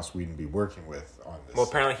will Joss Whedon be working with on this? Well,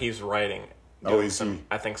 apparently he's writing. Oh, is he?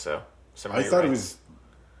 I think so. I thought it was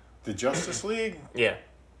the Justice League? Yeah.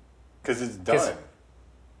 Because it's done.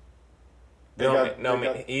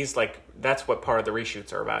 He's like, that's what part of the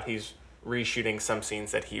reshoots are about. He's reshooting some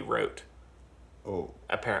scenes that he wrote. Oh.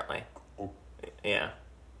 Apparently. Oh. Yeah.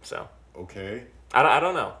 So. Okay. I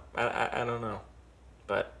don't know. I don't know.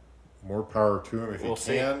 But. More power to him if we'll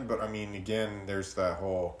he can. But, I mean, again, there's that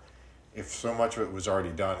whole... If so much of it was already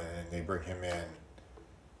done and they bring him in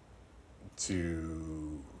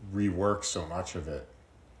to rework so much of it,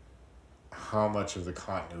 how much of the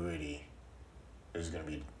continuity is going to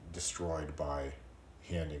be destroyed by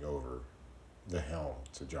handing over the helm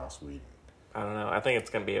to Joss Whedon? I don't know. I think it's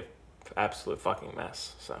going to be an absolute fucking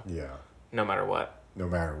mess. So yeah, no matter what. No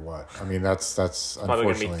matter what. I mean, that's probably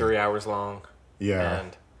going to be 3 hours long. Yeah.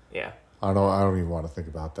 And yeah. I don't even want to think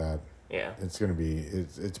about that. Yeah. It's going to be.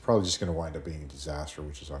 It's probably just going to wind up being a disaster,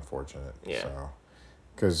 which is unfortunate. Yeah. So,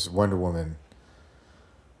 because Wonder Woman.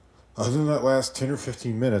 Other than that last 10 or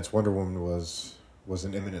 15 minutes, Wonder Woman was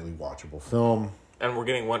an eminently watchable film. And we're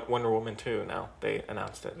getting Wonder Woman 2 now. They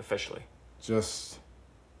announced it officially. Just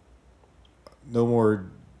no more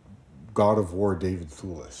God of War David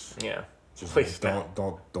Thewlis. Yeah. Just please don't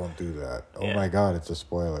do that. Oh yeah. my God, it's a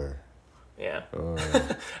spoiler. Yeah.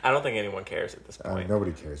 I don't think anyone cares at this point.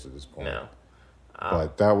 Nobody cares at this point. No.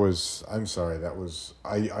 But that was... I'm sorry, that was...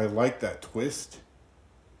 I like that twist.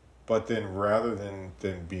 But then rather than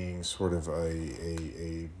being sort of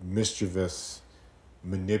a mischievous,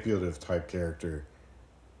 manipulative type character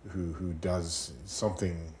who does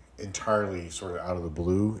something entirely sort of out of the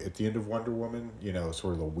blue at the end of Wonder Woman,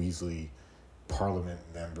 sort of the Weasley Parliament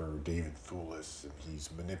member David Thewlis, and he's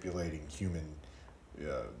manipulating human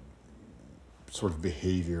sort of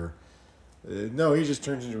behavior. No, he just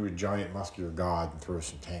turns into a giant muscular god and throws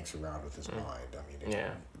some tanks around with his mind. I mean,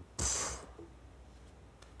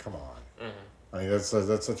 come on. I mean, that's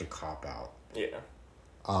such a cop-out. Yeah.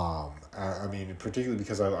 I mean, particularly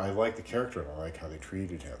because I like the character and I like how they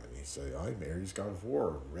treated him. And he said, I'm Mary's God of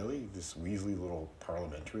War. Really? This Weasley little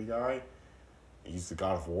parliamentary guy? He's the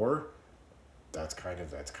God of War? That's kind of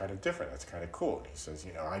different. That's kind of cool. And he says,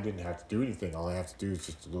 I didn't have to do anything. All I have to do is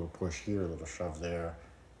just a little push here, a little shove there,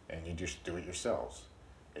 and you just do it yourselves.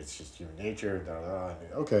 It's just human nature,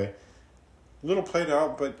 And, okay. A little played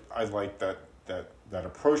out, but I like that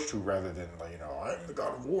approach to, rather than I'm the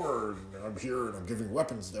God of War and I'm here and I'm giving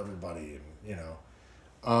weapons to everybody and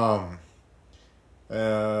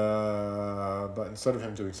but instead of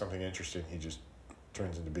him doing something interesting, he just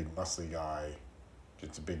turns into a big muscly guy,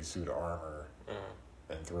 gets a big suit of armor,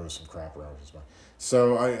 and throws some crap around his mind.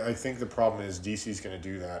 So I think the problem is DC's going to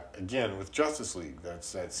do that again with Justice League. That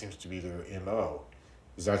seems to be their MO,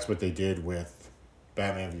 because that's what they did with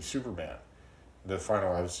Batman v Superman. The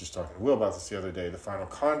final, I was just talking to Will about this the other day, the final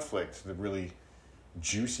conflict, the really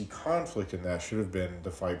juicy conflict in that should have been the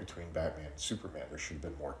fight between Batman and Superman. There should have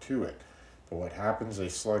been more to it. But what happens, they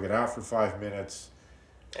slug it out for 5 minutes.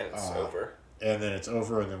 And it's over. And then it's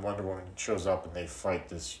over, and then Wonder Woman shows up and they fight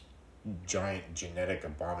this giant genetic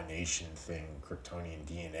abomination thing, Kryptonian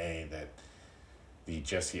DNA, that the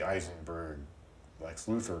Jesse Eisenberg Lex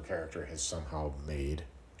Luthor character has somehow made.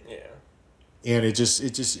 Yeah. And it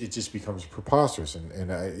just becomes preposterous,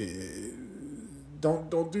 and I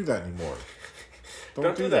don't do that anymore.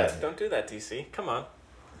 Don't do that. Don't do that, DC. Come on.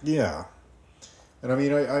 Yeah. And I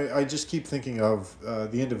mean, I just keep thinking of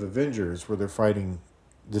the end of Avengers where they're fighting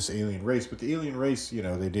this alien race. But the alien race, you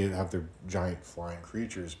know, they did have their giant flying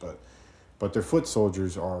creatures, but their foot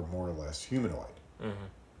soldiers are more or less humanoid. Mm-hmm.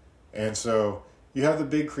 And so you have the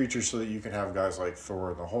big creatures so that you can have guys like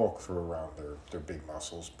Thor and the Hulk throw around their big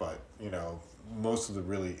muscles. But, you know, most of the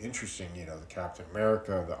really interesting, you know, the Captain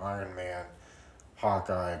America, the Iron Man,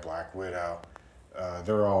 Hawkeye, Black Widow,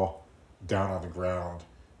 they're all down on the ground,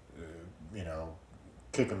 you know,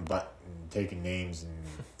 kicking butt and taking names and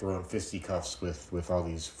throwing fisticuffs with all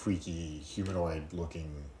these freaky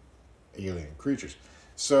humanoid-looking alien creatures.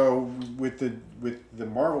 So with the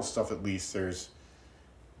Marvel stuff, at least, there's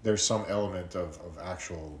some element of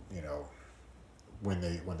actual, you know, when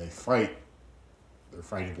they fight, they're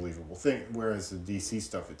fighting believable thing. Whereas the DC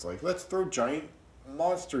stuff, it's like, let's throw giant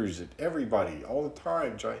monsters at everybody all the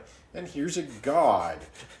time. And here's a god.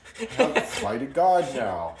 Have to fight a god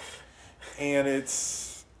now. And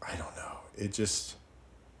it's, I don't know. It just,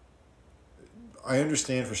 I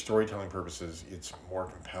understand for storytelling purposes it's more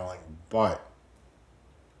compelling, but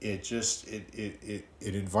it just, it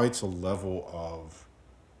invites a level of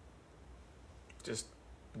just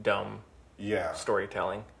dumb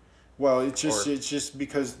storytelling. Well, it's just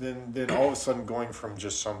because then all of a sudden going from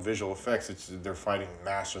just some visual effects, they're fighting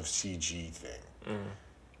massive CG thing. Mm.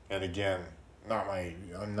 And again,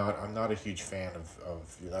 I'm not a huge fan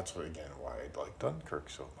of that's why I like Dunkirk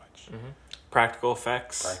so much. Mm-hmm. Practical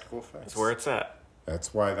effects. Is where it's at.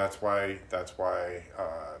 That's why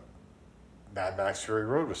Mad Max Fury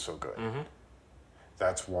Road was so good. Mm-hmm.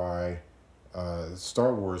 That's why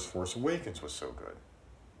Star Wars Force Awakens was so good.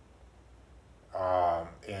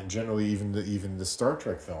 And generally, even the Star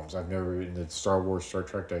Trek films, I've never, in the Star Wars Star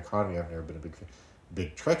Trek dichotomy, I've never been a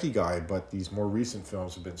big Trekkie guy, but these more recent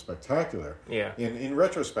films have been spectacular. Yeah. In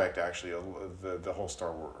retrospect, actually, the whole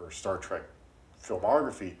Star Wars or Star Trek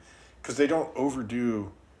filmography, because they don't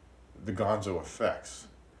overdo the gonzo effects.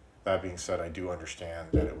 That being said, I do understand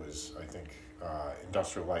that it was, I think,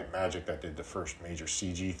 Industrial Light and Magic that did the first major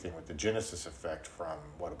CG thing with the Genesis effect from,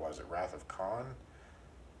 what was it, Wrath of Khan?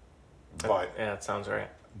 But yeah, that sounds right.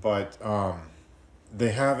 But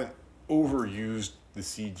they haven't overused the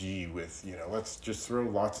CG with, you know, let's just throw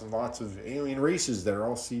lots and lots of alien races that are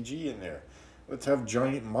all CG in there. Let's have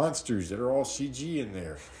giant monsters that are all CG in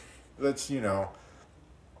there. Let's, you know.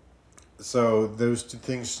 So those two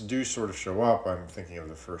things do sort of show up. I'm thinking of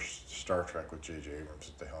the first Star Trek with J.J. Abrams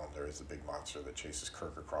at the helm. There is a big monster that chases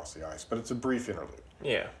Kirk across the ice, but it's a brief interlude.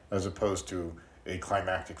 Yeah. As opposed to a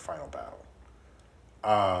climactic final battle.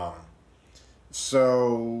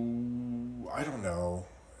 So, I don't know.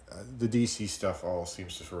 The DC stuff all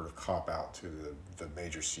seems to sort of cop out to the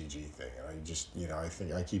major CG thing. And I just, you know,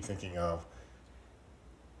 I keep thinking of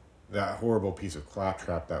that horrible piece of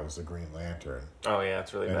claptrap that was the Green Lantern. Oh, yeah,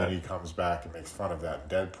 it's really bad. And then he comes back and makes fun of that in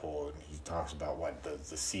Deadpool, and he talks about what the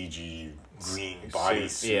CG green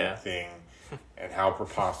bodysuit thing and how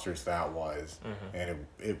preposterous that was. Mm-hmm. And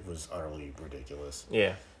it was utterly ridiculous.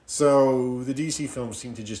 Yeah. So the DC films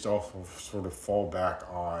seem to just also sort of fall back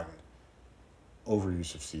on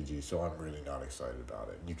overuse of CG, so I'm really not excited about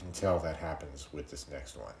it. You can tell that happens with this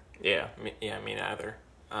next one. Yeah, me neither.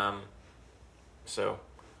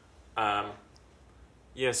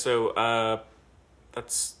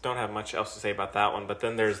 That's don't have much else to say about that one. But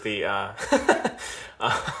then there's the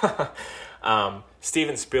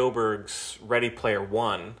Steven Spielberg's Ready Player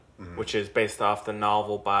One, mm-hmm. which is based off the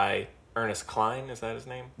novel by Ernest Cline, is that his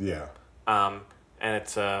name? Yeah. And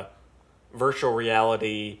it's a virtual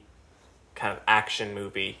reality kind of action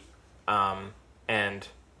movie. And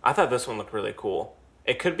I thought this one looked really cool.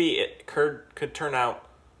 It could turn out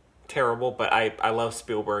terrible, but I love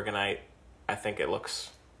Spielberg, and I think it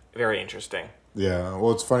looks very interesting. Yeah,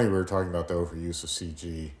 well, it's funny we were talking about the overuse of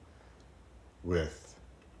CG with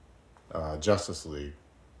Justice League,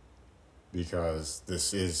 because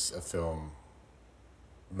this is a film,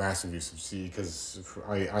 massive use of CG, because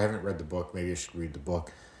I haven't read the book, maybe I should read the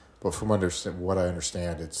book, but from what I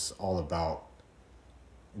understand, it's all about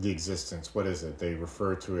the existence, what is it? They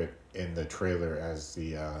refer to it in the trailer as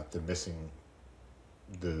the missing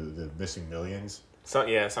millions. So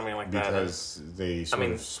yeah, something like that. Because they sort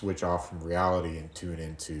of switch off from reality and tune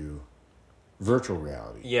into virtual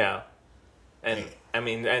reality. Yeah, and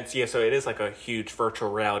so it is like a huge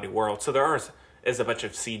virtual reality world. So there is a bunch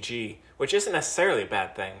of CG, which isn't necessarily a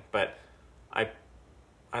bad thing, but I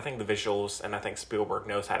think the visuals, and I think Spielberg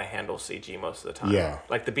knows how to handle CG most of the time. Yeah,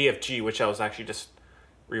 like the BFG, which I was actually just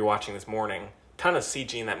rewatching this morning. Ton of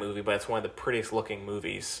CG in that movie, but it's one of the prettiest looking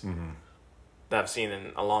movies. Mm-hmm. That I've seen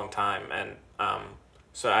in a long time, and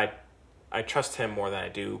so I trust him more than I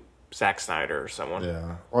do Zack Snyder or someone.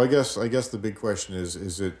 Yeah. Well, I guess the big question is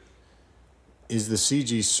the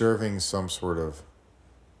CG serving some sort of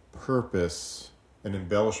purpose, an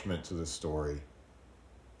embellishment to the story,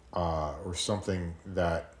 or something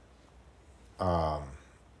that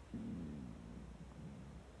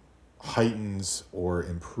heightens or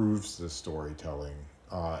improves the storytelling.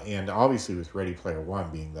 And obviously with Ready Player One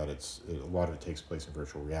being that a lot of it takes place in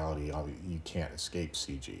virtual reality, you can't escape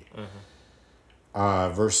CG.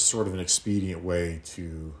 Versus sort of an expedient way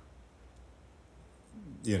to,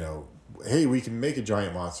 hey, we can make a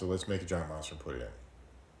giant monster, let's make a giant monster and put it in.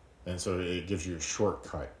 And so it gives you a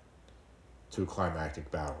shortcut to a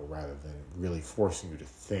climactic battle rather than really forcing you to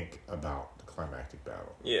think about the climactic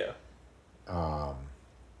battle. Yeah.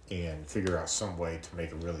 And figure out some way to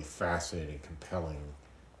make a really fascinating, compelling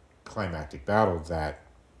climactic battle that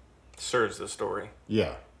serves the story.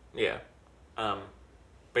 Yeah. Yeah.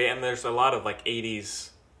 But yeah, and there's a lot of like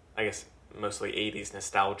 80s, I guess mostly 80s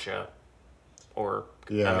nostalgia. Or,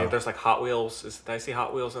 yeah. I mean, there's like Hot Wheels. Did I see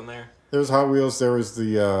Hot Wheels in there? There was Hot Wheels. There was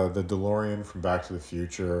the DeLorean from Back to the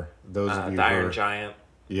Future. Those of you the Iron Giant.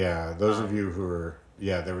 Yeah, those of you who are...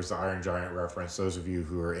 Yeah, there was the Iron Giant reference. Those of you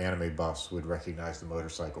who are anime buffs would recognize the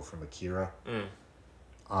motorcycle from Akira.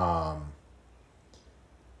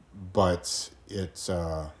 But it's...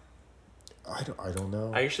 I don't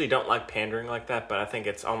know. I usually don't like pandering like that, but I think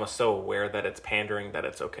it's almost so aware that it's pandering that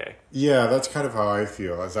it's okay. Yeah, that's kind of how I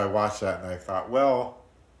feel. As I watched that and I thought, well,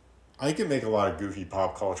 I can make a lot of goofy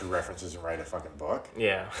pop culture references and write a fucking book.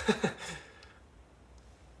 Yeah.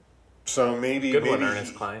 So maybe... Good one,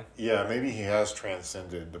 Ernest Cline. Yeah, maybe he has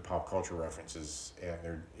transcended the pop culture references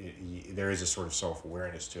and there is a sort of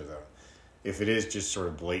self-awareness to them. If it is just sort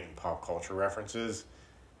of blatant pop culture references,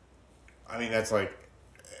 I mean, that's like...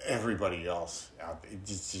 everybody else out there,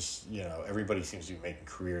 just everybody seems to be making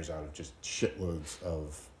careers out of just shitloads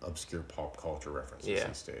of obscure pop culture references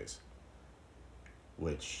these days.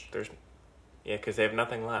 Which because they have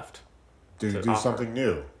nothing left. Do something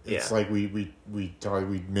new. It's like we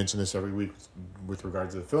mention this every week with regard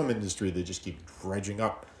to the film industry. They just keep dredging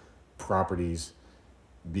up properties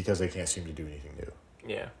because they can't seem to do anything new.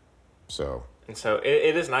 Yeah. So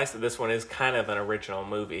it is nice that this one is kind of an original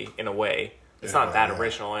movie in a way. It's not that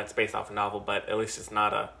original, and it's based off a novel, but at least it's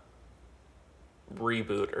not a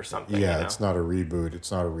reboot or something. Yeah, it's not a reboot.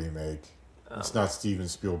 It's not a remake. It's not Steven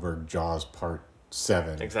Spielberg Jaws Part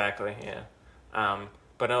 7. Exactly, yeah.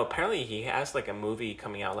 But no, apparently he has like a movie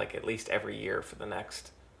coming out like at least every year for the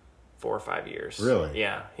next 4 or 5 years. Really?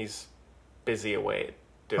 Yeah, he's busy away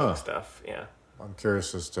doing stuff. Yeah. I'm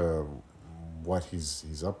curious as to what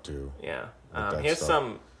he's up to. Yeah. He has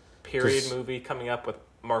some period movie coming up with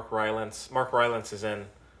Mark Rylance. Mark Rylance is in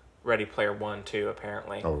Ready Player One too,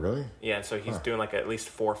 apparently. Oh, really? Yeah, and so he's doing like at least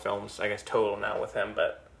 4 films, I guess, total now with him,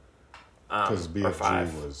 but because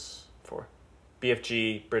BFG was 4.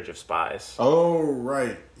 BFG, Bridge of Spies. Oh,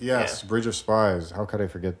 right. Yes, Bridge of Spies. How could I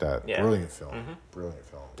forget that? Yeah. Brilliant film. Mm-hmm. Brilliant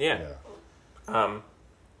film. Yeah.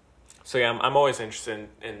 So yeah, I'm always interested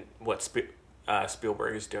in what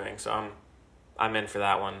Spielberg is doing, so I'm in for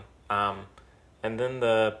that one. And then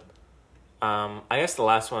I guess the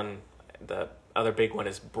last one, the other big one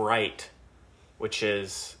is Bright, which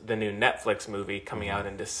is the new Netflix movie coming out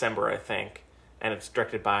in December, I think. And it's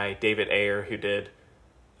directed by David Ayer, who did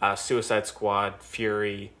Suicide Squad,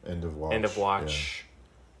 Fury, End of Watch.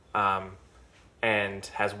 And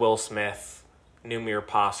has Will Smith, Numir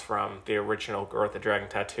Pass from the original Girl with the Dragon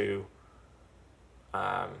Tattoo,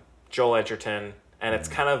 Joel Edgerton, and it's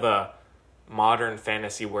kind of a modern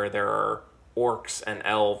fantasy where there are orcs and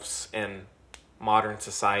elves in modern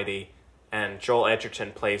society, and Joel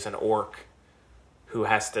Edgerton plays an orc who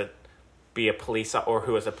has to be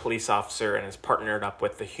who is a police officer and is partnered up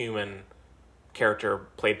with the human character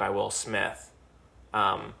played by Will Smith,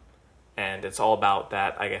 and it's all about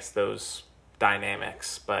that, I guess, those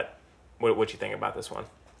dynamics. But what you think about this one?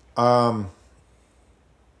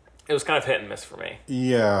 It was kind of hit and miss for me.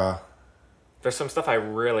 Yeah, there's some stuff I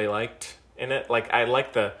really liked in it. Like I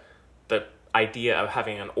like the idea of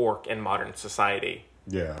having an orc in modern society.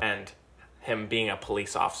 Yeah. And him being a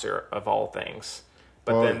police officer of all things.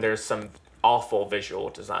 But then there's some awful visual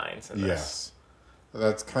designs in this. Yes.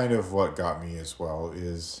 That's kind of what got me as well,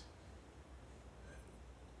 is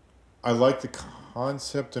I like the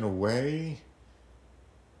concept in a way,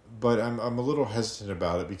 but I'm a little hesitant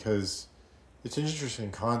about it because it's an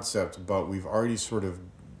interesting concept, but we've already sort of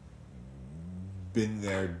been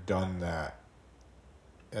there, done that.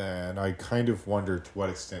 And I kind of wonder to what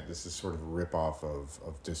extent this is sort of a rip-off of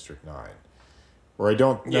District 9. Or I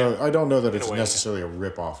don't know that it's necessarily a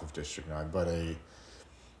rip-off of District 9, but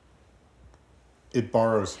it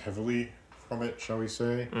borrows heavily from it, shall we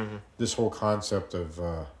say? Mm-hmm. This whole concept of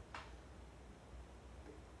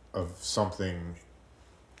something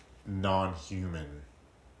non-human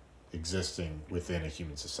existing within a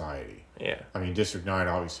human society. Yeah. I mean, District 9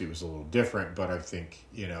 obviously was a little different, but I think,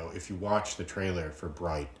 if you watch the trailer for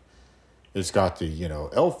Bright, it's got the,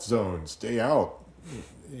 elf zone, stay out,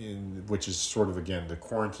 which is sort of, again, the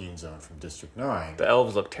quarantine zone from District 9. The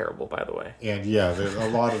elves look terrible, by the way. And yeah, a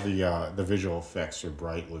lot of the visual effects for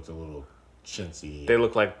Bright looked a little chintzy. They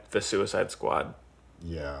look like the Suicide Squad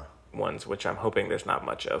ones, which I'm hoping there's not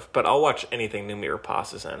much of. But I'll watch anything Noomi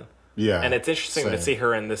Rapace is in. Yeah. And it's interesting same. to see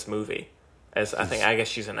her in this movie. I guess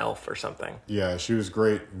she's an elf or something. Yeah, she was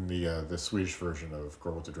great in the Swedish version of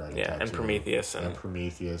Girl with the Dragon Tattoo. And Prometheus. And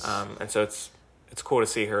Prometheus. And so it's cool to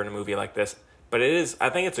see her in a movie like this. But I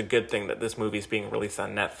think it's a good thing that this movie is being released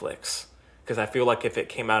on Netflix. Because I feel like if it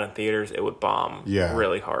came out in theaters, it would bomb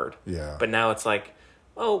really hard. Yeah. But now it's like,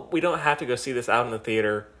 oh, we don't have to go see this out in the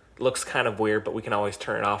theater. Looks kind of weird, but we can always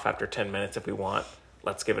turn it off after 10 minutes if we want.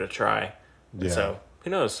 Let's give it a try. Yeah. So,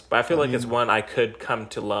 who knows? But I feel like it's one I could come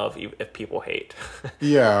to love if people hate.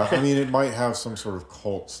 Yeah, I mean, it might have some sort of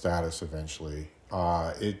cult status eventually.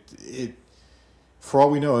 It for all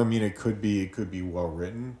we know, I mean, it could be well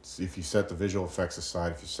written. If you set the visual effects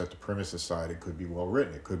aside, if you set the premise aside, it could be well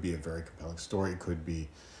written. It could be a very compelling story. It could be,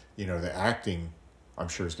 the acting, I'm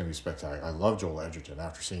sure is going to be spectacular. I love Joel Edgerton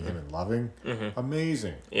after seeing him in Loving. Mm-hmm.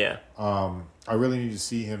 Amazing. Yeah. I really need to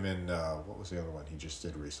see him in, what was the other one he just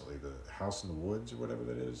did recently? The House in the Woods or whatever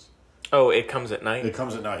that is. Oh, It Comes at Night? It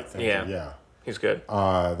Comes at Night, thank you. Yeah. He's good.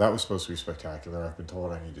 That was supposed to be spectacular. I've been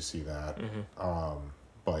told I need to see that. Mm-hmm.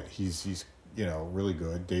 But he's really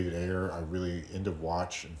good. David Ayer, I really into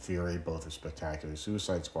Watch and Fury, both are spectacular.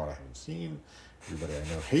 Suicide Squad I haven't seen. Everybody I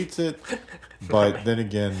know hates it. But then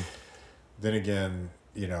again, knowing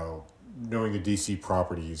the DC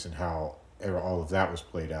properties and how all of that was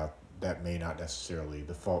played out, that may not necessarily,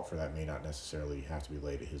 the fault for that may not necessarily have to be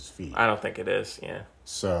laid at his feet. I don't think it is, yeah.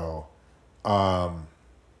 So, I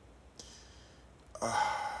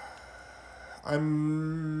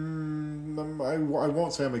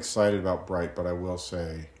won't say I'm excited about Bright, but I will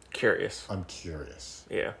say curious. I'm curious.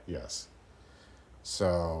 Yeah. Yes.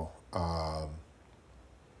 So,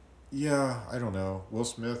 yeah, I don't know. Will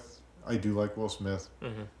Smith, I do like Will Smith.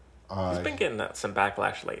 Mm-hmm. He's been getting some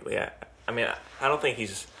backlash lately. I mean, I don't think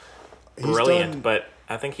he's brilliant, but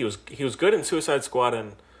I think he was good in Suicide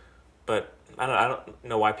Squad, but I don't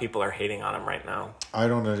know why people are hating on him right now. I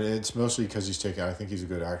don't know. It's mostly because I think he's a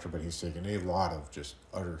good actor, but he's taken a lot of just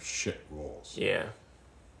utter shit roles. Yeah.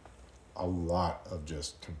 A lot of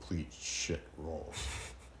just complete shit roles.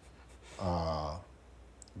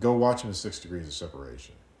 Go watch him in 6 Degrees of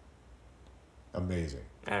Separation. Amazing.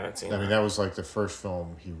 I haven't seen I mean, that was like the first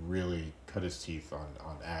film he really cut his teeth on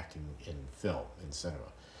acting in film, in cinema.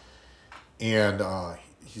 And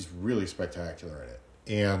he's really spectacular in it.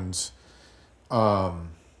 And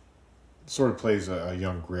sort of plays a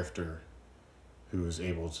young grifter who is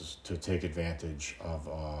able to take advantage of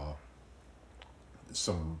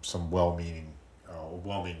some well-meaning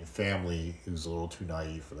family who's a little too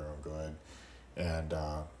naive for their own good. And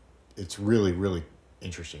it's really, really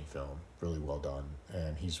interesting film, really well done,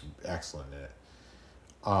 and he's excellent in it.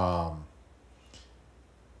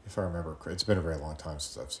 If I remember, it's been a very long time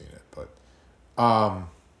since I've seen it, but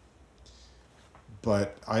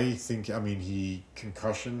I think,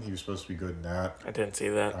 Concussion, he was supposed to be good in that. I didn't see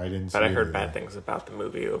that. I didn't see but I heard either. bad things about the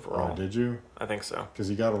movie overall. Oh, did you? I think so. Because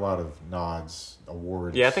he got a lot of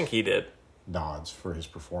awards. Yeah, I think he did. Nods for his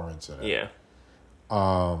performance in it. Yeah.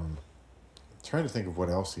 Trying to think of what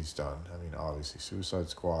else he's done. I mean, obviously, Suicide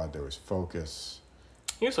Squad, there was Focus.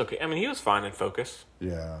 He was okay. I mean, he was fine in Focus.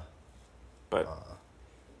 Yeah. But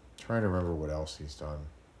trying to remember what else he's done.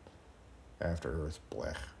 After Earth,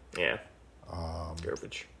 blech. Yeah.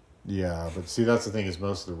 Garbage. Yeah, but see, that's the thing, is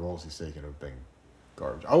most of the roles he's taken have been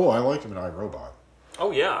garbage. Oh, I liked him in iRobot.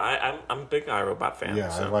 Oh, yeah. I'm a big iRobot fan. Yeah,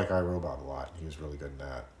 so. I like iRobot a lot. He was really good in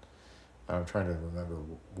that. I'm trying to remember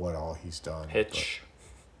what all he's done. Hitch.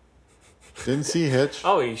 Didn't see Hitch.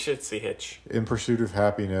 Oh, you should see Hitch. In Pursuit of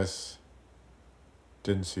Happiness.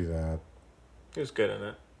 Didn't see that. He was good in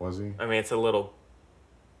it. Was he? I mean, it's a little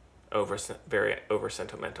very over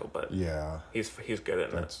sentimental, but yeah, he's good in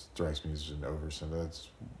it. That strikes me as an over sentimental.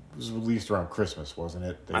 It was released around Christmas, wasn't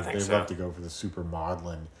it? I think they so. love to go for the super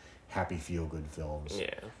maudlin, happy feel good films.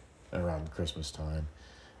 Yeah. Around Christmas time.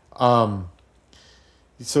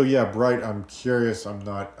 So yeah, Bright. I'm curious.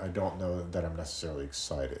 I don't know that I'm necessarily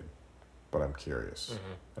excited, but I'm curious,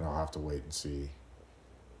 and I'll have to wait and see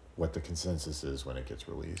what the consensus is when it gets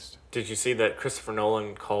released. Did you see that Christopher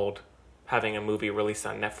Nolan having a movie released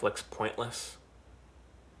on Netflix pointless.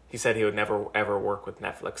 He said he would never ever work with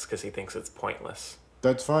Netflix because he thinks it's pointless.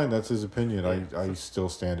 That's fine. That's his opinion. Yeah. I still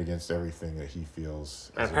stand against everything that he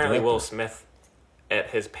feels. And As apparently, a Will director. Smith, at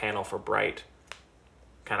his panel for Bright,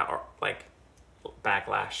 kind of like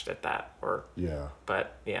backlashed at that. Yeah.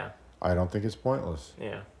 But yeah, I don't think it's pointless.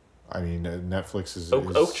 yeah. I mean, Netflix is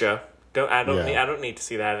Okja. I Yeah. don't need to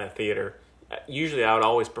see that in a theater. Usually, I would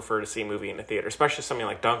always prefer to see a movie in a theater, especially something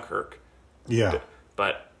like Dunkirk. Yeah.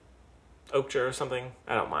 But Okja or something,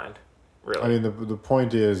 I don't mind. Really. I mean, the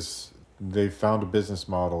point is, they found a business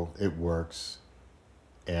model. It works,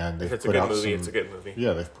 and they've if it's a put good out movie, some, it's a good movie.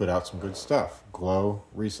 Yeah, they've put out some good stuff. Glow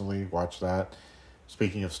recently, watched that.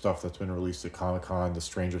 Speaking of stuff that's been released at Comic-Con, the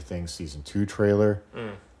Stranger Things Season 2 trailer,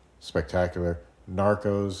 spectacular.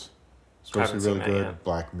 Narcos, supposed to be Haven't really seen that good. yet.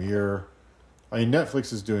 Black Mirror. I mean,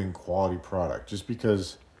 Netflix is doing quality product. Just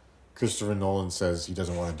because Christopher Nolan says he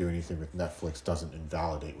doesn't want to do anything with Netflix doesn't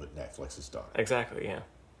invalidate what Netflix has done. Exactly. Yeah.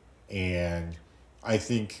 And I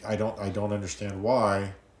think I don't understand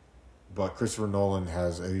why, but Christopher Nolan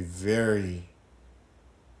has a very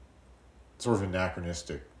sort of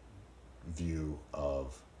anachronistic view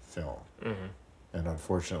of film. Mm-hmm. And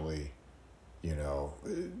unfortunately,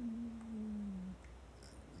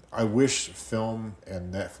 I wish film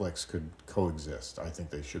and Netflix could coexist. I think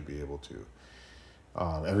they should be able to.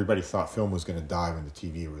 Everybody thought film was going to die when the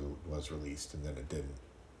TV was released, and then it didn't.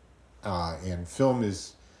 And film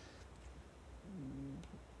is...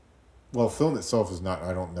 Well, film itself is not,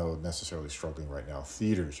 I don't know, necessarily struggling right now.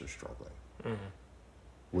 Theaters are struggling. Mm-hmm.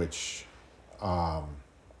 Which...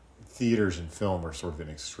 theaters and film are sort of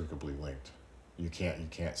inextricably linked. You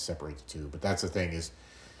can't separate the two. But that's the thing is...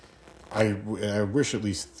 I wish at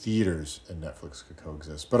least theaters and Netflix could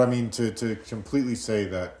coexist. But I mean, to completely say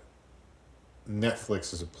that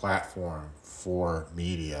Netflix is a platform for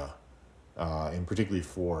media, and particularly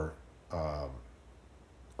for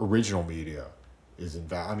original media, is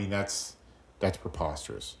I mean, that's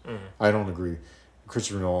preposterous. Mm-hmm. I don't agree.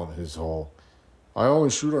 Christopher Nolan, his whole, I only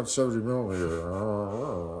shoot on 70 millimeter.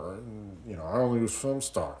 I only use film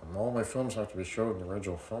stock, and all my films have to be showed in the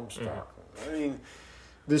original film stock. I mean,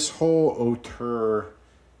 this whole auteur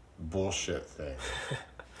bullshit thing.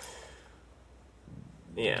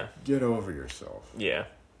 Yeah. Get over yourself. Yeah.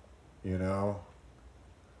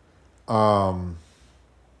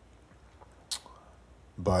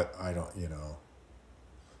 But I don't,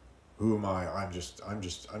 who am I? I'm just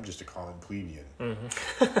a common plebeian. Mm-hmm.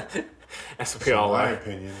 That's what we So all my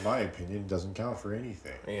are. opinion doesn't count for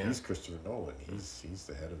anything. Yeah. He's Christopher Nolan. He's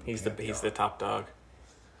the head of the He's pantheon. the top dog.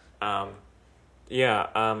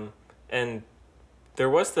 And there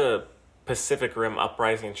was the Pacific Rim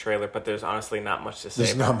Uprising trailer, but there's honestly not much to say.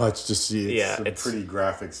 There's not much to see. It's some it's pretty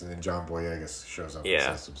graphics, and then John Boyega shows up and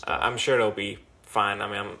says some stuff. I'm sure it'll be fine. I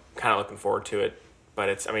mean, I'm kind of looking forward to it, but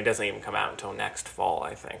it doesn't even come out until next fall,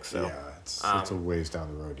 I think. So Yeah, it's a ways down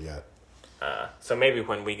the road yet. so maybe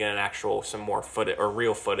when we get some more footage or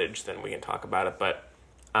real footage, then we can talk about it. But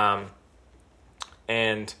I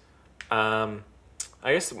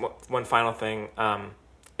guess one final thing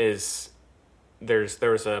is there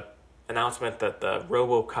was a announcement that the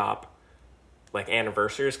RoboCop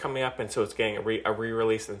anniversary is coming up, and so it's getting a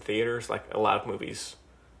re-release in theaters, like a lot of movies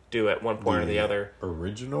do at one point or the other.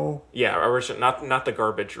 Original? Yeah, original, not the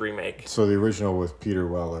garbage remake. So the original with Peter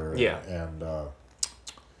Weller. Yeah. And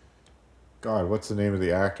God, what's the name of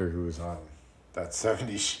the actor who was on that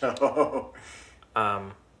 70s show?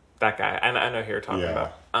 That guy. I know who you're talking Yeah.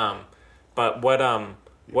 about. But what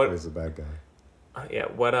is the bad guy?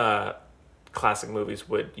 what classic movies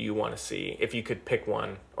would you want to see if you could pick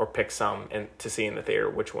one or pick some to see in the theater?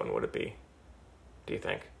 Which one would it be? Do you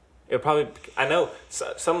think? It probably. I know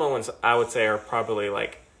some of the ones I would say are probably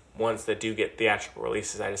ones that do get theatrical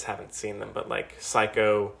releases. I just haven't seen them. But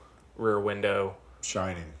Psycho, Rear Window,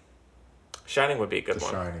 Shining. Shining would be a good The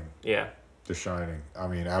one. Shining. Yeah. The Shining. I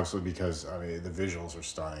mean, absolutely, because the visuals are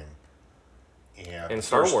stunning. And In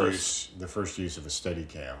Star Wars. The first use of a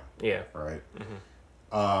Steadicam. Yeah. Right?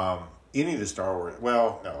 Mm-hmm. Any of the Star Wars...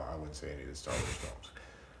 Well, no, I wouldn't say any of the Star Wars films.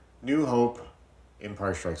 New Hope,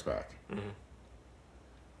 Empire Strikes Back. Mm-hmm.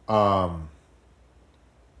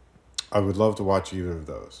 I would love to watch either of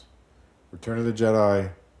those. Return of the Jedi,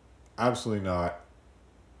 absolutely not.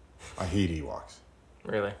 I hate Ewoks.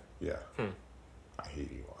 Really? Yeah. I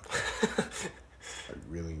hate Ewoks. I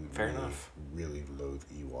really loathe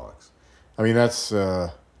Ewoks. I mean, that's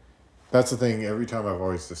the thing. Every time I've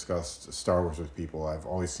always discussed Star Wars with people, I've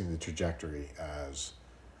always seen the trajectory as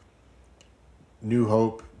New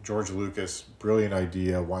Hope, George Lucas, brilliant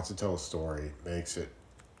idea, wants to tell a story, makes it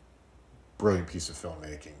brilliant piece of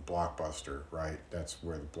filmmaking, blockbuster, right? That's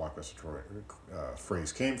where the blockbuster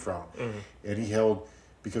phrase came from. And he held,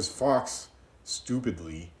 because Fox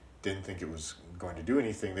stupidly didn't think it was going to do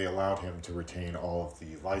anything, they allowed him to retain all of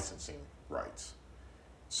the licensing rights.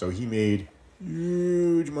 So he made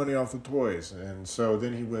huge money off the toys. And so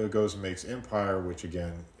then he goes and makes Empire, which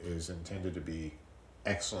again is intended to be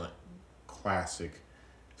excellent, classic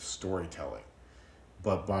storytelling.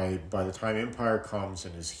 But by the time Empire comes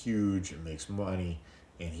and is huge and makes money,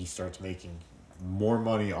 and he starts making more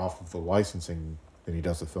money off of the licensing than he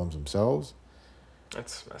does the films themselves,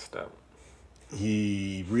 that's messed up.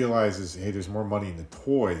 He realizes, hey, there's more money in the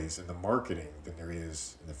toys and the marketing than there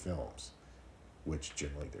is in the films, which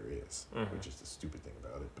generally there is, which is the stupid thing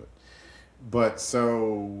about it. But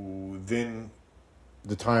so then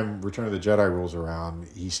the time Return of the Jedi rolls around,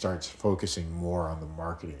 he starts focusing more on the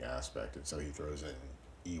marketing aspect, and so he throws in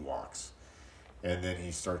Ewoks, and then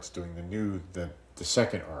he starts doing the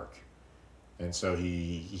second arc, and so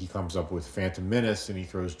he comes up with Phantom Menace, and he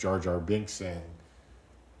throws Jar Jar Binks in,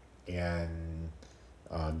 and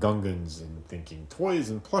Gungans, and thinking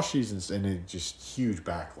toys and plushies, and it just huge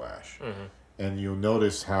backlash. And you'll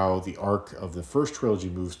notice how the arc of the first trilogy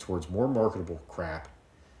moves towards more marketable crap,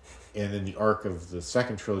 and then the arc of the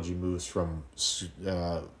second trilogy moves from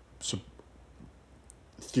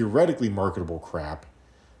theoretically marketable crap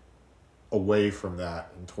away from that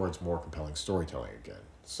and towards more compelling storytelling again.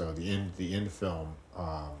 So the end film,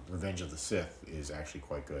 Revenge of the Sith, is actually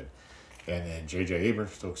quite good. And then J.J.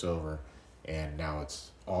 Abrams takes over, and now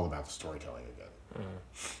it's all about the storytelling again.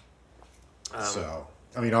 So,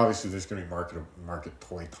 I mean, obviously there's going to be market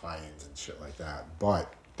toy tie-ins and shit like that,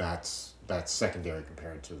 but that's secondary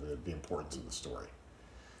compared to the importance of the story.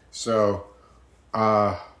 So,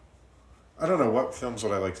 I don't know, what films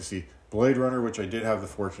would I like to see? Blade Runner, which I did have the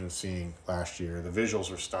fortune of seeing last year. The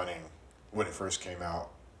visuals were stunning when it first came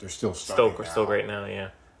out. They're still stunning now. Still great now, yeah.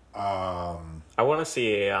 I want to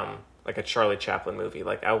see a Charlie Chaplin movie.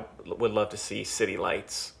 Like, I would love to see City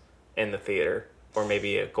Lights in the theater, or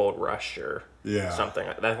maybe a Gold Rush or something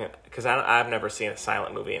like that. Because I've never seen a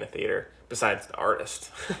silent movie in a theater besides The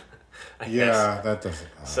Artist. I guess. That doesn't.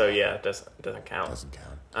 So yeah, it doesn't count. Doesn't count.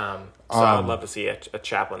 So I would love to see a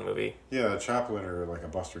Chaplin movie. Yeah, a Chaplin or like a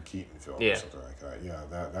Buster Keaton film or something like that. Yeah,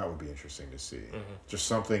 that would be interesting to see. Just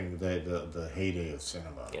something the heyday of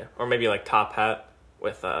cinema. Yeah, or maybe like Top Hat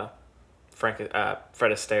with Fred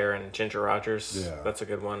Astaire and Ginger Rogers. Yeah, that's a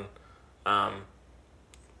good one. And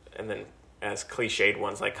then as cliched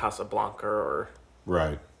ones like Casablanca or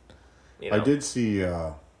right. I did see.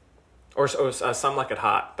 Or Some Like It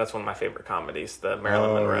Hot. That's one of my favorite comedies. The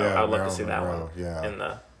Marilyn Monroe. Yeah, I would love to see that Monroe,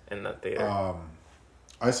 one in the theater.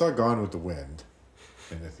 I saw Gone with the Wind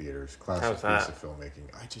in the theaters. Classic How's that? Piece of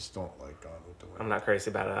filmmaking. I just don't like Gone with the Wind. I'm not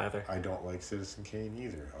crazy about it either. I don't like Citizen Kane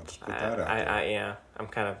either. I'll just put that out there. Yeah, I'm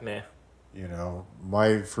kind of meh. You know,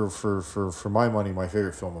 for my money, my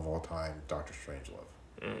favorite film of all time, Doctor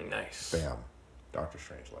Strangelove. Nice. Bam, Doctor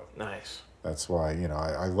Strangelove. Nice. That's why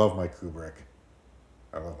I love my Kubrick.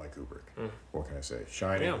 What can I say?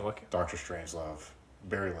 Shining, Doctor Strangelove,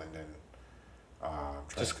 Barry Lyndon.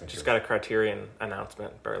 Just got a Criterion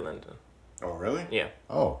announcement, Barry Lyndon. Oh, really? Yeah.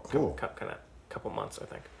 Oh, cool. Couple months, I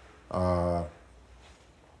think.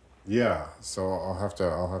 Yeah. So I'll have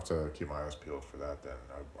to keep my eyes peeled for that. Then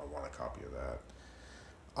I want a copy of that.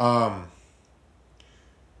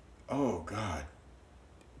 Oh God.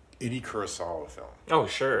 Any Kurosawa film? Oh,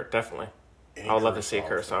 sure, definitely. I would love to see a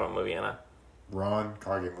Kurosawa movie in it. Ron,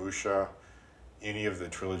 Kagemusha, any of the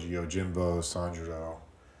trilogy, Yojimbo, Sanjuro,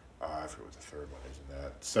 I forget what the third one is in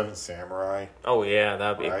that. Seven Samurai. Oh, yeah,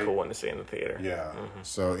 that would be a cool one to see in the theater. Yeah.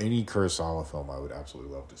 So any Kurosawa film I would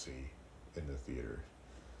absolutely love to see in the theater.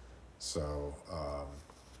 So,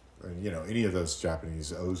 any of those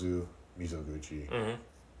Japanese, Ozu, Mizoguchi,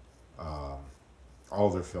 all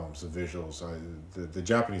their films, the visuals, the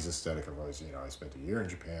Japanese aesthetic, I've always, I spent a year in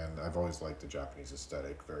Japan. I've always liked the Japanese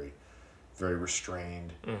aesthetic, very, very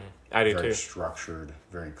restrained. I do very too. Structured,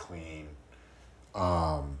 very clean.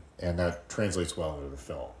 And that translates well into the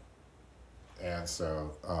film. And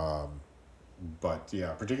so, but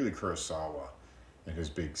yeah, particularly Kurosawa and his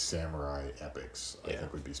big samurai epics, I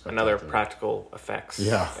think would be spectacular. Another practical effects.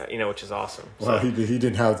 Yeah. Which is awesome. Well, he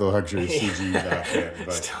didn't have the luxury of CG back then,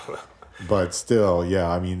 but still, yeah,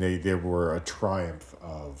 I mean, they were a triumph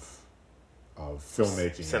of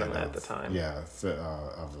filmmaking. Cinema at the time. Yeah,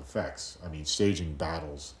 of effects. I mean, staging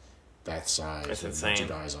battles that size. It's and insane. A bunch of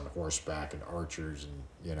guys on horseback and archers and,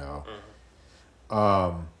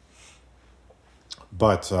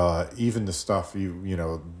 But even the stuff you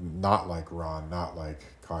know, not like Ron, not like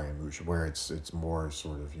Kagemusha, where it's more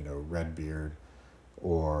sort of, you know, Redbeard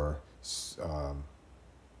or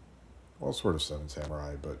well, sort of Seven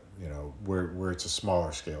Samurai, but you know, where it's a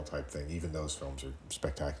smaller scale type thing. Even those films are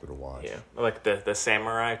spectacular to watch. Yeah, like the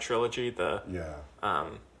Samurai trilogy. Yeah.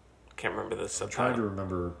 Can't remember the I'm subtitle. trying to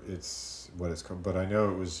remember what it's called, but I know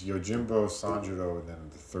it was Yojimbo, Sanjuro, and then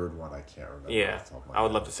the third one I can't remember. Yeah, off the top of my I would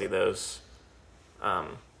head, love to see those.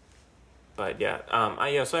 But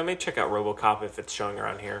yeah, so I may check out RoboCop if it's showing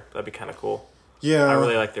around here. That'd be kind of cool. Yeah, I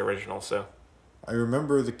really like the original, so. I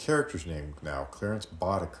remember the character's name now, Clarence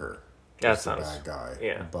Boddicker. Yeah, That's the bad guy.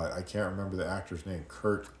 Yeah, but I can't remember the actor's name.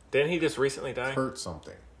 Kurt. Didn't he just recently die? Kurt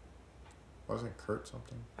something. Wasn't it Kurt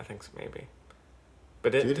something? I think so, maybe.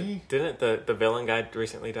 But did he? Didn't the villain guy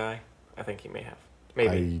recently die? I think he may have.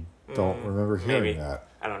 Maybe. I don't remember hearing maybe. that.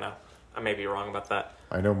 I don't know. I may be wrong about that.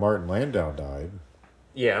 I know Martin Landau died.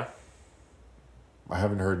 Yeah. I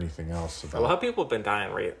haven't heard anything else about. A lot of people have been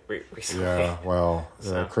dying recently. Yeah, well,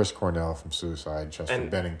 So. Chris Cornell from Suicide, Chester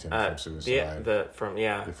Bennington from Suicide, from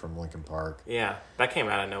Linkin Park. Yeah, that came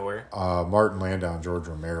out of nowhere. Martin Landau and George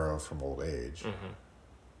Romero from Old Age.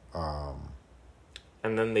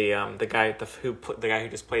 And then the guy who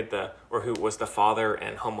just played who was the father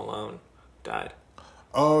in Home Alone died.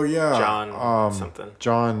 Oh yeah, John something.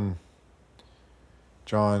 John.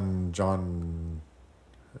 Hurt?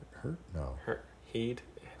 No.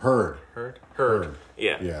 Heard.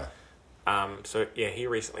 Yeah. Yeah. So yeah, he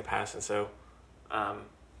recently passed, and so,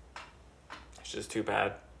 it's just too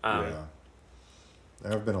bad. Yeah.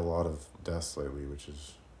 There have been a lot of deaths lately, which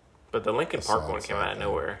is. But the Linkin Park one came out of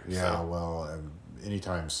nowhere. Yeah. So. Well,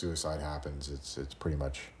 anytime suicide happens, it's pretty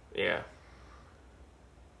much. Yeah.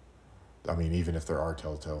 I mean, even if there are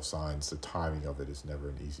telltale signs, the timing of it is never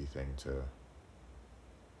an easy thing to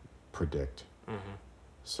predict. Mm-hmm.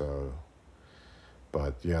 So,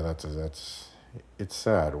 but yeah, that's it's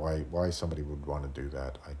sad. Why somebody would want to do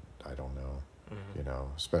that? I don't know. Mm-hmm. You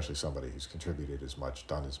know, especially somebody who's contributed as much,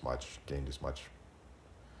 done as much, gained as much.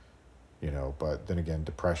 You know, but then again,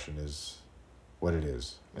 depression is what it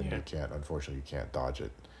is, and unfortunately, you can't dodge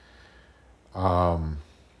it. I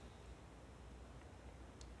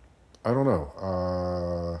don't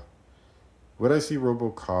know. Would I see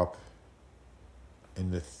RoboCop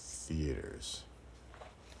in the theaters?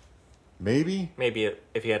 Maybe. Maybe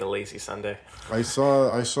if you had a lazy Sunday. I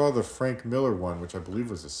saw the Frank Miller one, which I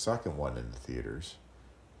believe was the second one in the theaters.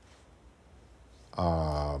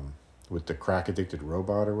 With the crack addicted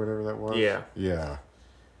robot or whatever that was. Yeah. Yeah.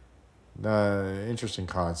 Interesting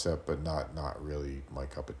concept, but not really my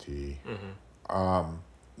cup of tea. Mm-hmm.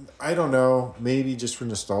 I don't know. Maybe just for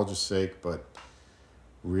nostalgia's sake, but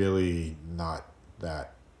really not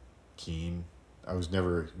that keen. I was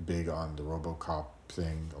never big on the RoboCop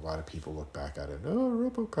thing. A lot of people look back at it,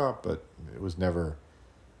 RoboCop, but it was never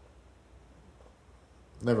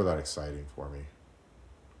that exciting for me.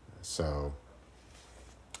 So,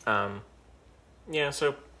 yeah.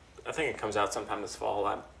 So I think it comes out sometime this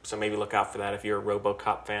fall. So maybe look out for that if you're a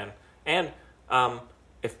RoboCop fan. And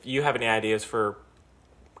if you have any ideas for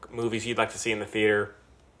movies you'd like to see in the theater,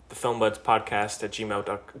 the filmbudspodcast at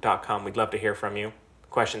gmail.com. We'd love to hear from you.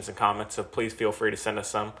 Questions and comments, so please feel free to send us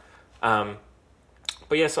some. But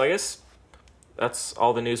yeah, so I guess that's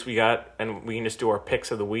all the news we got, and we can just do our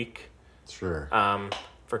picks of the week. Sure.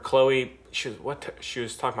 For Chloe, she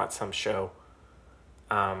was talking about some show.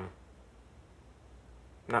 Not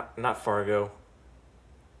Fargo.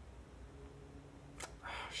 Oh,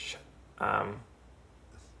 shit.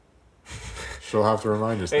 She'll have to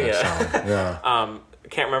remind us next time. Yeah.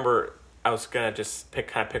 Can't remember. I was gonna just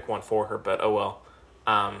pick one for her, but oh well.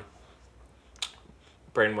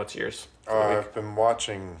 Brayden, what's yours? I've been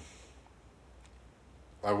watching.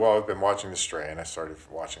 I've been watching The Stray, and I started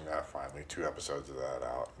watching that finally. 2 episodes of that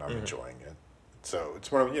out, and I'm enjoying it. So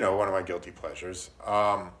it's one of my guilty pleasures.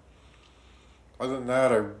 Other than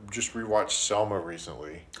that, I just rewatched Selma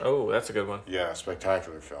recently. Oh, that's a good one. Yeah,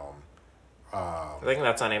 spectacular film. I think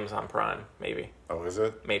that's on Amazon Prime, maybe. Oh, is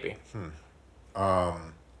it? Maybe. Yeah,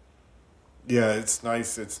 it's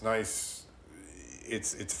nice. It's nice.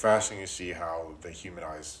 It's fascinating to see how they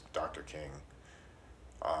humanize Dr. King.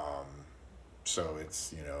 So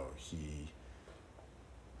it's, he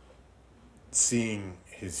seeing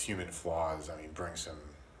his human flaws, brings him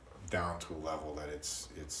down to a level that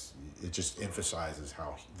it just emphasizes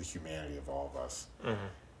how the humanity of all of us. Mm-hmm.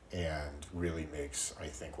 And really makes, I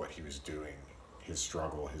think, what he was doing, his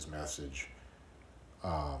struggle, his message,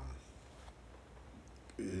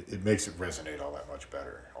 it makes it resonate all that much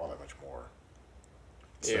better, all that much more.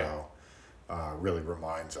 Yeah. So, really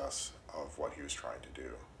reminds us of what he was trying to do.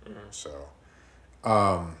 Mm-hmm. So,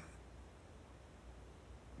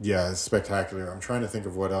 yeah, it's spectacular. I'm trying to think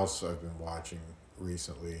of what else I've been watching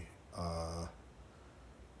recently. Not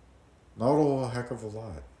a whole heck of a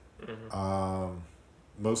lot. Mm-hmm.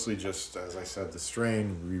 Mostly just, as I said, The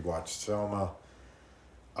Strain. Rewatched Selma,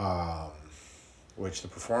 which the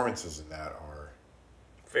performances in that are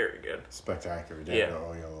very good, spectacular. Yeah.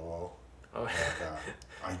 Oyelowo. Oh,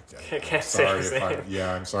 I'm can't say his name.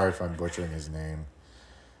 I'm sorry if I'm butchering his name.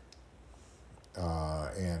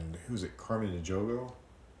 And who's it? Carmen Ejogo?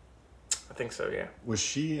 I think so. Yeah. Was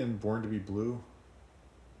she in Born to Be Blue?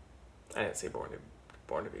 I didn't see Born to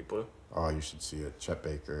Be Blue. Oh, you should see it. Chet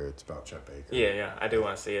Baker. It's about Chet Baker. Yeah, I do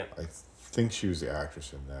want to see it. I think she was the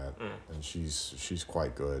actress in that, and she's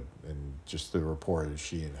quite good. And just the rapport that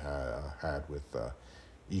she had with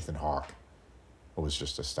Ethan Hawke was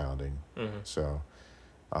just astounding. Mm-hmm. So,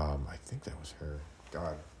 I think that was her.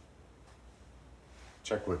 God,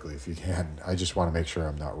 check quickly if you can. I just want to make sure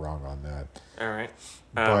I'm not wrong on that. All right.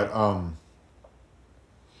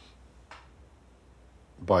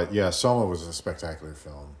 But yeah, Selma was a spectacular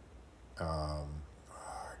film.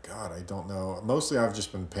 God, I don't know. Mostly I've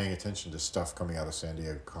just been paying attention to stuff coming out of San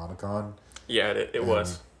Diego Comic-Con. Yeah, it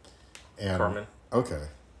was. And Carmen. Okay.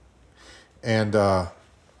 And I'm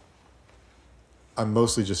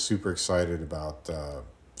mostly just super excited about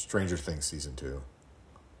Stranger Things season 2.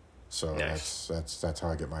 So nice. that's how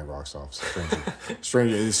I get my rocks off.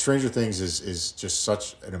 Stranger Things is just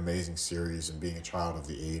such an amazing series, and being a child of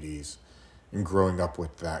the 80s and growing up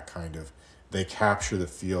with that kind of, they capture the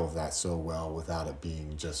feel of that so well without it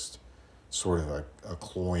being just sort of a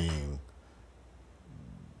cloying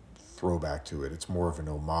throwback to it. It's more of an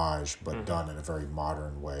homage, but done in a very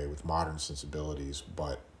modern way with modern sensibilities,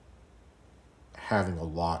 but having a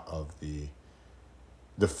lot of the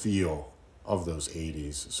feel of those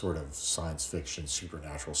 80s sort of science fiction,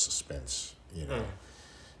 supernatural suspense, you know.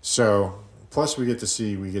 So plus we get to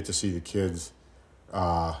see the kids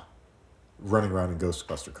running around in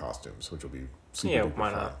Ghostbuster costumes, which will be super duper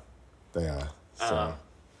why fun. not? Yeah. So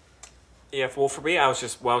Yeah, well, for me, I was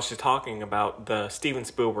just talking about the Steven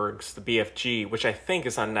Spielberg's The BFG, which I think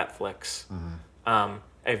is on Netflix.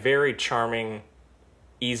 A very charming,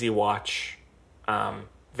 easy watch,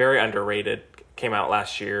 very underrated. Came out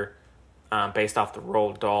last year, based off the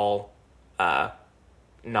Roald Dahl,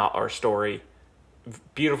 Not Our Story.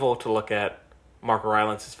 Beautiful to look at. Mark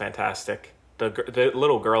Rylance is fantastic. The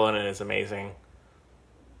little girl in it is amazing.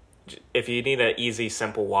 If you need an easy,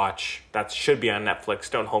 simple watch, that should be on Netflix.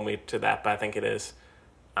 Don't hold me to that, but I think it is.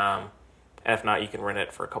 And if not, you can rent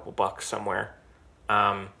it for a couple bucks somewhere.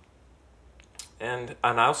 And I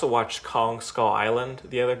also watched Kong Skull Island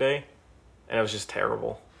the other day, and it was just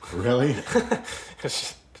terrible. really? It's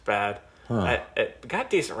just bad. Huh. It got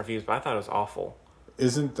decent reviews, but I thought it was awful.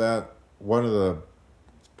 Isn't that one of the...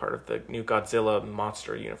 It's part of the new Godzilla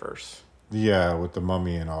monster universe. Yeah, with the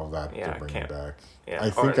mummy and all that Yeah, to bring it back. Yeah, I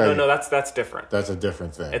think no, that's different. That's a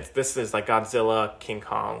different thing. This is like Godzilla, King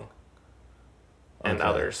Kong, and Okay.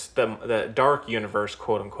 others. The dark universe,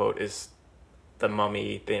 quote unquote, is the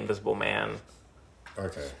Mummy, the Invisible Man.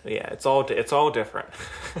 Okay. Yeah, it's all different.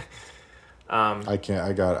 I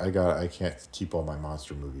can't keep all my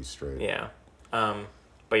monster movies straight. Yeah,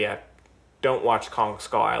 but yeah, don't watch Kong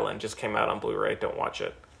Skull Island. Just came out on Blu-ray. Don't watch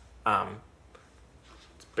it.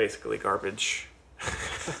 It's basically garbage.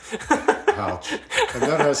 Ouch. And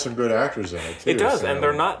that has some good actors in it too. It does, Samuel- and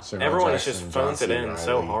they're not. Samuel Everyone Jackson, just John phones C. it in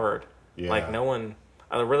so Reilly. hard. Yeah. Like no one.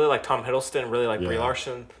 I really like Tom Hiddleston. Really like Brie Yeah.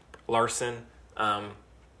 Larson. And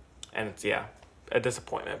it's a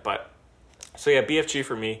disappointment. But so yeah, BFG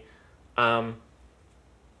for me. But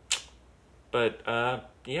Brandon,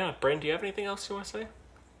 do you have anything else you want to say?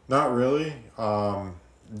 Not really.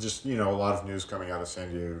 Just a lot of news coming out of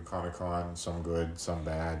San Diego Comic-Con. Some good, some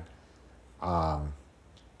bad.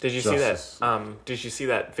 Did you see that? Did you see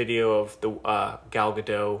that video of the Gal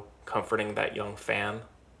Gadot comforting that young fan?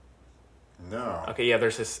 No. Okay, yeah.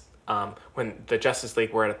 There's this when the Justice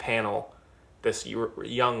League were at a panel, this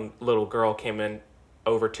young little girl came in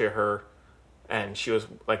over to her, and she was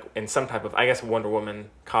like in some type of, I guess, Wonder Woman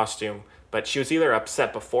costume, but she was either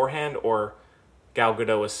upset beforehand or Gal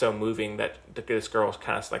Gadot was so moving that this girl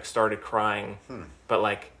kind of like started crying. But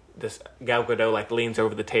like this Gal Gadot like leans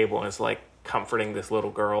over the table and is like comforting this little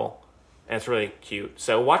girl, and it's really cute.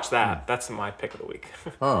 So watch that. That's my pick of the week.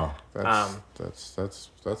 Oh, that's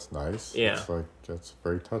nice. Yeah. That's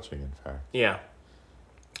very touching, in fact. Yeah.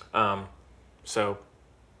 So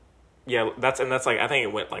yeah, that's like, I think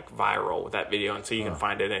it went like viral with that video, and so you can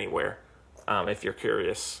find it anywhere if you're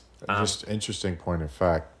curious. Just interesting point of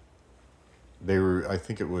fact. I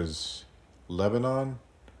think it was Lebanon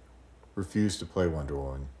refused to play Wonder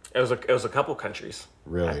Woman. It was a couple countries.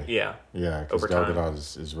 Really? Yeah. Yeah, because Over Gal time. Gadot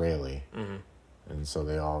is Israeli. Mm-hmm. And so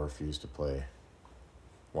they all refused to play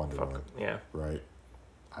Wonder Woman. Yeah. Right?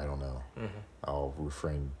 I don't know. Mm-hmm. I'll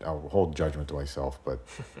hold judgment to myself, but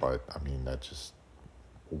I mean, that's just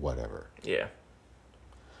whatever. Yeah.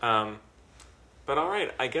 But all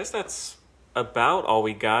right, I guess that's about all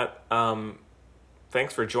we got.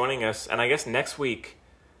 Thanks for joining us, and I guess next week,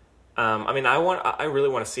 I really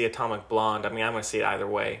want to see Atomic Blonde. I mean, I'm going to see it either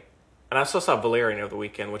way, and I also saw Valerian over the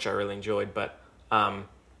weekend, which I really enjoyed. But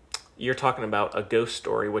you're talking about A Ghost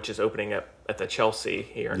Story, which is opening up at the Chelsea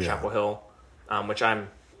here in Chapel Hill, which I'm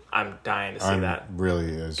dying to see that. Really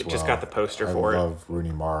is. It just got the poster for it. I love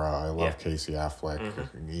Rooney Mara. I love Casey Affleck.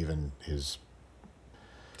 Even his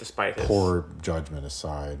despite his poor judgment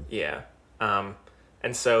aside. Yeah.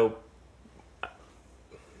 And so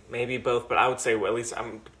maybe both, but I would say at least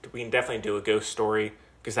we can definitely do A Ghost Story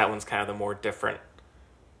because that one's kind of the more different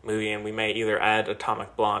movie, and we may either add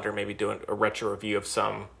Atomic Blonde or maybe do a retro review of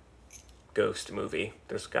some ghost movie.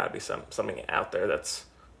 There's got to be something out there that's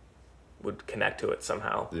would connect to it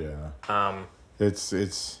somehow. Yeah. It's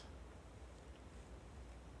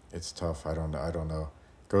tough. I don't know.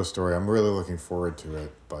 Ghost Story. I'm really looking forward to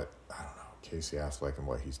it, but I don't know. Casey Affleck and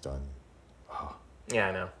what he's done. Oh, yeah,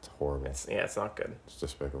 I know. It's horrible. It's not good. It's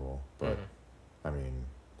despicable. But I mean,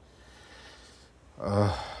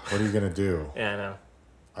 what are you gonna do? Yeah, I know.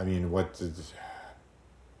 I mean,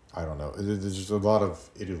 I don't know. There's just a lot of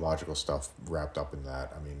ideological stuff wrapped up in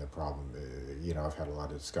that. I mean, the problem, I've had a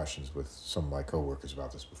lot of discussions with some of my coworkers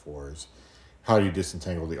about this before, is how do you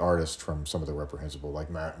disentangle the artist from some of the reprehensible, like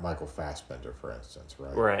Michael Fassbender, for instance,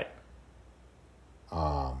 right? Right.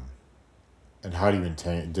 And how do you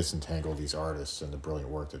disentangle these artists and the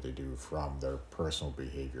brilliant work that they do from their personal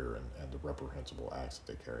behavior and the reprehensible acts that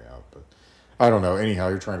they carry out? But I don't know. Anyhow,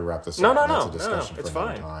 you're trying to wrap this up. That's a discussion for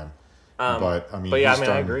another time.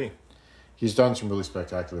 I agree. He's done some really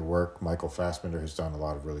spectacular work. Michael Fassbender has done a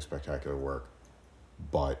lot of really spectacular work,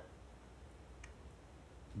 but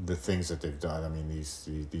the things that they've done, I mean, these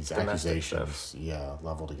accusations,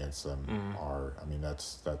 leveled against them are, I mean,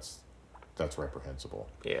 that's reprehensible.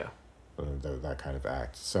 Yeah. That kind of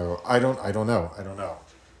act. So I don't know.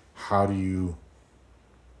 How do you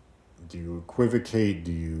equivocate?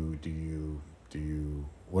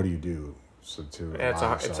 What do you do? So to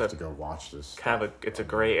allow yourself to go watch this, it's a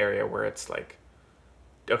gray area where it's like,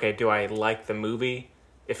 okay, do I like the movie?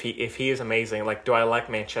 If he is amazing, like, do I like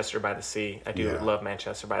Manchester by the Sea? I do love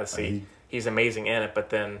Manchester by the Sea. He's amazing in it, but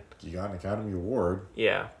then you got an Academy Award.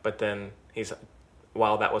 Yeah, but then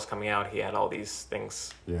while that was coming out, he had all these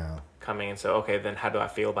things coming, and so okay, then how do I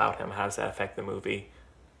feel about him? How does that affect the movie?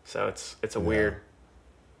 So it's a weird.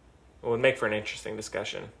 It would make for an interesting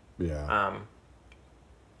discussion. Yeah.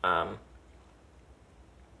 I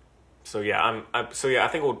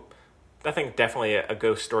think definitely a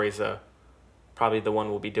Ghost Story is probably the one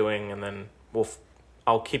we'll be doing, and then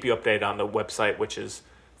I'll keep you updated on the website, which is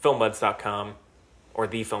filmbuds.com or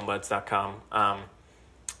thefilmbuds.com,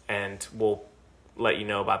 and we'll let you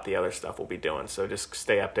know about the other stuff we'll be doing. So just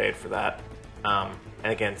stay updated for that. And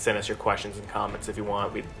again, send us your questions and comments if you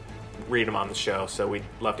want. We'd read them on the show, so we'd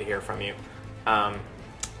love to hear from you. And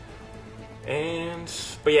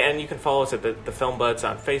you can follow us at the Film Buds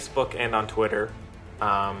on Facebook and on Twitter.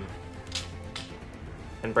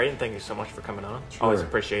 And Brayden, thank you so much for coming on. Sure. Always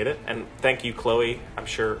appreciate it. And thank you, Chloe. I'm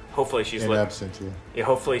sure, hopefully she's in absentia. Yeah,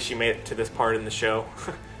 hopefully she made it to this part in the show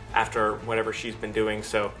after whatever she's been doing.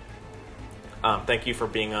 So thank you for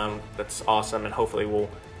being on. That's awesome. And hopefully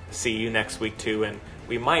we'll see you next week too. And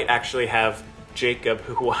we might actually have Jacob,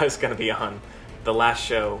 who was going to be on the last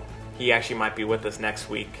show. He actually might be with us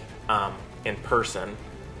next week in person.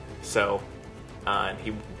 So and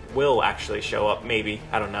he will actually show up, maybe.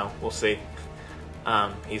 I don't know. We'll see.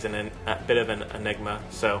 He's a bit of an enigma.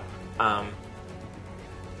 So, all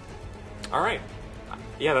right.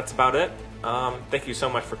 Yeah, that's about it. Thank you so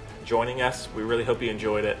much for joining us. We really hope you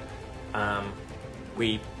enjoyed it.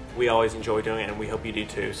 We always enjoy doing it, and we hope you do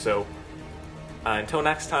too. So, until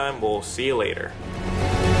next time, we'll see you later.